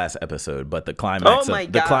 Second to last episode, but the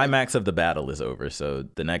climax of the battle is over, so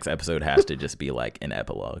the next episode has to just be like an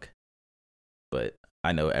epilogue. But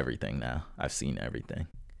I know everything now. I've seen everything.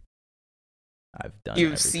 I've done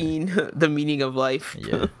You've everything. Seen the meaning of life.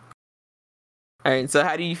 Yeah. All right, so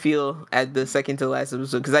how do you feel at the second to last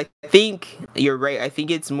episode? Because I think you're right. I think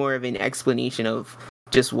it's more of an explanation of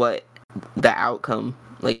just what the outcome,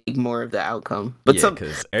 like more of the outcome. But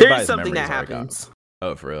there's something that happens.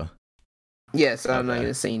 Oh, for real? Yes, I'm not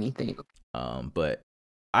gonna say anything. But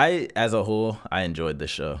as a whole, I enjoyed the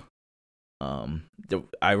show.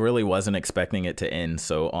 I really wasn't expecting it to end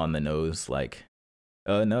so on the nose. Like,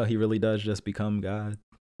 no, he really does just become God,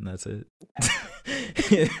 and that's it.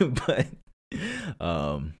 But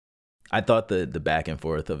I thought the back and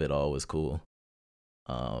forth of it all was cool.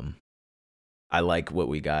 I like what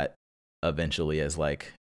we got eventually as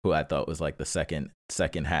like who I thought was like the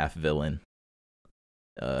second half villain.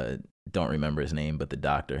 Don't remember his name, but the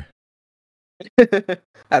doctor. I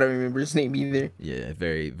don't remember his name either. Yeah,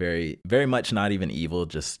 very, very, very much not even evil,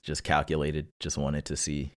 just calculated. Just wanted to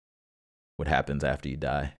see what happens after you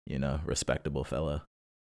die. You know, respectable fellow.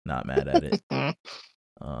 Not mad at it.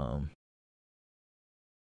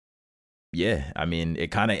 Yeah, I mean, it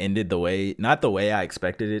kind of ended not the way I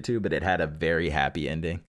expected it to, but it had a very happy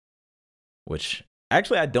ending. Which,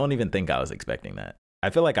 actually, I don't even think I was expecting that. I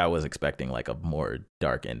feel like I was expecting like a more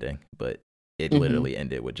dark ending, but it literally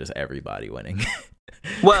ended with just everybody winning.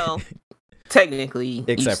 Well, technically,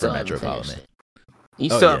 except for Metropolitan. You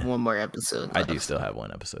still have one more episode left. I do still have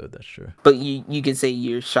one episode, that's true. But you can say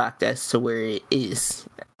you're shocked as to where it is.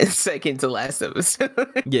 Second to last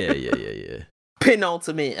episode. Yeah.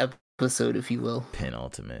 Penultimate episode, if you will.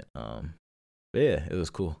 Penultimate. But yeah, it was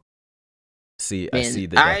cool. I see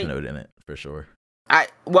the Death Note in it for sure. I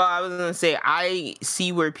was gonna say I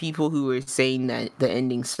see where people who were saying that the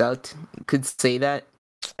ending sucked could say that.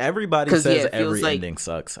 Everybody says every ending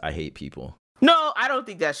sucks. I hate people. No, I don't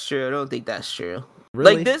think that's true.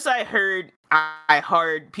 Really? Like this, I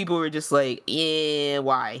heard people were just like, yeah,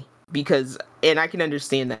 why? Because, and I can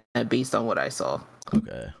understand that based on what I saw.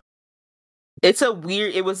 Okay.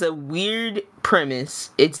 It was a weird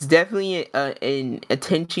premise. It's definitely an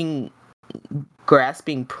attention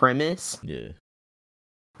grasping premise. Yeah.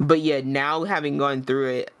 But yeah, now having gone through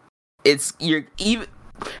it, you're even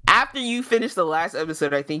after you finish the last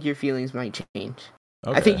episode, I think your feelings might change.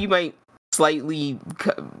 Okay. I think you might slightly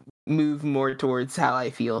move more towards how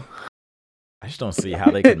I feel. I just don't see how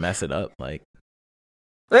they could mess it up. Like,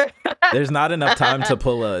 there's not enough time to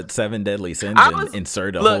pull a 7 Deadly Sins and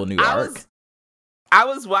insert a whole new arc. I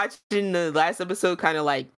was watching the last episode, kind of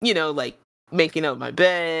like, like making up my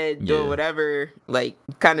bed, doing whatever, like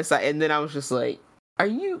kind of side, and then I was just like, Are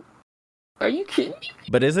you kidding me?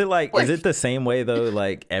 But is it is it the same way though?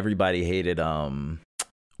 Like everybody hated what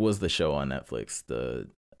was the show on Netflix? The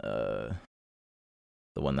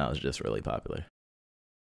one that was just really popular.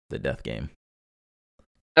 The Death Game.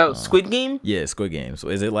 Oh, Squid Game? Yeah, Squid Game. So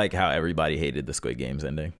is it like how everybody hated the Squid Games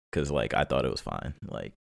ending? Because like I thought it was fine.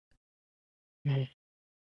 Like,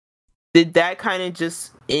 did that kind of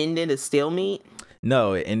just end in a stalemate?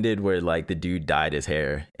 No, it ended where like the dude dyed his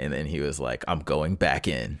hair and then he was like, "I'm going back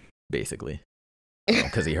in," basically,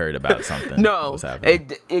 because he heard about something. No,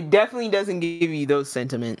 it definitely doesn't give you those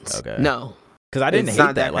sentiments. Okay, no, because I didn't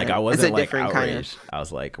hate that. Like I wasn't like outraged. I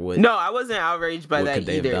was like, "What?" No, I wasn't outraged by that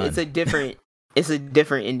either. It's a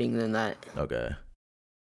different ending than that. Okay.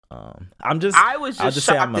 I was just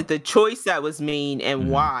shocked at the choice that was made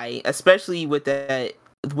and why, especially with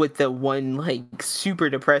the one like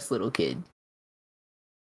super depressed little kid.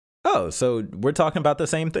 Oh, so we're talking about the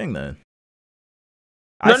same thing then.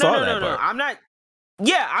 No, I'm not.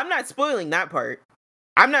 Yeah, I'm not spoiling that part.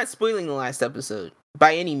 I'm not spoiling the last episode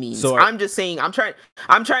by any means. So I'm just saying I'm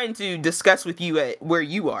trying to discuss with you at where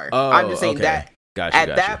you are. I'm just saying that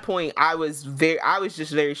at that point I was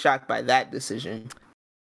just very shocked by that decision.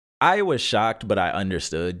 I was shocked, but I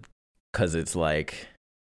understood because it's like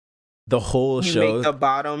the whole show. Make the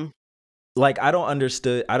bottom. Like I don't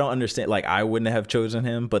understand. Like I wouldn't have chosen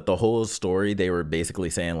him, but the whole story they were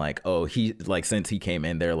basically saying like, oh, he like since he came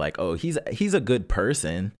in, they're like, oh, he's a good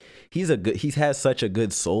person. He has such a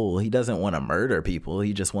good soul. He doesn't want to murder people.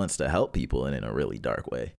 He just wants to help people, and in a really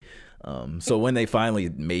dark way. So when they finally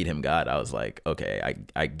made him God, I was like, okay,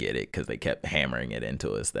 I get it, because they kept hammering it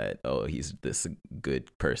into us that, oh, he's this good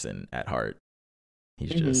person at heart.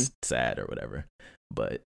 He's just sad or whatever.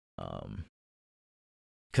 But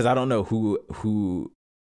because I don't know who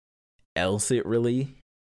else it really,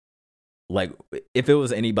 like, if it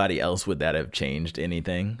was anybody else, would that have changed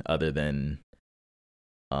anything other than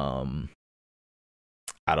I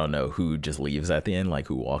don't know, who just leaves at the end, like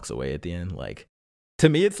who walks away at the end. Like, to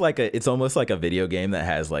me, it's almost like a video game that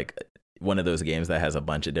has like one of those games that has a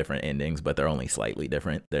bunch of different endings, but they're only slightly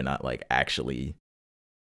different. They're not like actually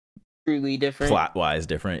truly different, plot wise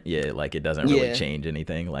different. Yeah, like it doesn't really change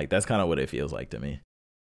anything. Like that's kind of what it feels like to me.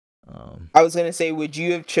 I was gonna say, would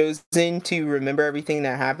you have chosen to remember everything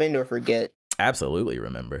that happened or forget? Absolutely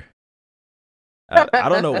remember. I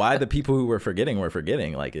don't know why the people who were forgetting.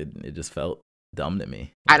 Like it just felt dumb to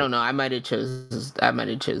me. I don't know. I might have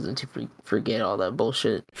chosen to forget all that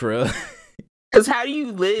bullshit. For real? Because how do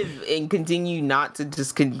you live and continue not to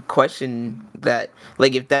just question that?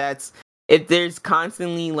 Like if there's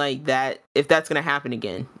constantly like that, if that's gonna happen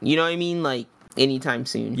again, you know what I mean? Like anytime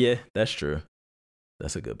soon. Yeah, that's true.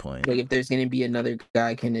 That's a good point. Like if there's gonna be another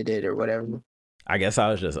guy candidate or whatever. I guess I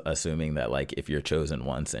was just assuming that like if you're chosen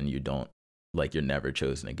once and you don't, like you're never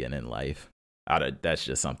chosen again in life. That's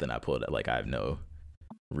just something I pulled out. Like I have no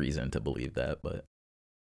reason to believe that, but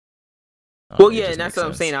well, yeah, and that's what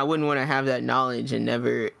I'm saying. I wouldn't want to have that knowledge and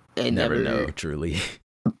never know truly.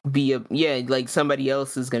 Like somebody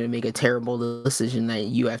else is gonna make a terrible decision that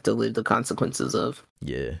you have to live the consequences of.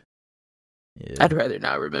 Yeah. I'd rather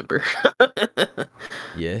not remember.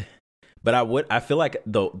 Yeah, but I feel like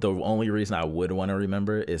the only reason I would want to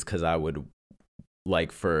remember is because I would,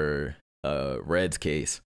 like, for Red's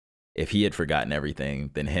case, if he had forgotten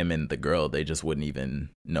everything, then him and the girl, they just wouldn't even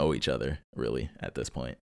know each other really at this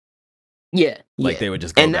point. Yeah, like they would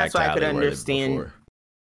just go and back that's why to I could understand.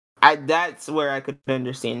 That's where I could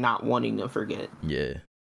understand not wanting to forget. Yeah,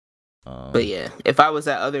 but yeah, if I was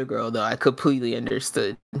that other girl though, I completely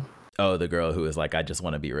understood. Oh, the girl who was like, I just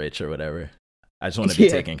want to be rich or whatever. I just want to be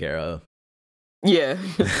taken care of. Yeah.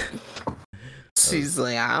 She's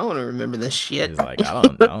like, I don't want to remember this shit. He's like, I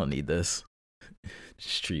don't need this.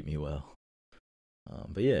 Just treat me well.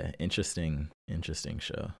 But yeah, interesting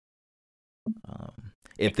show.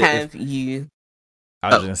 If you? I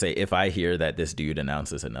was just gonna say, if I hear that this dude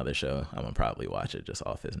announces another show, I'm gonna probably watch it just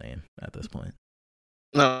off his name at this point.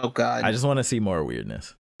 Oh God! I just want to see more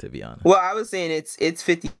weirdness, to be honest. Well, I was saying it's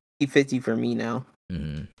 50-50 for me now.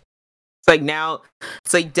 Mm-hmm.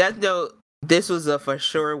 It's like Death Note. This was a for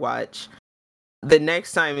sure watch. The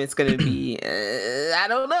next time it's gonna be, I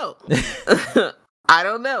don't know. I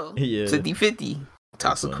don't know. Yeah. 50-50.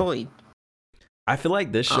 Toss a coin. I feel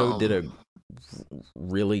like this show did a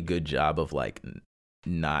really good job of like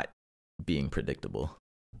not being predictable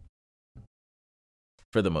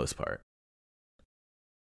for the most part.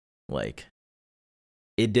 Like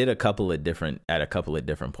it did at a couple of different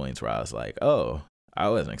points where I was like, oh, I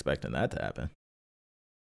wasn't expecting that to happen.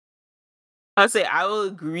 I'll say I will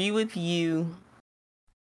agree with you,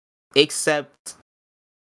 except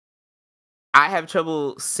I have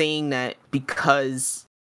trouble saying that because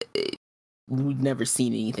we've never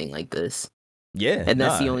seen anything like this. Yeah. And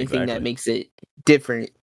that's the only thing that makes it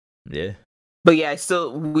different. Yeah. But yeah, I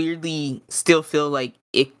still weirdly still feel like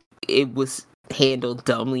it was handled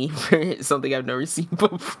dumbly for something I've never seen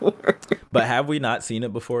before. But have we not seen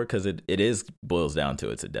it before? Because it boils down to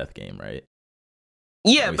it's a death game, right?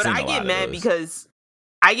 Yeah, but I get mad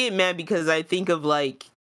because I think of like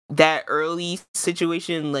that early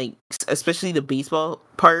situation, like especially the baseball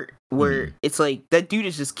part where it's like that dude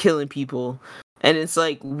is just killing people, and it's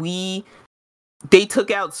like they took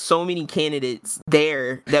out so many candidates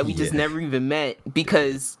there that we just never even met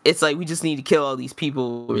because it's like we just need to kill all these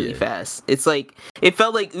people really fast. It's like it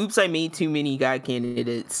felt like, oops, I made too many god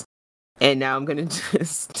candidates, and now I'm gonna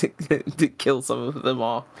just to kill some of them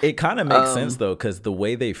all. It kind of makes sense though, because the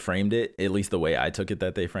way they framed it, at least the way I took it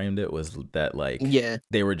that they framed it, was that like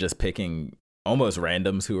they were just picking almost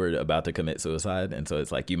randoms who were about to commit suicide, and so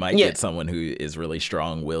it's like you might get someone who is really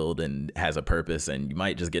strong-willed and has a purpose, and you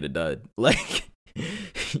might just get a dud. Like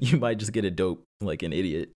you might just get a dope, like an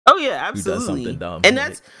idiot. Oh yeah, absolutely. Who does something dumb. And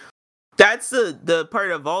that's the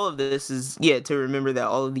part of all of this is to remember that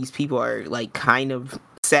all of these people are like kind of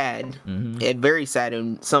sad, and very sad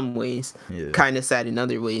in some ways, kind of sad in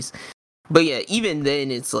other ways. But yeah, even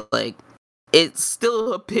then it's like it's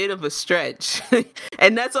still a bit of a stretch.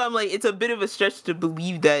 And that's why I'm like, it's a bit of a stretch to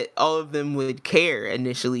believe that all of them would care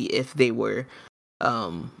initially if they were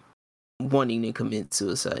wanting to commit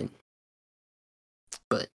suicide.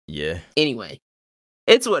 But anyway,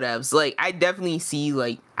 it's whatevs. Like I definitely see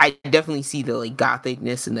the like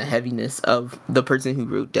gothicness and the heaviness of the person who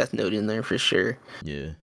wrote Death Note in there for sure.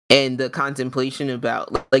 Yeah. And the contemplation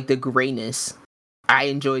about like the grayness. I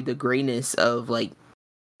enjoyed the grayness of like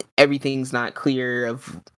everything's not clear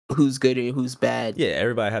of who's good and who's bad. Yeah,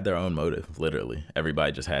 everybody had their own motive, literally.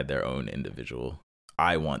 Everybody just had their own individual,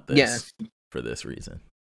 I want this for this reason.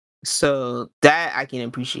 So that I can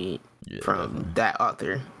appreciate from that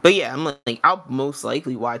author. But yeah, I'm like, I'll most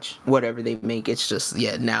likely watch whatever they make. It's just,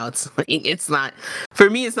 now it's like, it's not, for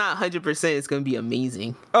me, it's not 100% it's going to be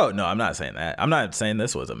amazing. Oh, no, I'm not saying that. I'm not saying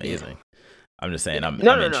this was amazing. I'm just saying I'm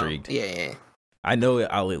intrigued. No. Yeah. I know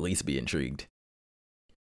I'll at least be intrigued.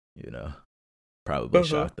 You know, probably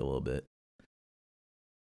shocked a little bit.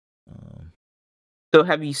 So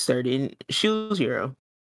have you started Shield Hero?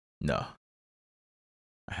 No.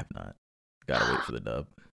 I have not. Gotta wait for the dub.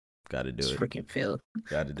 Gotta do it. Freaking failed.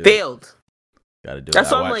 Gotta do it. Failed. Gotta do it.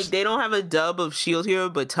 That's why I'm like, they don't have a dub of Shield Hero,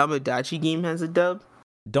 but Tamagotchi Game has a dub.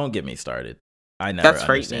 Don't get me started. I never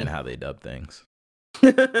understand how they dub things.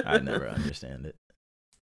 I never understand it.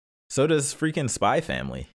 So does freaking Spy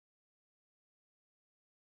Family.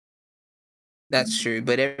 That's true,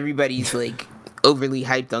 but everybody's like overly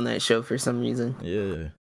hyped on that show for some reason.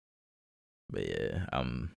 Yeah. But yeah,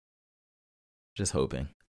 I'm just hoping.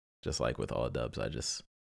 Just like with all dubs, I just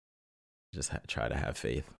try to have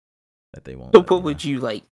faith that they won't. So what would you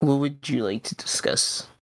like? What would you like to discuss?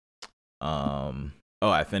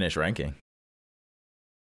 I finished ranking.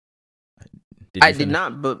 I did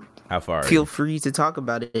not, but how far? Feel free to talk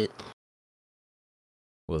about it.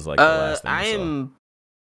 Was like the last thing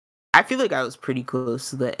I feel like I was pretty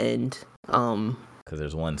close to the end. Because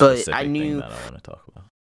there's one specific thing that I want to talk about.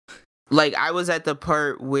 Like I was at the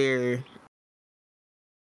part where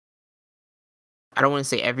I don't want to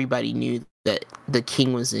say everybody knew that the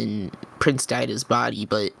king was in Prince Daida's body,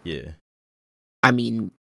 but I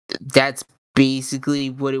mean, that's basically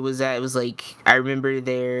what it was at. It was like, I remember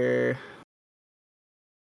they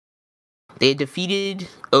had defeated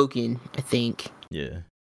Oaken, I think. Yeah.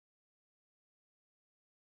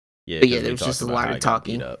 Yeah, but yeah, there was just a lot of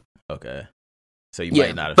talking. Okay. so you Yeah,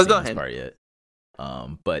 might not have but seen go this ahead. part yet.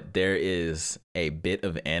 But there is a bit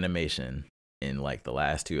of animation in like the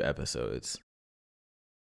last 2 episodes.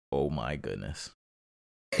 Oh my goodness.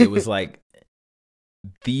 It was like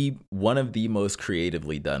one of the most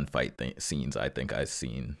creatively done fight scenes I think I've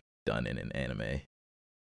seen done in an anime,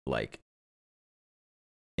 like,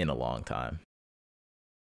 in a long time.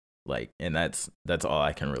 Like, and that's all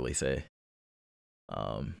I can really say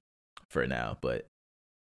for now. But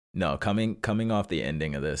no, coming off the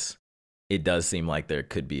ending of this, it does seem like there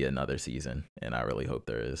could be another season, and I really hope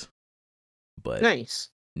there is. But Nice.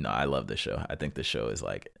 no, I love the show. I think the show is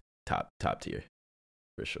like top tier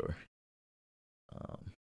for sure.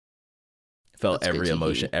 Felt That's good every to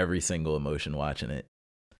emotion, hear. every single emotion watching it.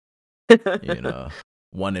 You know,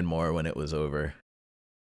 wanted more when it was over.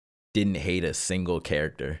 Didn't hate a single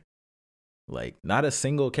character. Like, not a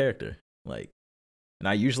single character. Like, and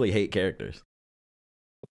I usually hate characters.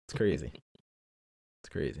 It's crazy. It's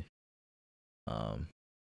crazy.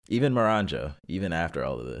 Even Miranjo, even after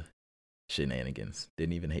all of the shenanigans,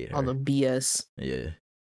 didn't even hate her. All the BS. Yeah.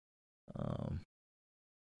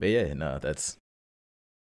 But yeah, no, that's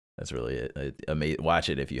really it. Watch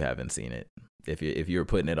it if you haven't seen it. If you were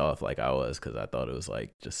putting it off like I was, because I thought it was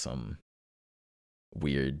like just some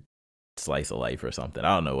weird slice of life or something.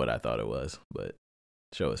 I don't know what I thought it was, but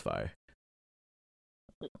the show is fire.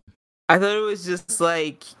 I thought it was just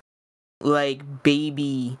like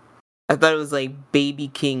baby. I thought it was like baby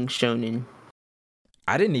king shonen.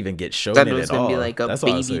 I didn't even get shonen Thought it was at gonna all. be like a That's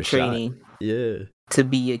why I was baby so training shocked. Yeah, to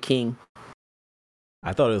be a king.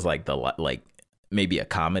 I thought it was like like maybe a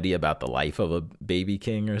comedy about the life of a baby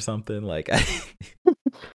king or something. Like, I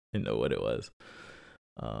didn't know what it was.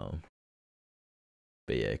 But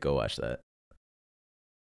yeah, go watch that. I'm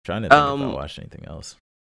trying to think if I watched anything else.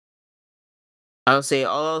 All I'll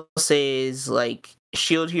say is like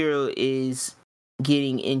Shield Hero is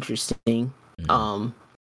getting interesting. Mm-hmm.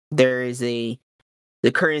 There is the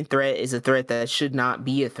current threat is a threat that should not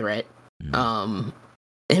be a threat. Mm-hmm.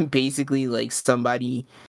 And basically like somebody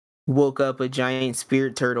woke up a giant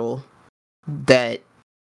spirit turtle that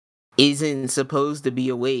isn't supposed to be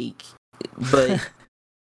awake, but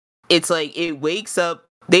it's like it wakes up.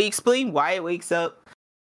 They explain why it wakes up,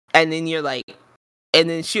 and then you're like, and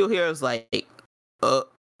then Shield Hero's like,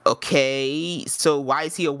 okay, so why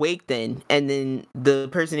is he awake then? And then the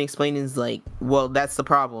person explaining is like, well, that's the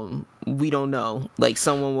problem. We don't know. Like,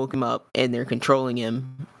 someone woke him up and they're controlling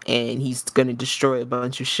him, and he's gonna destroy a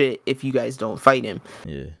bunch of shit if you guys don't fight him.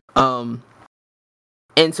 Yeah.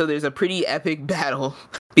 And so there's a pretty epic battle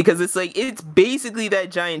because it's basically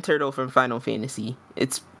that giant turtle from Final Fantasy.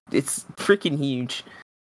 It's freaking huge.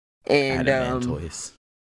 And toys.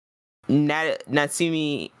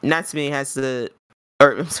 Natsumi has to,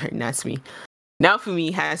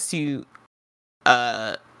 Naofumi has to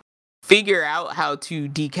figure out how to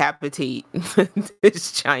decapitate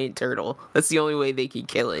this giant turtle. That's the only way they can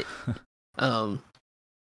kill it.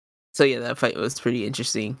 So yeah, that fight was pretty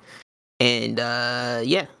interesting. And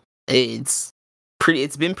yeah, it's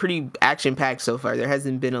been pretty action packed so far. There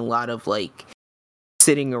hasn't been a lot of like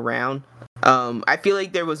sitting around. I feel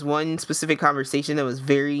like there was one specific conversation that was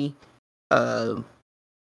very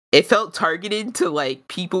it felt targeted to like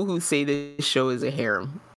people who say this show is a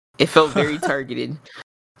harem. It felt very targeted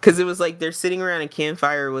because it was like they're sitting around a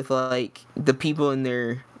campfire with like the people in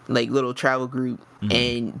their like little travel group. Mm-hmm.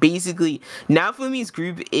 And basically Naofumi's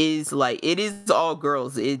group is like, it is all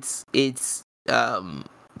girls. It's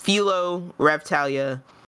Philo, Raptalia,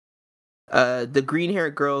 the green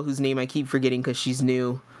haired girl whose name I keep forgetting because she's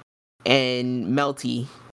new, and Melty.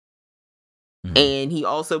 Mm-hmm. And he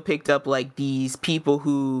also picked up like these people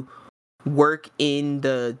who work in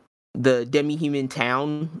the demi-human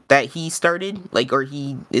town that he started, like, or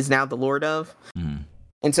he is now the lord of. Mm-hmm.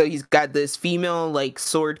 And so he's got this female like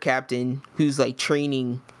sword captain who's like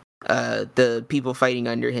training the people fighting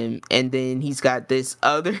under him, and then he's got this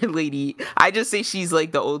other lady. I just say she's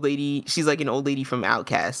like the old lady. She's like an old lady from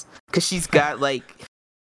Outcast because she's got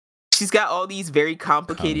all these very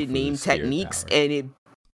complicated name techniques, power. And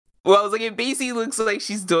it basically looks like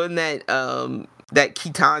she's doing that that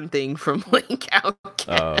Kitan thing from Link Outcast.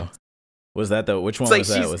 Oh, was that which one was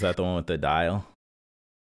that? Was that the one with the dial?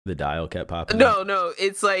 The dial kept popping up? No,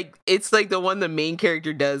 it's like the one the main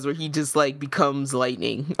character does where he just like becomes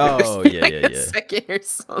lightning. Oh yeah, like yeah. A second or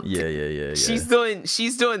something. Yeah. She's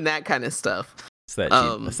doing that kind of stuff. It's that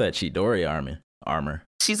Chidori armor.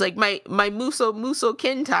 She's like my Muso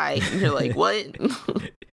Kentai, and you're like, what?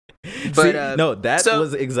 But no, that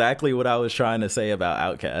was exactly what I was trying to say about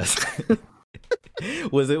Outcast.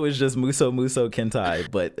 It was just Muso Kentai,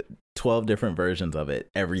 but 12 different versions of it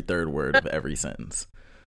every third word of every sentence.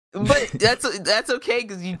 But that's okay,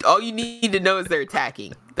 because all you need to know is they're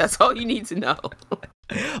attacking. That's all you need to know.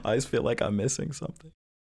 I just feel like I'm missing something.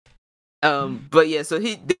 But yeah, so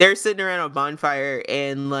they're sitting around a bonfire,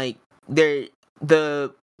 and like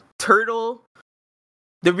the turtle.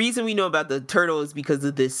 The reason we know about the turtle is because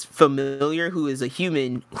of this familiar who is a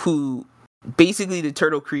human, who basically the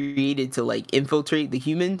turtle created to like infiltrate the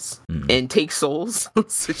humans and take souls.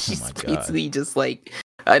 So she's basically just like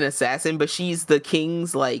an assassin, but she's the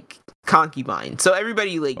king's like concubine. So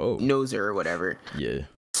everybody like knows her or whatever. Yeah.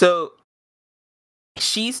 So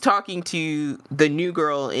she's talking to the new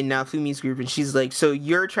girl in Naofumi's group, and she's like, so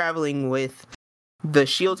you're traveling with the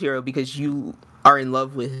shield hero because you are in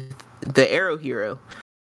love with the arrow hero.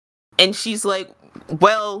 And she's like,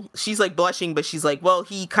 well, she's like blushing, but she's like, well,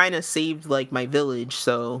 he kind of saved like my village,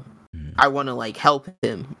 so I want to like help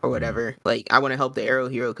him or whatever. Like, I want to help the arrow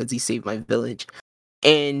hero because he saved my village.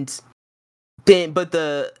 And then, but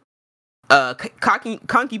the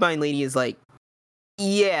concubine lady is like,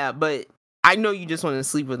 yeah, but I know you just want to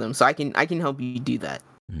sleep with him, so I can help you do that.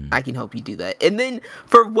 I can help you do that. And then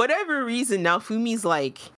for whatever reason, Naofumi's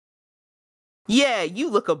like, yeah, you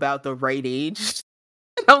look about the right age.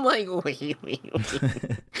 And I'm like, wait.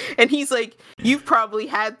 And he's like, you've probably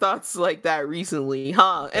had thoughts like that recently,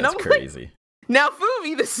 huh? And That's I'm crazy. Like,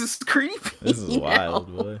 Naofumi, this is creepy. This is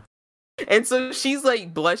wild, boy. And so she's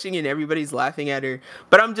like blushing and everybody's laughing at her.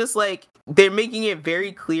 But I'm just like, they're making it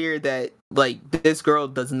very clear that like this girl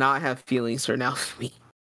does not have feelings for Naofumi.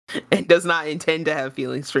 And does not intend to have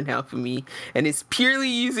feelings for Naofumi. And is purely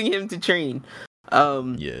using him to train.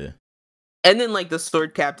 Yeah. And then like the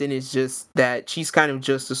sword captain is just that she's kind of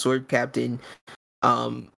just a sword captain.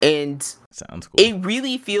 And sounds cool. It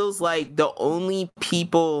really feels like the only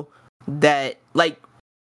people that like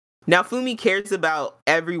Naofumi cares about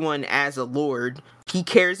everyone as a lord. He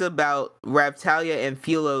cares about Raphtalia and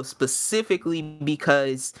Philo specifically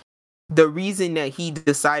because the reason that he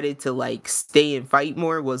decided to like stay and fight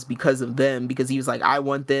more was because of them, because he was like, I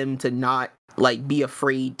want them to not like be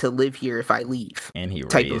afraid to live here if I leave. And he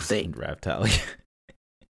type of raised thing. Raphtalia.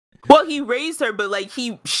 Well, he raised her, but like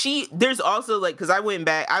there's also like, because I went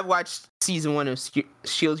back, I watched season 1 of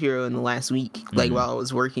Shield Hero in the last week, like while I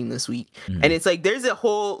was working this week, and it's like there's a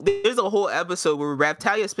whole episode where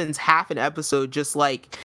Raphtalia spends half an episode just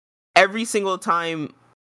like every single time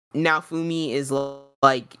Naofumi is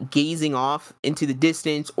like gazing off into the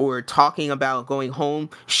distance or talking about going home,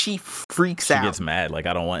 she freaks out. She gets mad, like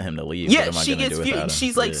I don't want him to leave. Yeah, she gets furious.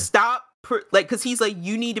 She's like, stop. Like, because he's like,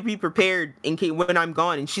 you need to be prepared in case when I'm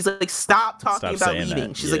gone, and she's like, stop talking about leaving.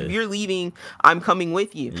 That. She's like, if you're leaving, I'm coming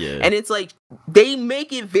with you. Yeah. And it's like they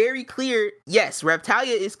make it very clear. Yes,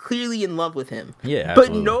 Raphtalia is clearly in love with him. Yeah,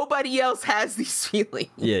 absolutely. But nobody else has these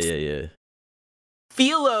feelings. Yeah.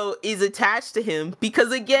 Philo is attached to him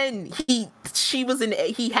because again, he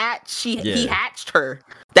hatched her.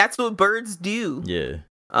 That's what birds do. Yeah.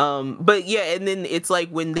 But yeah, and then it's like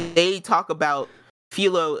when they talk about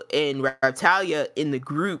Philo and Raphtalia in the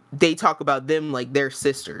group, they talk about them like they're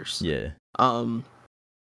sisters. Yeah. So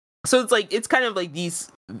it's like it's kind of like these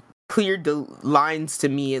clear lines to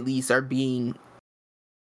me, at least, are being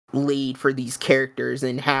laid for these characters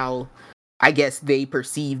and how I guess they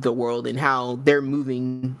perceive the world and how they're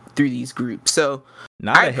moving through these groups. So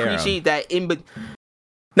I appreciate that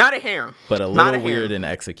not a harem, but a little weird in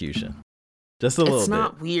execution. Just a little bit. It's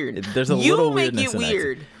not weird. There's a little weirdness. You make it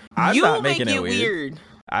weird. I'm you not make making it weird.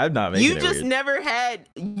 I'm not making it weird. You just never had.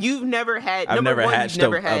 You've never had. I've never hatched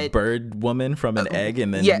a bird woman from an egg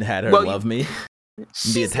and then had her love me.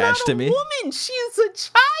 Be attached to me. She's not a woman. She is a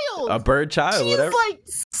child. A bird child. She's whatever. Like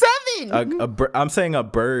 7. I'm saying a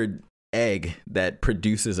bird egg that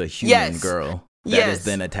produces a human girl that is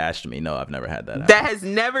then attached to me. No, I've never had that. That has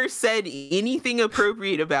never said anything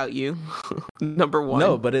appropriate about you. Number one.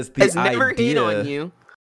 No, but it's the has never hit on you.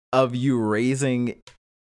 Of you raising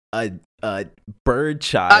a bird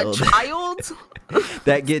child. A child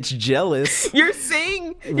that gets jealous. You're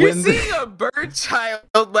saying a bird child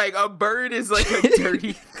like a bird is like a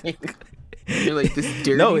dirty thing. You're like this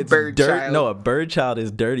dirty bird child. No, a bird child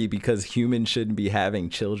is dirty because humans shouldn't be having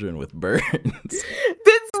children with birds.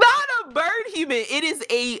 That's not a bird human. It is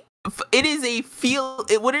a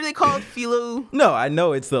what are they called? Philo? No, I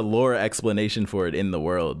know it's the lore explanation for it in the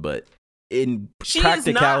world, but in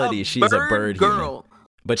practicality, she's a bird girl. Human.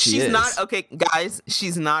 But she's not okay, guys.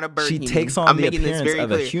 She's not a bird. She human. takes on the appearance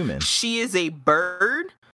of a human. She is a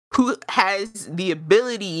bird who has the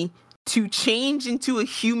ability to change into a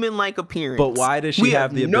human-like appearance. But why does she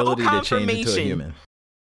have the ability to change into a human?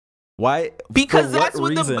 Why? Because for that's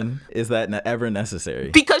what what reason is that ever necessary?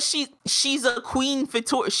 Because she's a queen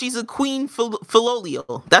she's a queen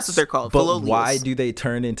Filolio. That's what they're called. But Filolios. why do they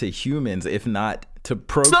turn into humans if not to So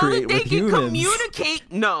procreate that they with can humans?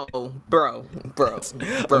 communicate. No, bro.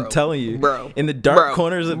 I'm telling you, bro, in the dark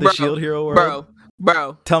corners of the Shield Hero world,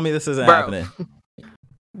 bro, tell me this isn't happening.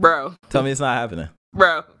 bro. Tell me it's not happening.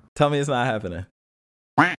 Bro, Tell me it's not happening.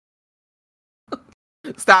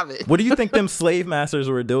 stop it. What do you think them slave masters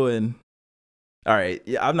were doing? All right,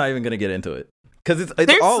 yeah, I'm not even gonna get into it because it's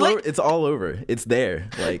all over. It's all over. It's there.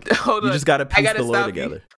 Like Hold you on. just gotta piece the lore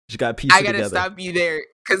together. You just gotta piece it together. I gotta stop you there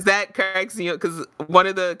because that cracks me up. Because one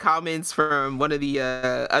of the comments from one of the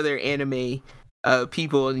other anime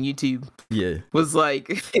people on YouTube was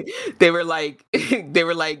like, they were like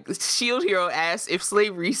Shield Hero asked if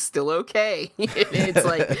slavery's still okay. It's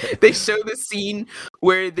like they show the scene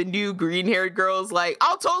where the new green haired girl's like,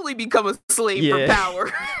 I'll totally become a slave for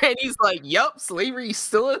power, and he's like, yup, slavery's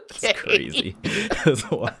still okay. It's crazy. That's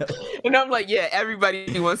wild. And I'm like, yeah,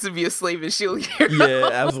 everybody wants to be a slave in Shield Hero. Yeah,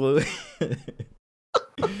 absolutely.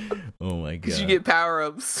 Oh my god, because you get power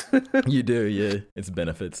ups. You do, yeah. It's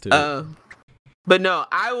benefits too. But no,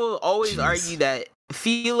 I will always argue that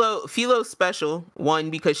Philo's special. One,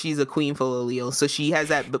 because she's a Queen Filolio, so she has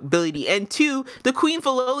that ability. And two, the Queen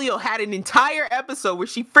Filolio had an entire episode where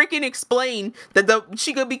she freaking explained that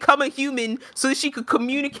she could become a human so that she could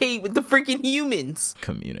communicate with the freaking humans.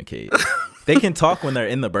 Communicate. They can talk when they're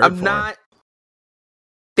in the bird form.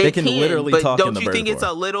 They can literally talk in the bird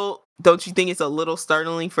form. Don't you think it's a little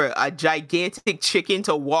startling for a gigantic chicken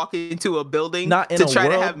to walk into a building to try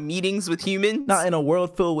to have meetings with humans? Not in a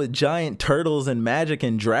world filled with giant turtles and magic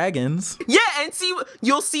and dragons. Yeah, and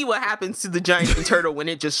you'll see what happens to the giant turtle when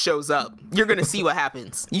it just shows up. You're gonna see what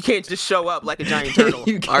happens. You can't just show up like a giant turtle.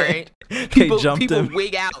 All right, people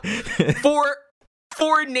wig out.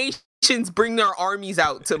 Four nations bring their armies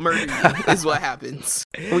out to murder you. Is what happens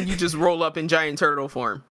when you just roll up in giant turtle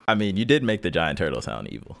form. I mean, you did make the giant turtle sound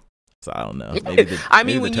evil. So I don't know.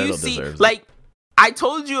 Maybe when you see, like, I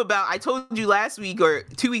told you last week or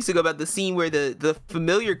 2 weeks ago about the scene where the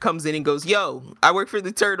familiar comes in and goes, "Yo, I work for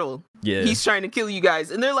the turtle. Yeah, he's trying to kill you guys,"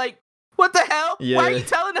 and they're like, "What the hell? Yeah. Why are you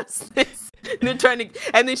telling us this?" And they're trying to,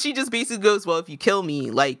 and then she just basically goes, "Well, if you kill me,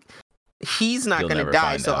 like, he's not gonna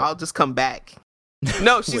die, so I'll just come back."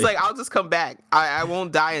 No, she's like, I'll just come back. I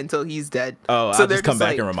won't die until he's dead. Oh, so I'll just come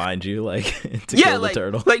back and remind you, like, to kill the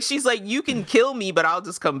turtle. Like, she's like, you can kill me, but I'll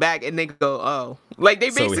just come back. And they go, oh. Like,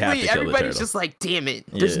 they basically, everybody's just like, damn it.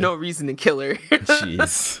 There's no reason to kill her.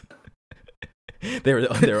 Jeez. They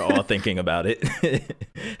were all thinking about it.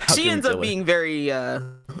 She ends up being very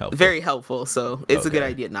helpful. So it's a good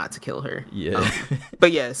idea not to kill her. Yeah.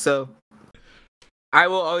 But yeah, so I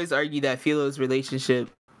will always argue that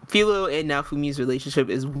Philo and Naofumi's relationship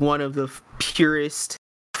is one of the purest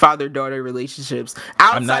father-daughter relationships.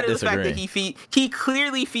 Outside of the fact that he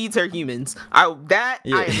clearly feeds her humans. I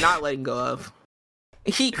am not letting go of.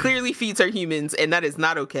 He clearly feeds her humans, and that is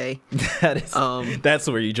not okay. That's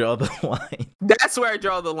where you draw the line. That's where I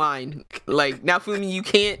draw the line. Like, Naofumi, you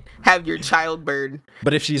can't have your child bird.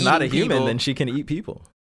 But if she's not a human, then she can eat people.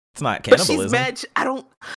 It's not cannibalism. But she's mad.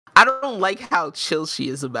 I don't like how chill she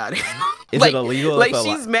is about it. Is it illegal? Like,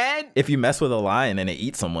 she's mad if you mess with a lion and it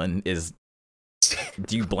eats someone.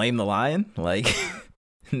 Do you blame the lion? Like,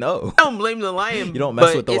 no. I don't blame the lion. You don't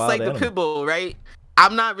mess with the wild animal. It's like the pit bull, right?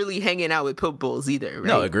 I'm not really hanging out with pit bulls either. Right?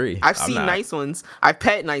 No, agree. I've seen nice ones. I've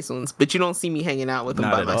pet nice ones, but you don't see me hanging out with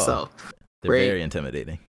them by myself. They're very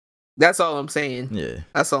intimidating. That's all I'm saying. Yeah,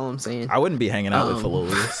 that's all I'm saying. I wouldn't be hanging out with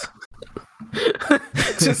Filolius.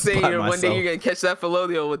 Just saying, one day you're gonna catch that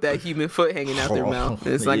Filolio with that human foot hanging out their mouth.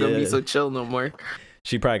 It's not gonna be so chill no more.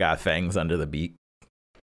 She probably got fangs under the beak,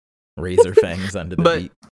 razor fangs under the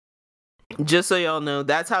beak. Just so y'all know,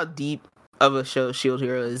 that's how deep of a show Shield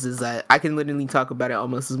Hero is that I can literally talk about it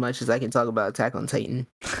almost as much as I can talk about Attack on Titan,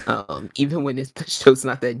 even when the show's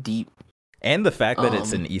not that deep. And the fact that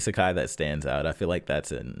it's an isekai that stands out, I feel like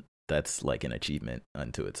that's like an achievement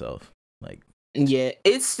unto itself. Like, yeah,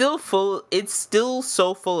 it's still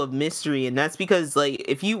so full of mystery, and that's because, like,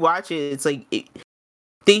 if you watch it, it's like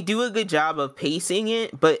they do a good job of pacing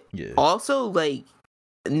it, but also, like,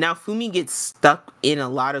 Naofumi gets stuck in a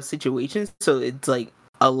lot of situations, so it's like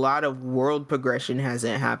a lot of world progression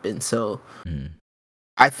hasn't happened. So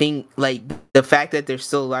I think, like, the fact that there's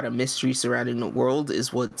still a lot of mystery surrounding the world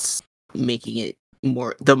is what's making it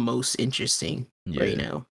the most interesting right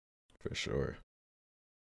now. For sure.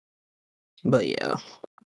 But yeah.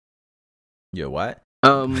 Yo, what?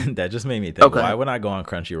 That just made me think, why when I go on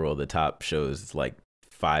Crunchyroll, the top shows, like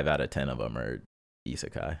 5 out of 10 of them are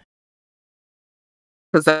isekai?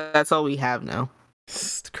 Because that's all we have now.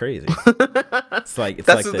 It's crazy. It's like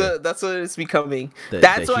that's what it's becoming.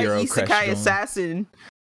 That's why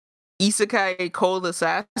Isekai Cold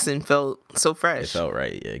Assassin felt so fresh. It felt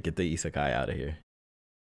right. Yeah, get the Isekai out of here.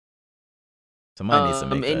 Somebody needs to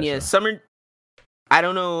make that show. Summer. I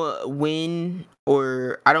don't know when,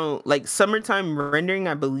 or I don't like Summertime Rendering.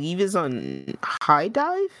 I believe is on High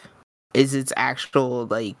Dive. Is its actual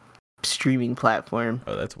like streaming platform?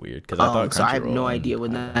 Oh, that's weird. Because I thought so I have no idea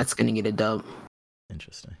when that's gonna get a dub.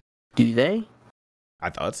 Interesting. Do they? I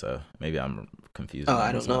thought so. Maybe I'm confused.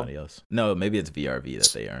 I don't know. Else. No, maybe it's VRV that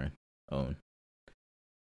they own.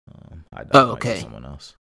 Okay. Someone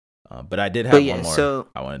else. But I did have one more. So,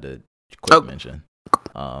 I wanted to quick mention.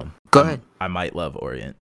 Go ahead. I might love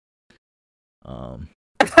Orient.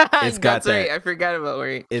 It's got I forgot about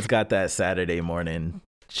Orient. It's got that Saturday morning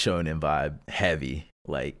shonen vibe, heavy.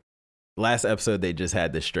 Like last episode, they just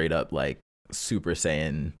had this straight up like Super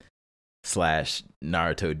Saiyan /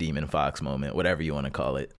 Naruto Demon Fox moment, whatever you want to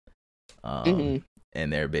call it. And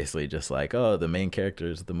they're basically just like, oh, the main character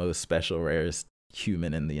is the most special, rarest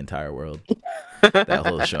human in the entire world. That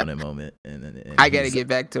whole shonen moment. And I gotta get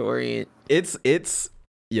back to Orient. It's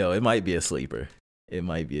it might be a sleeper.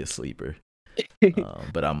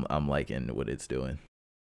 But I'm liking what it's doing.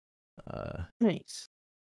 Nice.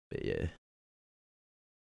 But yeah.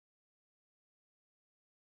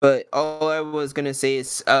 But all I was gonna say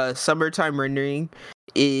is Summertime Rendering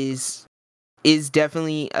is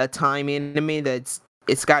definitely a time anime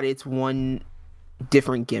it's got its one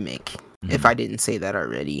different gimmick, if I didn't say that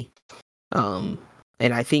already. And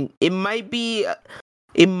I think it might be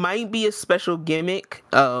a special gimmick.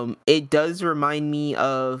 It does remind me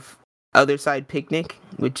of Other Side Picnic,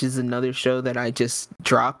 which is another show that I just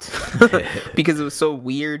dropped because it was so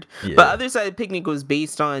weird. Yeah. But Other Side Picnic was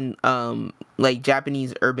based on like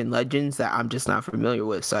Japanese urban legends that I'm just not familiar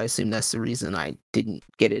with, so I assume that's the reason I didn't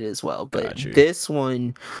get it as well. But this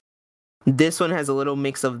one has a little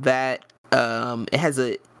mix of that. It has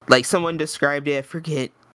like someone described it, I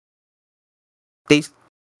forget. They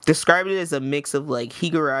described it as a mix of like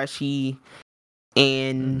Higurashi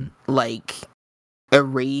and like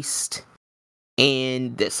Erased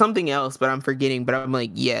and something else, but I'm forgetting. But I'm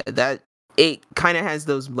like, yeah, that it kind of has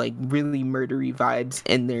those like really murdery vibes,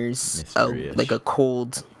 and there's like a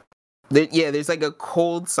cold, there's like a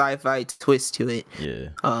cold sci-fi twist to it. Yeah,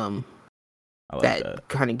 I like that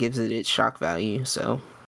kind of gives it its shock value. So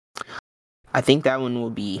I think that one will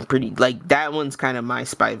be pretty. Like that one's kind of my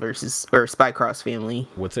Spy Cross family.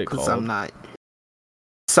 What's it called? Because I'm not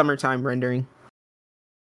Summertime Rendering.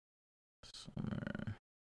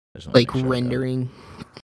 Like rendering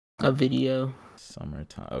a video.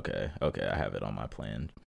 Summertime. Okay, I have it on my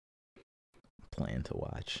plan to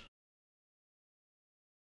watch.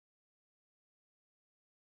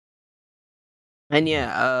 And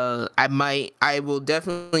yeah, I will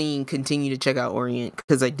definitely continue to check out Orient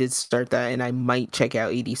because I did start that, and I might check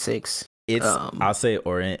out 86. I'll say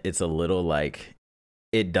Orient. It's a little like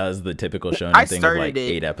it does the typical shonen thing of like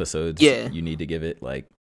 8 episodes. Yeah, you need to give it like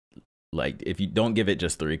if you don't give it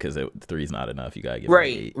just 3 because 3 is not enough, you gotta give it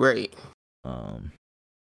 8. Right.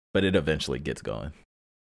 But it eventually gets going,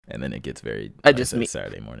 and then it gets very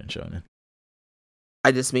Saturday morning shonen.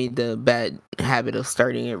 I just made the bad habit of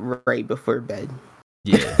starting it right before bed.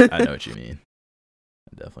 Yeah, I know what you mean.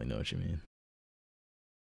 I definitely know what you mean.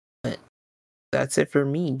 But that's it for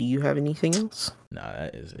me. Do you have anything else? Nah,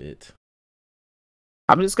 that is it.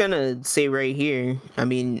 I'm just gonna say right here, I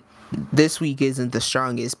mean, this week isn't the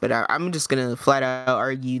strongest, but I'm just gonna flat out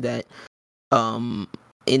argue that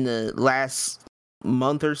in the last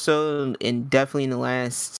month or so, and definitely in the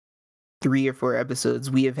last 3 or 4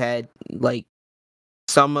 episodes, we have had like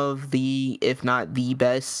some of the, if not the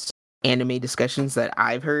best anime discussions that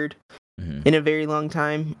I've heard in a very long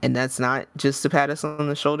time. And that's not just to pat us on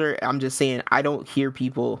the shoulder. I'm just saying I don't hear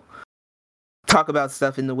people talk about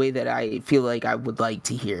stuff in the way that I feel like I would like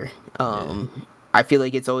to hear. I feel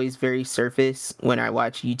like it's always very surface when I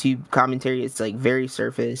watch YouTube commentary. It's like very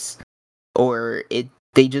surface, or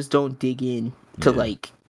they just don't dig in to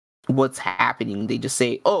like what's happening. They just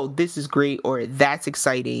say, oh, this is great, or that's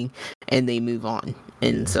exciting, and they move on.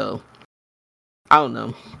 And so I don't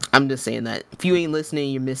know, I'm just saying that if you ain't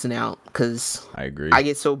listening, you're missing out, because I agree. I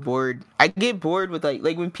get so bored. I get bored with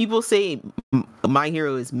like when people say My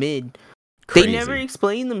Hero is mid. Crazy. They never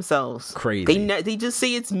explain themselves. Crazy. They just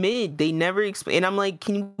say it's mid. They never explain. And I'm like,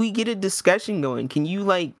 can we get a discussion going? Can you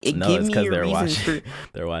like give me your reasons for?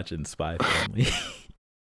 They're watching Spy Family.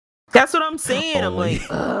 That's what I'm saying. I'm like,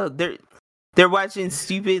 they're They're watching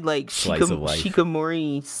stupid like Slice of life.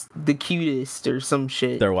 Shikamori's The Cutest or some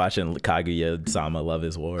shit. They're watching Kaguya-sama Love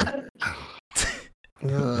is War.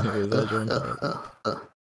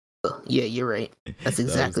 Yeah, you're right. That's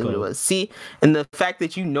exactly what it was. See, and the fact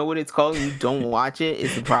that you know what it's called and you don't watch it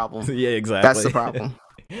is the problem. Yeah, exactly. That's the problem.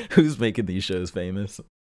 Who's making these shows famous?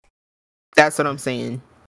 That's what I'm saying.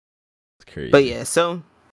 It's crazy. But yeah, so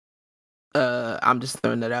I'm just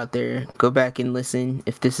throwing that out there. Go back and listen.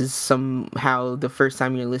 If this is somehow the first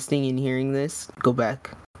time you're listening and hearing this, go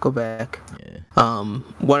back. Yeah.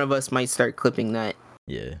 One of us might start clipping that.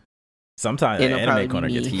 Yeah. Sometimes Anime Corner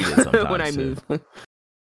gets heated sometimes when I too. move.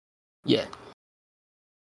 Yeah.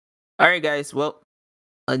 All right, guys. Well,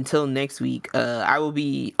 until next week, I will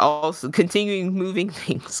be also continuing moving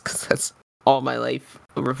things because that's all my life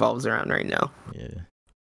revolves around right now. Yeah.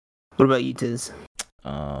 What about you, Tiz?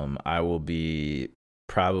 I will be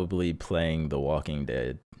probably playing The Walking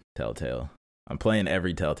Dead Telltale. I'm playing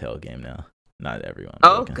every Telltale game now. Not everyone.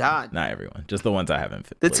 Oh, God. Not everyone. Just the ones I haven't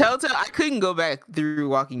The played. Telltale, I couldn't go back through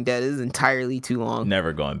Walking Dead. It is entirely too long.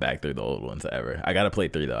 Never going back through the old ones ever. I gotta play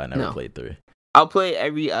 3 though. I never played 3. I'll play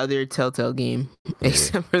every other Telltale game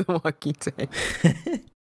except for The Walking Dead.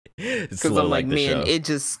 Because I'm like, man, it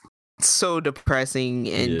just so depressing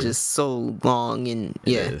and just so long and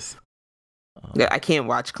yeah. I can't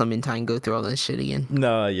watch Clementine go through all that shit again.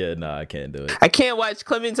 No, I can't do it. I can't watch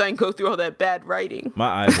Clementine go through all that bad writing.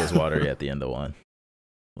 My eyes was watery at the end of 1.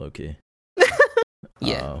 Low key.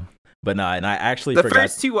 Yeah. But no, and I actually the forgot.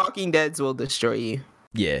 first 2 Walking Deads will destroy you.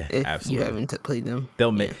 Yeah, if absolutely. You haven't played them.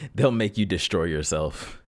 They'll make you destroy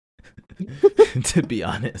yourself. To be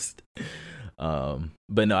honest.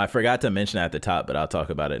 But no, I forgot to mention at the top, but I'll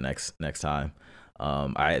talk about it next time.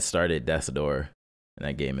 I started Death's Door, and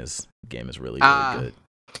that game is really good.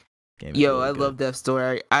 I love Death's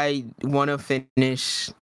Door. I want to finish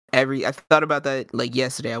I thought about that like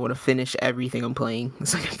yesterday. I want to finish everything I'm playing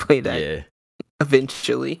so I can play that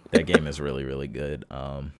eventually. That game is really, really good.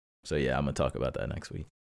 So yeah, I'm gonna talk about that next week.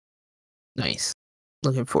 Nice.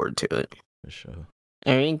 Looking forward to it. For sure.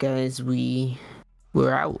 All right, guys,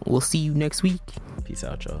 we're out. We'll see you next week. Peace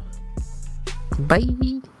out, y'all.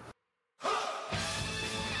 Bye.